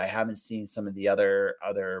movie. I haven't seen some of the other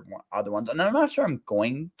ones. And I'm not sure I'm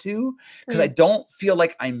going to because I don't feel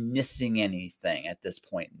like I'm missing anything at this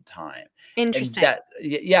point in time. Interesting.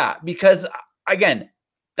 Because again,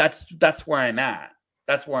 that's where I'm at.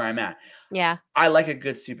 That's where I'm at. Yeah. I like a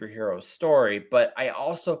good superhero story, but I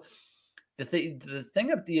also this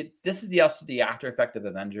is also the after effect of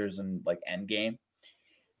Avengers and like Endgame.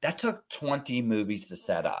 That took 20 movies to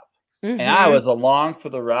set up. And I was along for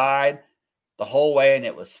the ride the whole way, and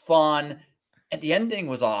it was fun. And the ending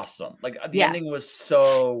was awesome. Like the ending was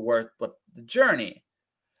so worth the journey.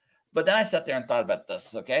 But then I sat there and thought about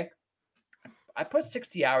this. Okay, I put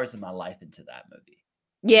 60 hours of my life into that movie.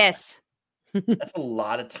 Yes, that's a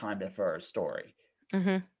lot of time for a story.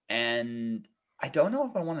 And I don't know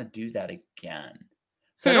if I want to do that again.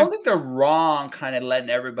 So I don't think they're wrong, kind of letting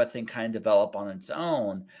everything kind of develop on its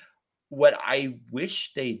own. What I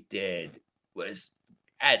wish they did was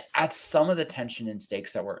add some of the tension and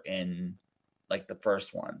stakes that were in like the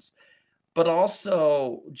first ones. But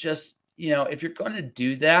also just, if you're going to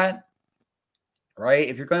do that, right?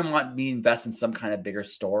 If you're going to want to be invest in some kind of bigger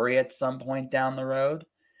story at some point down the road,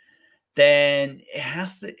 then it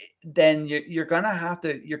has to. Then you're gonna have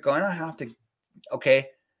to. Okay,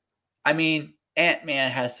 I mean,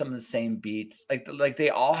 Ant-Man has some of the same beats. Like they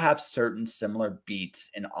all have certain similar beats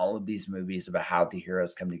in all of these movies about how the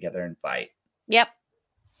heroes come together and fight. Yep.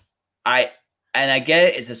 I get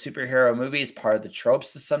it. It's a superhero movie. It's part of the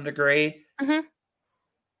tropes to some degree. Mm-hmm.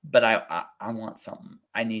 But I want something.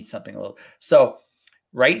 I need something a little. So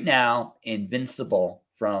right now, Invincible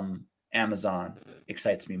from Amazon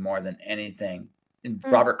excites me more than anything. And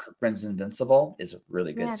Robert Kirkman's Invincible is a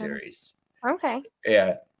really good series. Okay.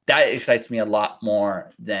 Yeah, that excites me a lot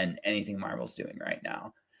more than anything Marvel's doing right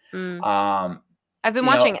now. I've been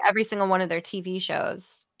watching every single one of their TV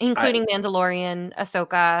shows, including Mandalorian,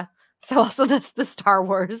 Ahsoka. So also that's the Star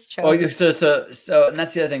Wars show. Oh, so and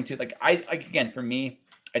that's the other thing too. Like again, for me,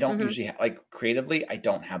 I don't usually creatively. I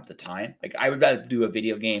don't have the time. Like I would rather do a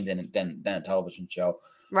video game than a television show.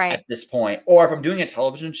 Right. At this point, or if I'm doing a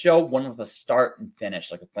television show, one with a start and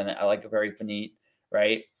finish, I like a very finite,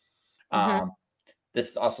 right?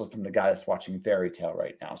 This is also from the guy that's watching Fairy Tale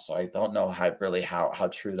right now, so I don't know how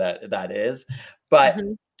true that is. But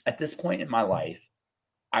at this point in my life,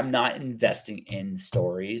 I'm not investing in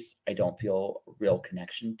stories I don't feel a real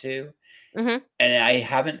connection to. And I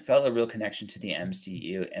haven't felt a real connection to the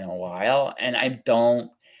MCU in a while. And I don't,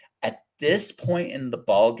 at this point in the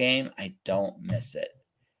ball game, I don't miss it.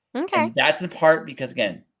 Okay. And that's in part because,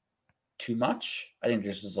 again, too much. I think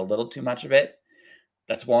there's just a little too much of it.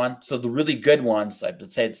 That's one. So the really good ones, I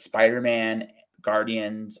would say Spider-Man,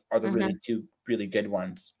 Guardians are the really two really good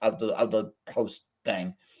ones of the post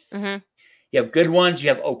thing. You have good ones, you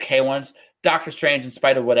have okay ones. Doctor Strange, in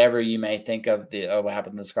spite of whatever you may think of what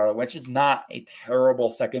happened to Scarlet Witch, is not a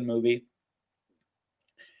terrible second movie.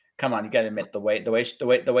 Come on, you got to admit the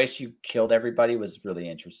way she killed everybody was really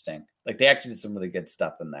interesting. Like they actually did some really good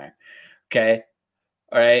stuff in there. Okay,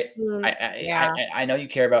 all right. I know you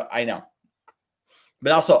care about. I know,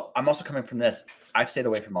 but also I'm also coming from this. I've stayed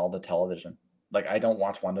away from all the television. Like I don't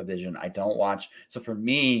watch WandaVision. I don't watch. So for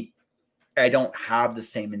me, I don't have the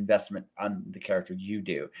same investment on the character you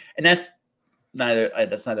do, and that's neither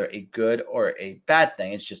a good or a bad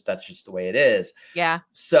thing. It's just that's just the way it is. Yeah.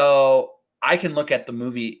 So I can look at the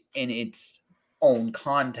movie in its own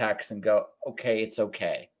context and go, okay, it's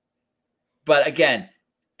okay. But again,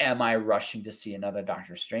 am I rushing to see another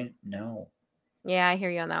Doctor Strange? No. Yeah, I hear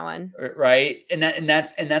you on that one. Right, and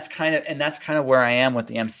that's kind of where I am with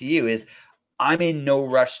the MCU is. I'm in no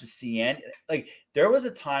rush to see any. Like there was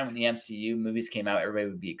a time when the MCU movies came out, everybody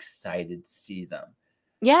would be excited to see them.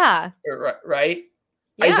 Yeah. Right.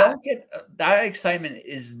 Yeah. I don't get that excitement.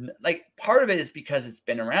 Is like part of it is because it's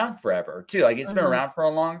been around forever too. Like it's been around for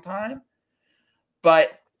a long time.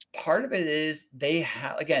 But part of it is they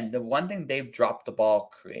have again the one thing they've dropped the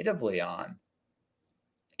ball creatively on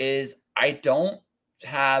is I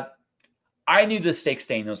knew the stakes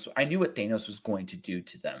Thanos. I knew what Thanos was going to do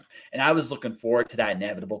to them. And I was looking forward to that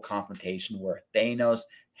inevitable confrontation where Thanos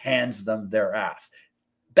hands them their ass.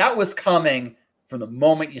 That was coming from the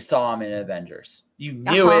moment you saw him in Avengers. You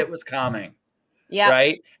knew it was coming. Yeah.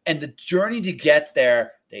 Right? And the journey to get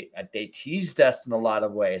there, they teased us in a lot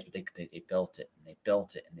of ways, but they built it and they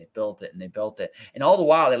built it and they built it and they built it. And all the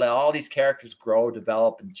while, they let all these characters grow,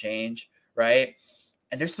 develop, and change. Right?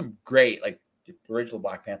 And there's some great, like, the original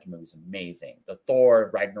Black Panther movie was amazing. The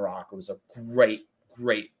Thor Ragnarok was a great,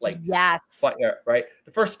 like, yes, right?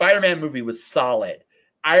 The first Spider-Man movie was solid.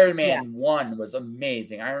 Iron Man 1 was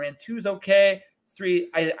amazing. Iron Man 2 is okay. 3,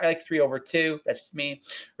 I like 3 over 2. That's just me,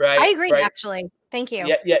 right? I agree, right? actually. Thank you.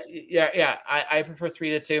 Yeah. I prefer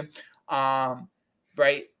 3 to 2.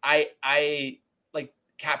 Right? I like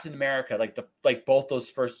Captain America. Like both those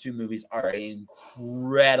first 2 movies are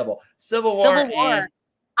incredible. Civil War.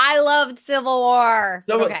 I loved Civil War.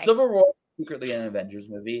 Civil War secretly an Avengers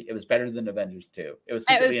movie. It was better than Avengers 2. It was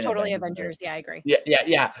totally Avengers. Yeah, I agree.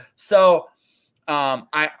 Yeah. So,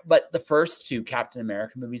 but the first 2 Captain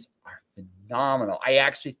America movies are phenomenal. I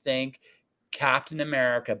actually think Captain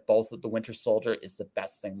America, both with the Winter Soldier, is the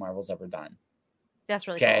best thing Marvel's ever done. That's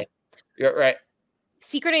really cool. You're right.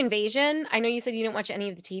 Secret Invasion. I know you said you didn't watch any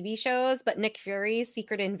of the TV shows, but Nick Fury's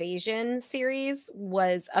Secret Invasion series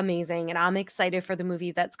was amazing, and I'm excited for the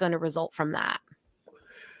movie that's going to result from that.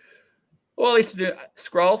 Well, at least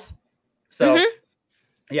Skrulls. So,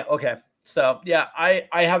 yeah, okay. So, yeah, I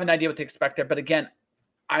have an idea what to expect there, but again,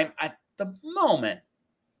 I'm at the moment,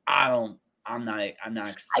 I don't I'm not I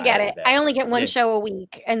excited. get it. I only get one show a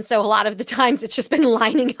week, and so a lot of the times it's just been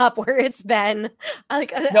lining up where it's been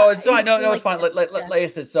like. No, it's fine. No, like, it's fine. Like I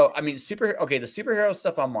said, so I mean, the superhero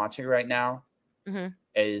stuff I'm watching right now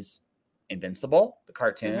is Invincible, the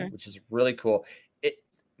cartoon, which is really cool.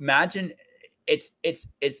 Imagine it's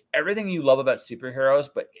everything you love about superheroes,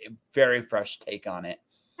 but a very fresh take on it.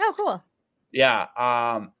 Oh, cool. Yeah.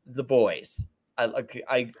 The Boys.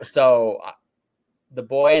 The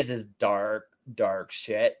Boys is dark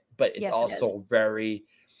shit, but it's also very.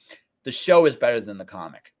 The show is better than the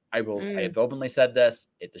comic. I have openly said this.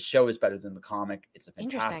 The show is better than the comic. It's a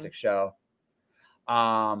fantastic show.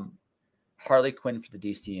 Harley Quinn for the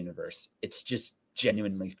DC universe. It's just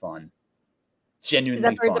genuinely fun. Is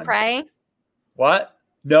that Birds of Prey? What?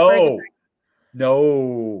 No.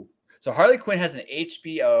 No. So Harley Quinn has an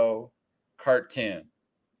HBO cartoon.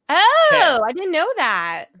 Oh, I didn't know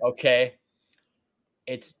that. Okay.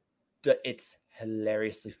 It's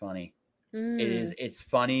hilariously funny. It's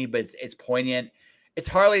funny, but it's poignant. It's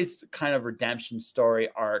Harley's kind of redemption story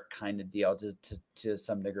arc kind of deal to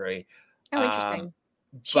some degree. Oh, interesting.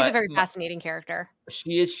 She's a very fascinating character.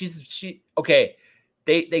 She is. She okay.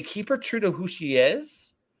 They keep her true to who she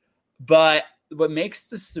is, but what makes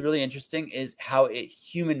this really interesting is how it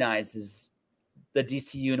humanizes the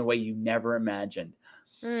DCU in a way you never imagined.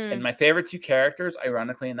 And my favorite two characters,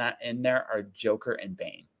 ironically, in there are Joker and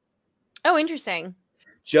Bane. Oh, interesting.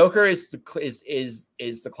 Joker is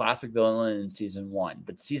the classic villain in season 1,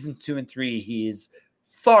 but season 2 and 3, he's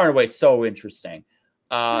far and away so interesting.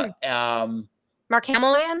 Mark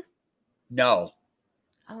Hamill again? No.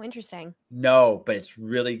 Oh, interesting. No, but it's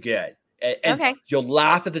really good. And okay. You'll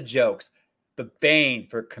laugh at the jokes. But Bane,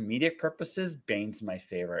 for comedic purposes, Bane's my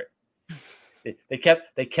favorite. They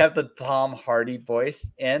kept the Tom Hardy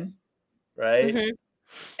voice in, right?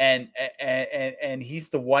 And he's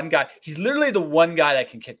the one guy. He's literally the one guy that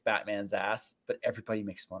can kick Batman's ass, but everybody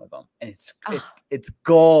makes fun of him, and it's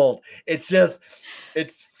gold. It's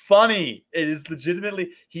funny. It is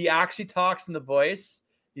legitimately. He actually talks in the voice.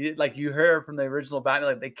 Like you heard from the original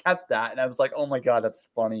Batman, like they kept that, and I was like, "Oh my god, that's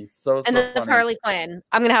funny!" And that's funny. Harley Quinn.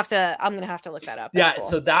 I'm gonna have to look that up. That's cool.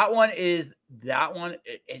 So that one. It's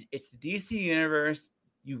the DC universe.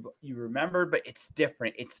 You remember, but it's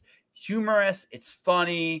different. It's humorous. It's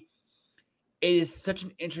funny. It is such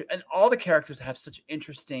an and all the characters have such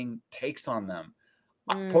interesting takes on them.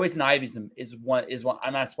 Poison Ivy is one.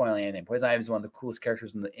 I'm not spoiling anything. Poison Ivy is one of the coolest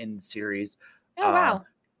characters in the series. Oh wow.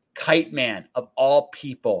 Kite Man, of all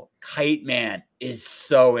people, Kite Man is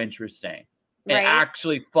so interesting and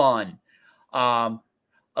actually fun. I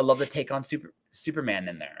love the take on Superman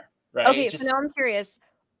in there. Right? Okay, so now I'm curious.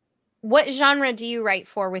 What genre do you write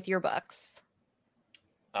for with your books?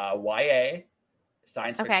 YA,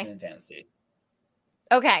 science fiction, and fantasy.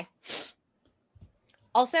 Okay.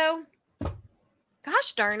 Also,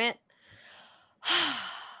 gosh darn it,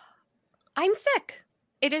 I'm sick.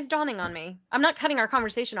 It is dawning on me. I'm not cutting our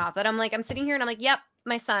conversation off, but I'm sitting here and I'm like, yep,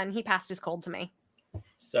 my son, he passed his cold to me.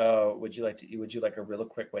 So would you like a real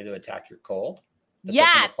quick way to attack your cold? That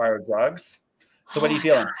yes. Require drugs. So what are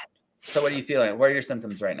you feeling? What are your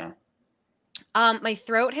symptoms right now? My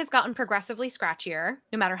throat has gotten progressively scratchier,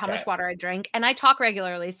 no matter how much water I drink, and I talk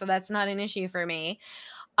regularly, so that's not an issue for me.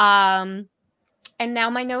 And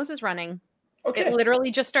now my nose is running. Okay. It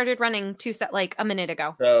literally just started running like a minute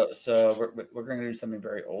ago. So we're going to do something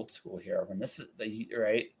very old school here. When this is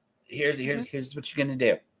right, here's what you're going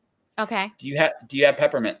to do. Okay. Do you have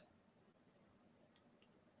peppermint?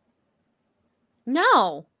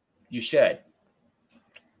 No. You should.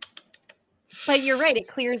 But you're right. It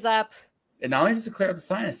clears up. It not only does it clear up the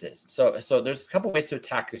sinuses. So there's a couple ways to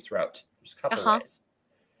attack your throat. There's a couple ways.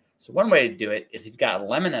 So one way to do it is if you've got a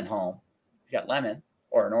lemon at home. You got lemon.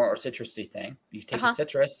 Or citrusy thing. You take the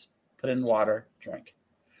citrus, put it in water, drink.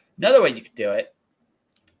 Another way you could do it,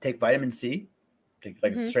 take vitamin C, take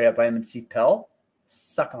straight up vitamin C pill,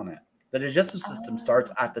 suck on it. The digestive system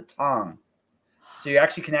starts at the tongue. So you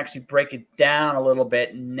can break it down a little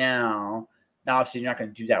bit now. Now, obviously, you're not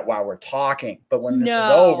going to do that while we're talking. But when this is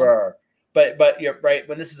over, but you're right,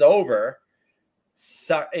 when this is over,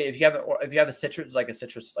 if you have a citrus,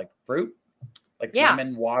 like fruit,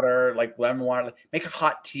 lemon water, make a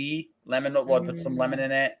hot tea, put some lemon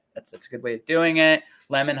in it. That's a good way of doing it.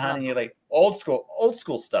 Lemon, honey, like old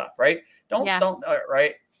school stuff, right? Don't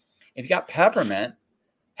right. If you got peppermint,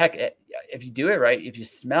 heck, if you do it right, if you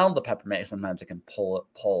smell the peppermint, sometimes it can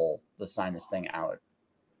pull the sinus thing out.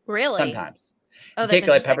 Really? Sometimes. Oh,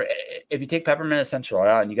 if you take peppermint essential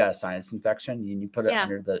oil and you got a sinus infection and you put it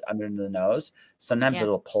under the nose, sometimes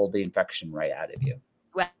it'll pull the infection right out of you.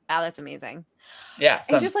 Wow, that's amazing. Yeah.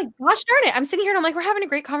 And it's just like, gosh darn it. I'm sitting here and I'm like, we're having a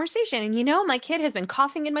great conversation. And my kid has been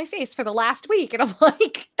coughing in my face for the last week. And I'm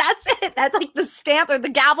like, that's it. That's like the stamp or the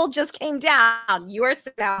gavel just came down. You are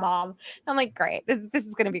sitting down, Mom. I'm like, great. This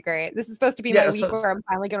is gonna be great. This is supposed to be my week where I'm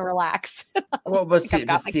finally gonna relax. Well, but see,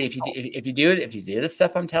 if you do the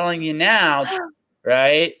stuff I'm telling you now,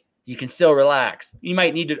 right? You can still relax. You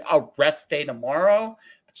might need a rest day tomorrow,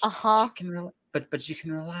 but you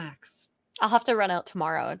can relax. I'll have to run out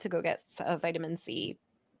tomorrow to go get a vitamin C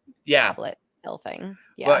tablet pill thing.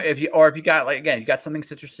 Yeah. But if you got you got something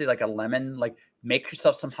citrusy like a lemon, like make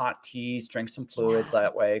yourself some hot teas, drink some fluids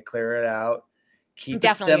that way, clear it out. Keep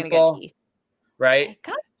it simple. Gonna get tea. Right?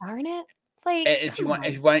 God darn it. Like, if you want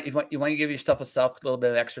to give yourself a little bit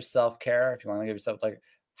of extra self-care, if you want to give yourself like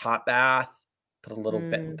hot bath, put a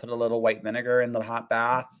little white vinegar in the hot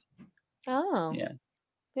bath. Oh. Yeah.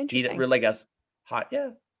 Interesting. Eat it really as hot. Yeah.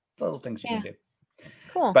 Little things you can do.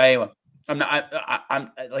 Cool. But anyway, I'm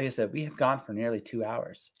like I said, we have gone for nearly 2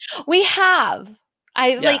 hours. We have.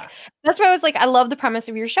 That's why I was like, I love the premise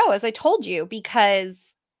of your show, as I told you,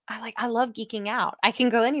 because I love geeking out. I can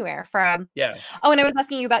go anywhere from. Yeah. Oh, and I was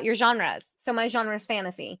asking you about your genres. So my genre is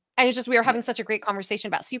fantasy. And it's just, we were having such a great conversation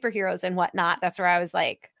about superheroes and whatnot. That's where I was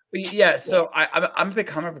like. Yeah. So I'm a big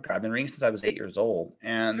comic book guy. I've been reading since I was 8 years old.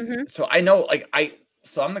 And so I know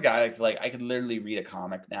so I'm the guy I could literally read a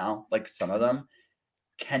comic now. Like some of them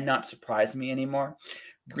cannot surprise me anymore.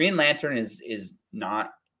 Green Lantern is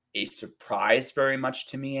not a surprise very much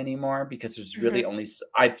to me anymore because there's really only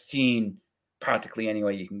I've seen practically any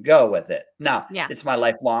way you can go with it. Now, it's my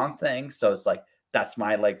lifelong thing, so it's like that's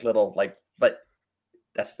my little but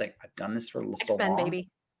that's the thing. I've done this for so long. Baby.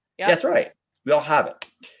 Yep. That's right. We all have it.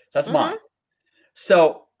 So that's mine.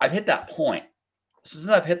 So I've hit that point. So since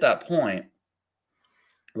I've hit that point,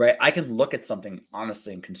 right, I can look at something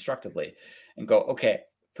honestly and constructively and go, okay,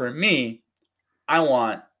 for me, I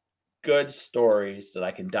want good stories that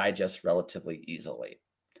I can digest relatively easily.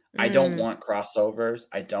 I don't want crossovers.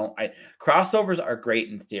 Crossovers are great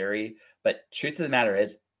in theory, but truth of the matter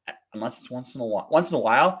is, unless it's once in a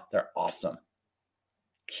while, they're awesome.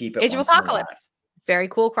 Keep it. Age of Apocalypse. Very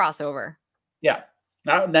cool crossover. Yeah.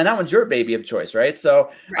 Now that one's your baby of choice, right? So,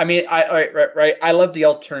 I mean, I love the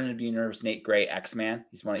alternative universe Nate Gray X-Man.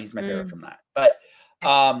 He's my favorite from that.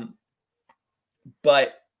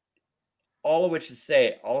 But all of which to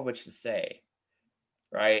say,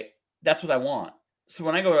 right? That's what I want. So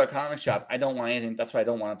when I go to a comic shop, I don't want anything. That's why I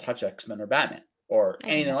don't want to touch X-Men or Batman or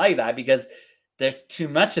anything like that because there's too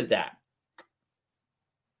much of that.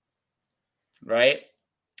 Right?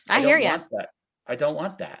 I hear you. I don't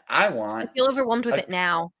want that. I feel overwhelmed with it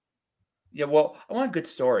now. Yeah, well, I want a good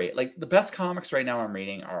story. Like the best comics right now I'm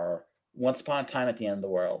reading are Once Upon a Time at the End of the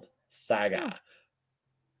World, Saga.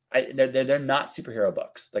 They're not superhero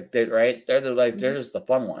books. They're just the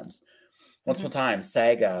fun ones. Once Upon a Time,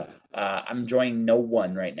 Saga. I'm enjoying No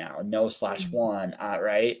One right now. No/1.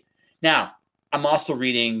 Right now, I'm also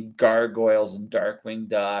reading Gargoyles and Darkwing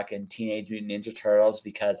Duck and Teenage Mutant Ninja Turtles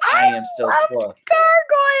because I am still Gargoyles.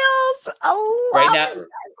 Right now,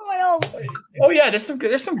 Gargoyles. Oh yeah, there's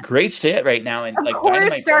some great shit right now in of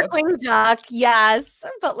course, Darkwing Duck, yes,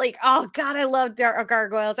 but oh god, I love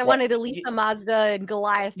Gargoyles. I wanted Elisa Mazda and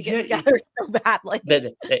Goliath to get together so badly.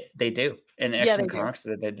 They do in X-Men comics.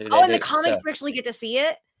 They in the comics, we actually get to see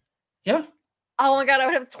it. Yeah. Oh my god, I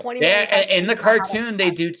would have 20. Yeah, and in the cartoon they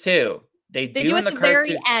do too. They do at the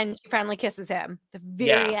very end. She finally kisses him. The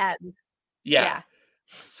very end. Yeah.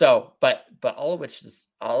 So, but all of which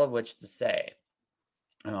to say,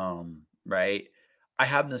 right? I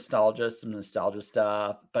have some nostalgia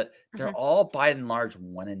stuff, but they're all by and large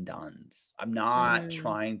one and dones. I'm not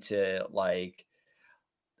trying to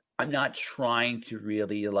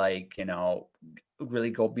really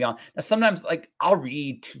really go beyond. Now, sometimes I'll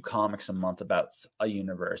read 2 comics a month about a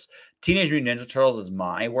universe. Teenage Mutant Ninja Turtles is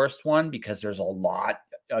my worst one because there's a lot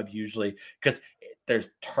of because there's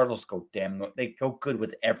turtles they go good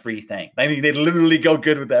with everything. I mean, they literally go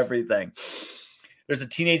good with everything. There's a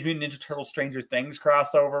Teenage Mutant Ninja Turtles Stranger Things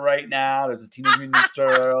crossover right now. There's a Teenage Mutant Ninja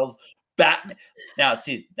Turtles Batman. Now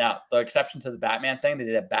the exception to the Batman thing, they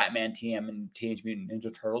did a Batman TM and Teenage Mutant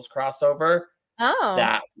Ninja Turtles crossover. Oh,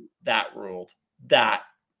 that ruled. That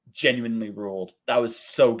genuinely ruled. That was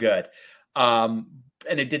so good. And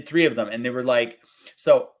they did 3 of them, and they were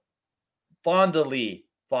so Fonda Lee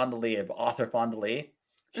of author Fonda Lee.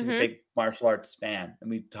 She's a big martial arts fan, and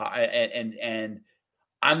we talk, and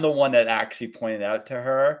I'm the one that actually pointed out to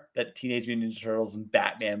her that Teenage Mutant Ninja Turtles and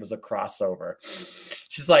Batman was a crossover.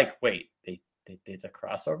 She's like, wait, they did a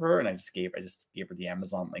crossover, and I just gave her the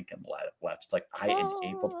Amazon link and left. It's like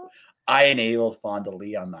I enabled Fonda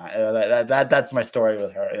Lee on that. That's my story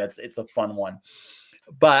with her. It's a fun one,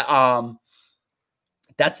 but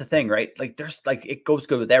that's the thing, right? Like there's like it goes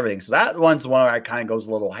good with everything. So that one's one where I kind of goes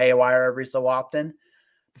a little haywire every so often.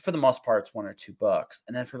 But for the most part, it's 1 or 2 books,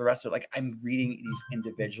 and then for the rest of it, like I'm reading these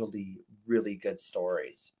individually really good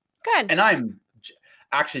stories. Good. And I'm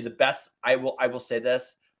actually the best. I will say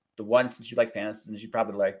this: the one, since you like fantasy, since you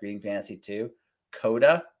probably like reading fantasy too,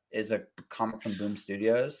 Coda is a comic from Boom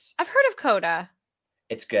Studios. I've heard of Coda.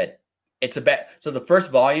 It's good. It's a bit. So the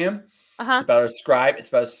first volume. It's about a scribe. It's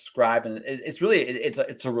about a scribe, and it's really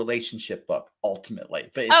it's a relationship book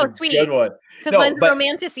ultimately. But it's a sweet. good one. Because mine's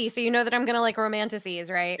romantasy, so you know that I'm gonna like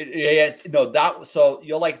romantasies, right? Yeah. No, that so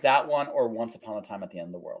you'll like that one or Once Upon a Time at the End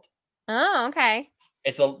of the World. Oh, okay.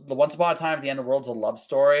 It's the Once Upon a Time at the End of the World's a love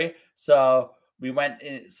story. So we went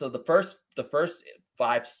in. So the first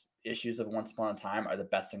 5 issues of Once Upon a Time are the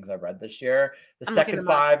best things I've read this year. The second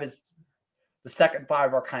 5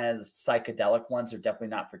 are kind of the psychedelic ones. They're definitely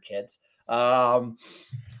not for kids.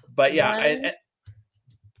 But yeah,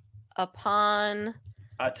 Upon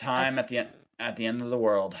a Time at the end of the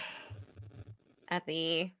world. At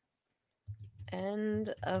the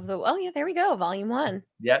end of the there we go, volume 1.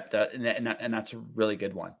 Yep, and that's a really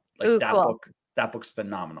good one. Like Ooh, that cool. book. That book's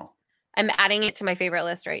phenomenal. I'm adding it to my favorite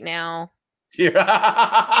list right now. I'm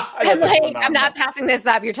not passing this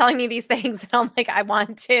up. You're telling me these things, and I'm like, I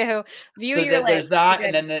want to view your list. There's that,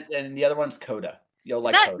 and then the other one's Coda. You'll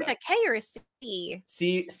like Coda. With a K or a C?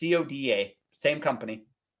 CODA, same company.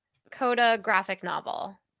 Coda graphic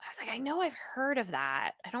novel. I was like, I know I've heard of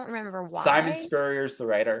that. I don't remember why. Simon Spurrier's the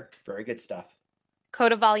writer. Very good stuff.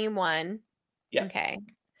 Coda Volume 1. Yeah. Okay.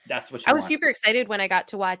 That's what I was super excited when I got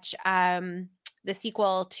to watch the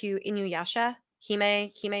sequel to Inuyasha,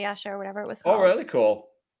 Himeyasha, or whatever it was called. Oh, really cool.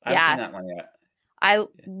 I haven't seen that one yet. I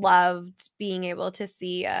loved being able to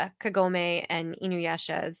see Kagome and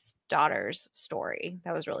Inuyasha's daughter's story.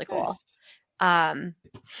 That was really cool. Nice.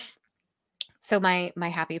 So my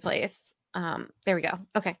happy place. There we go.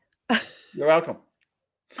 Okay. You're welcome.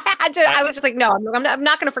 I was just like, no, I'm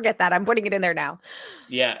not going to forget that. I'm putting it in there now.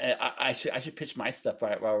 Yeah, I should pitch my stuff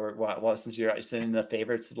while since you're in the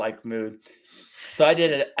favorites like mood. So I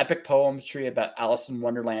did an epic poetry about Alice in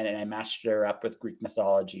Wonderland, and I matched her up with Greek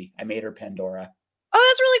mythology. I made her Pandora. Oh,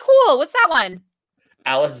 that's really cool. What's that one?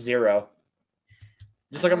 Alice Zero.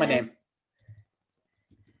 Just look at my name.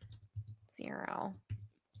 Zero.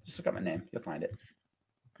 Just look at my name. You'll find it.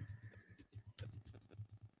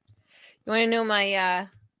 You want to know my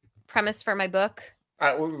premise for my book?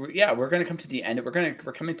 Yeah, we're going to come to the end. We're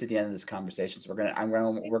coming to the end of this conversation. So we're going to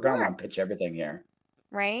want to pitch everything here.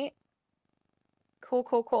 Right. Cool.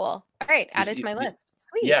 All right, add it to my list.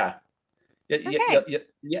 Sweet. Yeah.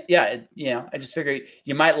 Yeah. I just figured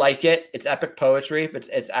you might like it. It's epic poetry, but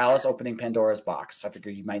it's Alice opening Pandora's box. I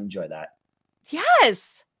figured you might enjoy that.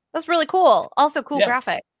 Yes, that's really cool. Also, cool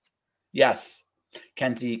graphics. Yes,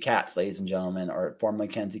 Kenzie Katz, ladies and gentlemen, or formerly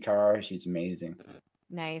Kenzie Carr. She's amazing.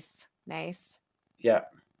 Nice. Yeah.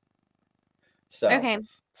 So okay.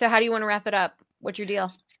 So how do you want to wrap it up? What's your deal?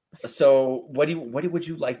 So what would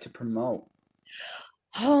you like to promote?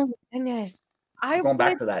 Oh my goodness. Going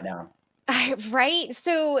back to that now. Right.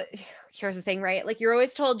 So here's the thing, right? Like you're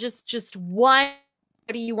always told just one.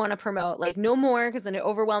 What do you want to promote? Like no more, because then it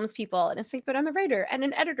overwhelms people. And it's like, but I'm a writer and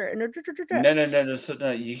an editor. And No.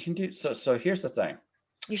 You can do so. Here's the thing.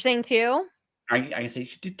 You're saying 2? I can say you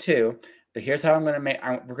can do 2, but here's how I'm going to make.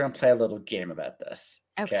 We're going to play a little game about this.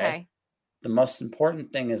 Okay. The most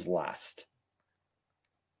important thing is last.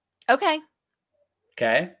 Okay.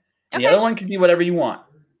 Okay. And the other one can be whatever you want,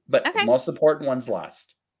 but the most important one's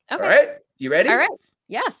last. Okay. All right. You ready? All right.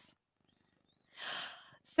 Yes.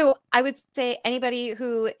 So I would say anybody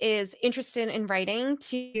who is interested in writing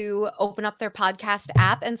to open up their podcast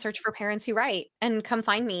app and search for Parents Who Write and come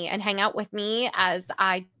find me and hang out with me as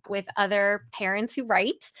I with other parents who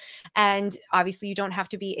write. And obviously you don't have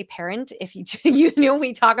to be a parent if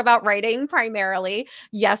we talk about writing primarily.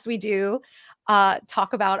 Yes, we do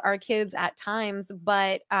talk about our kids at times,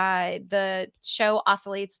 but the show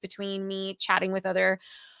oscillates between me chatting with other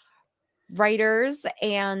writers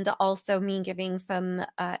and also me giving some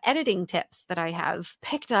editing tips that I have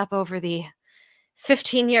picked up over the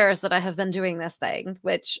 15 years that I have been doing this thing,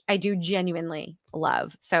 which I do genuinely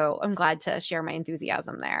love. So I'm glad to share my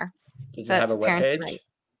enthusiasm there. Does it have a webpage?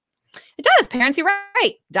 It does.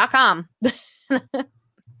 parentswhowrite.com.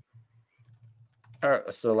 All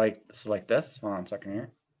right, so like this. Hold on a second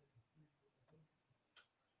here.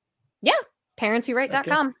 Yeah,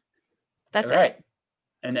 parentswhowrite.com. That's all right.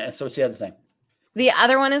 And so it's the other thing. The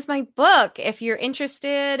other one is my book. If you're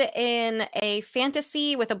interested in a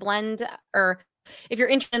fantasy with a blend, or if you're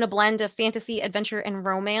interested in a blend of fantasy, adventure, and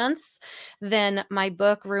romance, then my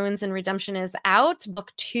book Ruins and Redemption is out.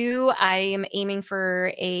 Book 2, I am aiming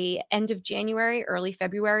for a end of January, early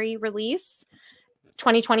February release.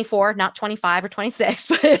 2024, not 25 or 26,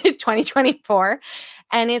 but 2024.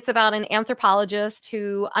 And it's about an anthropologist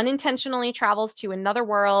who unintentionally travels to another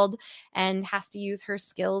world and has to use her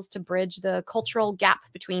skills to bridge the cultural gap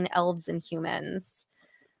between elves and humans.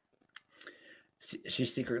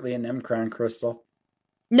 She's secretly an M-Crown crystal.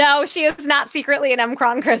 No, she is not secretly an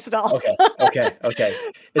M-Crown crystal. Okay. Is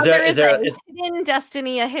there a hidden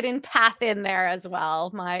destiny, a hidden path in there as well?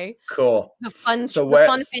 The fun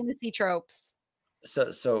fantasy tropes.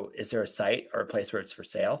 So is there a site or a place where it's for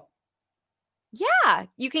sale? Yeah,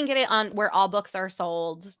 you can get it on where all books are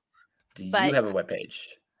sold. Do you have a webpage?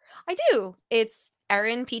 I do. It's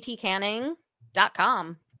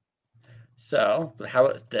erinptcanning.com. So how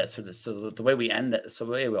is this? So the way we'll end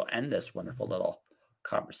this wonderful little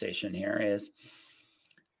conversation here is,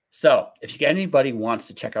 so if anybody wants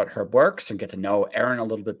to check out her works and get to know Erin a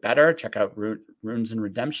little bit better, check out Runes and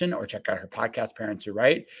Redemption, or check out her podcast, Parents Who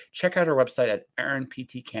Write. Check out her website at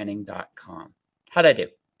erinptcanning.com. How'd I do?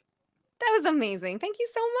 That was amazing. Thank you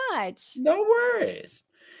so much. No worries.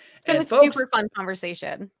 It's been a super fun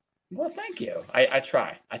conversation. Well, thank you. I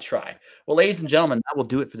try. Well, ladies and gentlemen, that will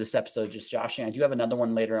do it for this episode. Just joshing. I do have another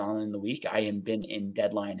one later on in the week. I have been in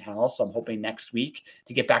deadline hell, so I'm hoping next week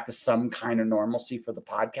to get back to some kind of normalcy for the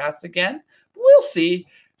podcast again. We'll see.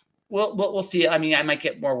 We'll see. I mean, I might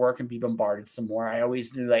get more work and be bombarded some more. I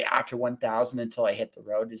always knew, like, after 1,000 until I hit the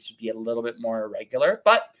road, this would be a little bit more irregular,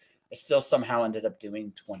 but I still somehow ended up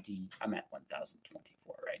doing 20. I'm at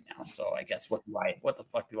 1,024 right now. So I guess what the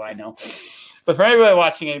fuck do I know? But for everybody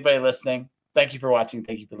watching, anybody listening, thank you for watching.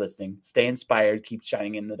 Thank you for listening. Stay inspired. Keep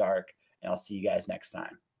shining in the dark. And I'll see you guys next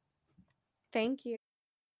time. Thank you.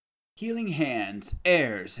 Healing Hands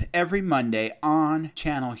airs every Monday on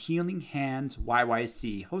channel Healing Hands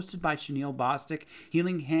YYC, hosted by Chenille Bostic.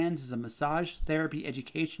 Healing Hands is a massage therapy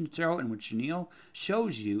education show in which Chenille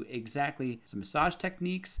shows you exactly some massage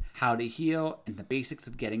techniques, how to heal, and the basics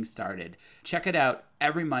of getting started. Check it out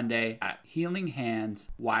every Monday at Healing Hands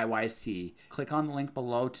YYC. Click on the link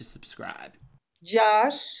below to subscribe.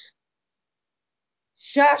 Josh.